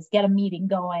guys, get a meeting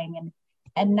going,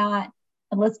 and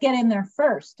let's get in there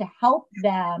first to help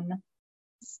them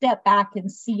step back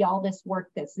and see all this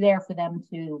work that's there for them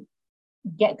to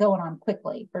get going on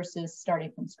quickly versus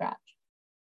starting from scratch.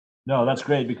 No, that's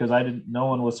great, because no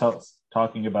one was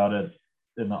talking about it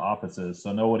in the offices,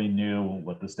 so nobody knew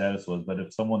what the status was. But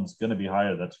if someone's going to be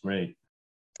hired, that's great.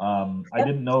 I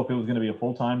didn't know if it was going to be a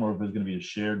full-time or if it was going to be a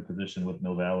shared position with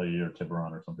Mill Valley or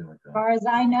Tiburon or something like that. As far as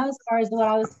I know, as far as what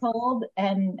I was told,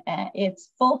 and it's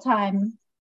full-time,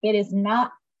 it is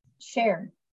not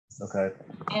shared. Okay.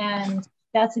 And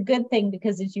that's a good thing,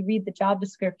 because as you read the job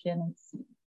description,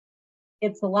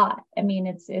 it's a lot. I mean,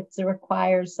 it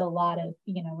requires a lot of,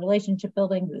 relationship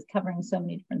building. It's covering so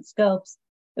many different scopes.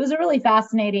 It was a really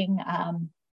fascinating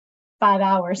 5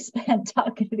 hours spent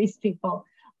talking to these people.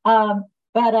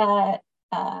 But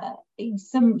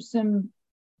some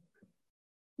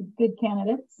good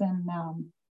candidates,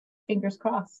 and fingers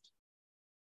crossed.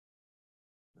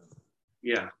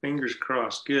 Yeah, fingers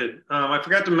crossed. Good. I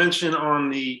forgot to mention on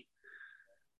the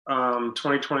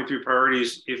 2023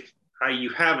 priorities, if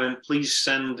you haven't, please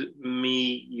send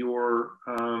me your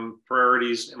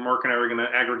priorities. Mark and I are going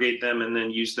to aggregate them and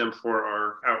then use them for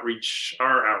our outreach,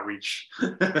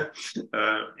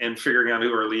 and figuring out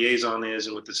who our liaison is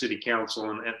and with the city council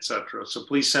and et cetera. So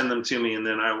please send them to me, and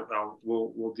then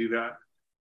we'll do that.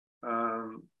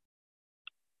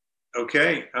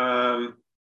 Okay.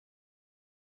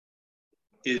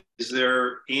 Is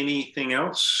there anything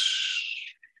else?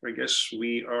 I guess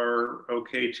we are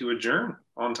okay to adjourn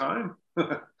on time.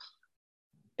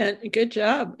 And good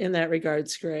job in that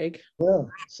regards, Greg. Yeah.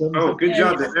 Oh, good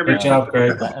job. Good job,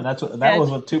 Greg. And that was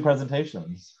with 2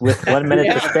 presentations. With 1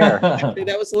 minute to spare.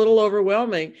 That was a little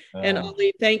overwhelming. And Yeah.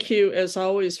 Ali, thank you as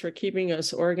always for keeping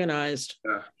us organized.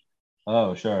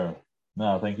 Oh, sure.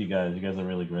 No, thank you guys. You guys are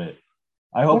really great.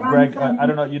 I hope, Greg, I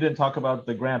don't know, you didn't talk about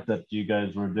the grant that you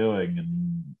guys were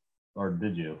doing, or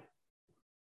did you?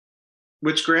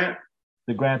 Which grant?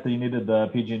 The grant that you needed the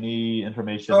PG&E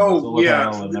information, Oh, solar yeah.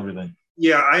 panel and everything.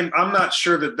 Yeah, I'm not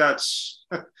sure that's.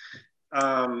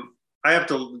 I have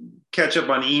to catch up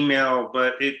on email,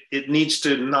 but it needs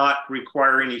to not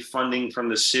require any funding from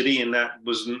the city, and that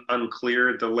was unclear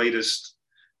at the latest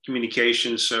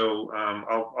communication. So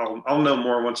I'll know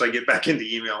more once I get back into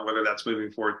email whether that's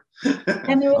moving forward.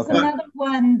 And there was another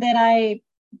one that I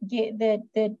get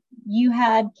that you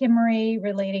had, Kimmery,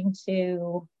 relating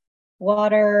to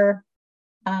water.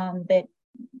 That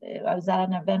I was at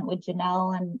an event with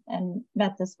Janelle and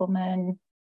met this woman.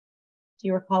 Do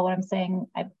you recall what I'm saying?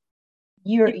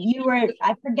 You were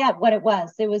I forget what it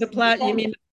was. It was you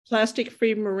mean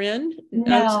plastic-free Marin?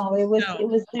 No, it was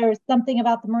there was something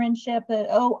about the Marin ship. The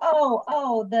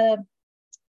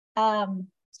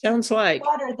sounds like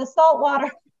water, the salt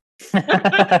water.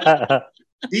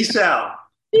 Desal.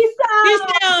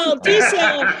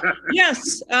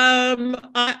 Yes.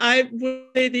 I would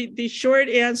say the short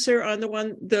answer on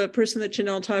the person that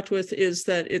Janelle talked with is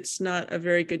that it's not a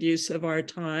very good use of our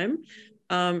time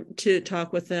to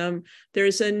talk with them.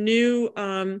 There's a new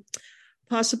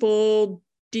possible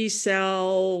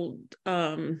desal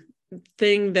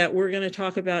thing that we're going to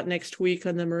talk about next week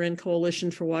on the Marin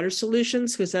Coalition for Water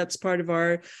Solutions, because that's part of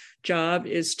our job,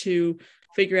 is to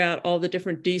figure out all the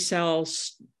different desal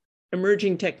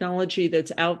emerging technology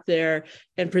that's out there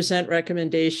and present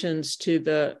recommendations to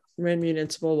the Marin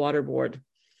Municipal Water Board.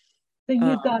 So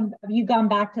have you gone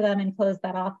back to them and closed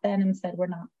that off then and said we're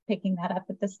not picking that up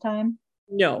at this time?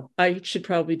 No, I should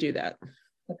probably do that.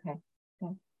 Okay.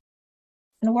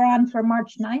 And we're on for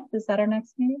March 9th. Is that our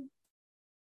next meeting?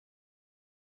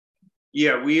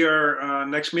 Yeah, we are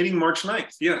next meeting March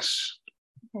 9th. Yes.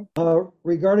 Okay.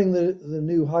 Regarding the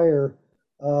new hire,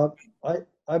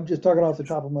 I'm just talking off the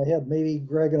top of my head. Maybe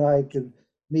Greg and I could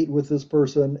meet with this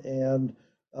person and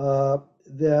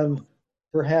then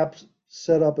perhaps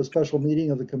set up a special meeting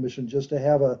of the commission just to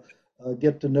have a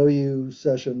get to know you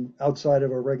session outside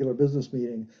of a regular business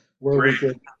meeting where we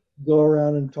could go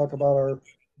around and talk about our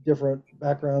different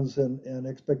backgrounds and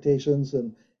expectations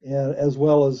and as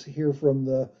well as hear from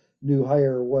the new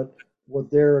hire what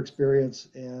their experience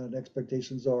and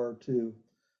expectations are too.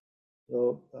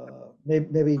 So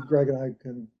maybe Greg and I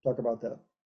can talk about that.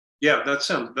 Yeah, that's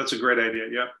a great idea.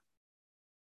 Yeah.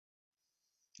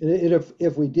 And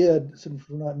if we did, since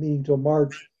we're not meeting till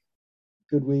March,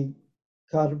 could we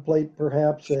contemplate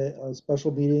perhaps a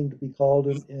special meeting to be called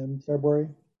in February?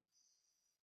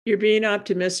 You're being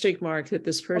optimistic, Mark, that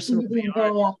this person will be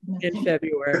on in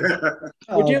February.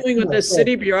 We're dealing with the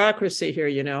city bureaucracy here,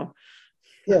 you know.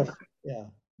 Yeah.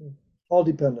 All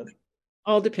dependent.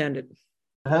 All dependent.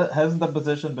 Hasn't the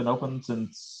position been open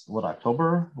since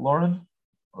October, Lauren,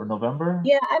 or November?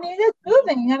 Yeah, I mean it's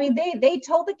moving. I mean they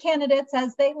told the candidates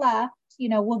as they left,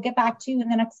 we'll get back to you in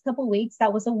the next couple of weeks.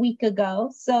 That was a week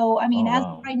ago. So I mean, as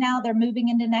of right now, they're moving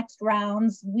into next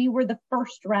rounds. We were the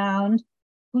first round.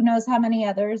 Who knows how many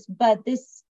others? But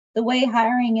the way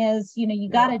hiring is, you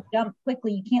got to jump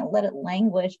quickly. You can't let it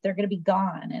languish. They're going to be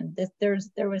gone. And there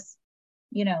was,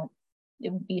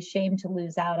 it would be a shame to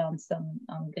lose out on some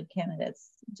good candidates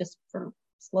just for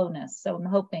slowness. So I'm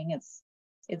hoping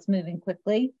it's moving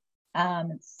quickly.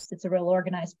 It's a real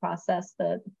organized process.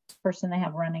 The person they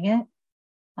have running it.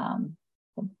 I'm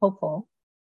hopeful.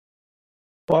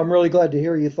 Well, I'm really glad to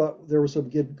hear you thought there were some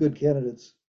good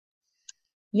candidates.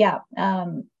 Yeah.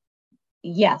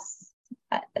 Yes.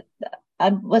 I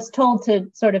was told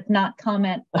to sort of not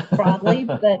comment broadly,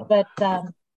 but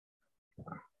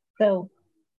so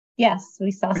yes,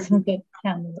 we saw some good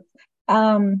candidates.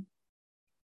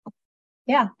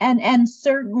 Yeah, and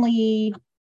certainly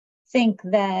think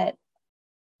that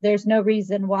there's no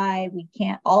reason why we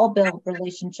can't all build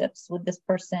relationships with this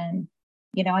person.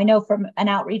 I know from an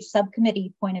outreach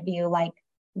subcommittee point of view, like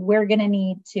we're going to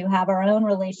need to have our own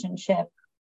relationship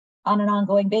on an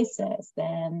ongoing basis.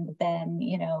 And then,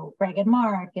 Greg and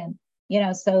Mark and,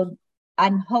 so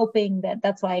I'm hoping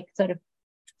that's why I sort of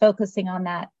focusing on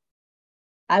that.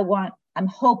 I'm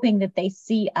hoping that they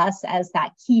see us as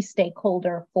that key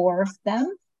stakeholder for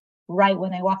them right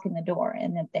when they walk in the door,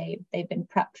 and that they've been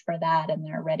prepped for that and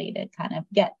they're ready to kind of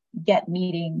get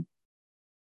meeting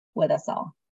with us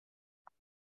all.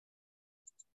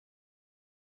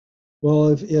 Well,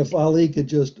 if Ali could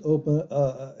just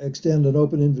extend an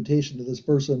open invitation to this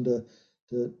person to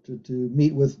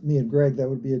meet with me and Greg, that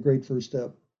would be a great first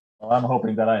step. Well, I'm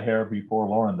hoping that I hear before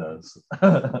Lauren does.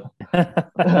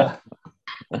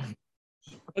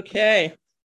 Okay.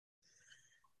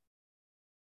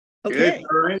 Okay. Good,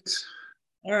 all right.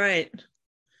 All right.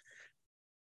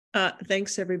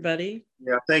 Thanks, everybody.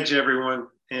 Yeah, thanks everyone.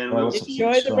 And Well, we'll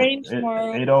Enjoy the rain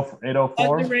tomorrow. 8:04.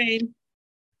 Love the rain.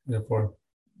 8:04.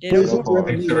 Please, 8:04.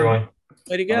 Thanks, everyone.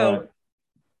 Way to go. All right.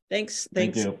 Thanks.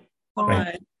 Thank you.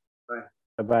 Bye.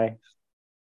 Bye-bye.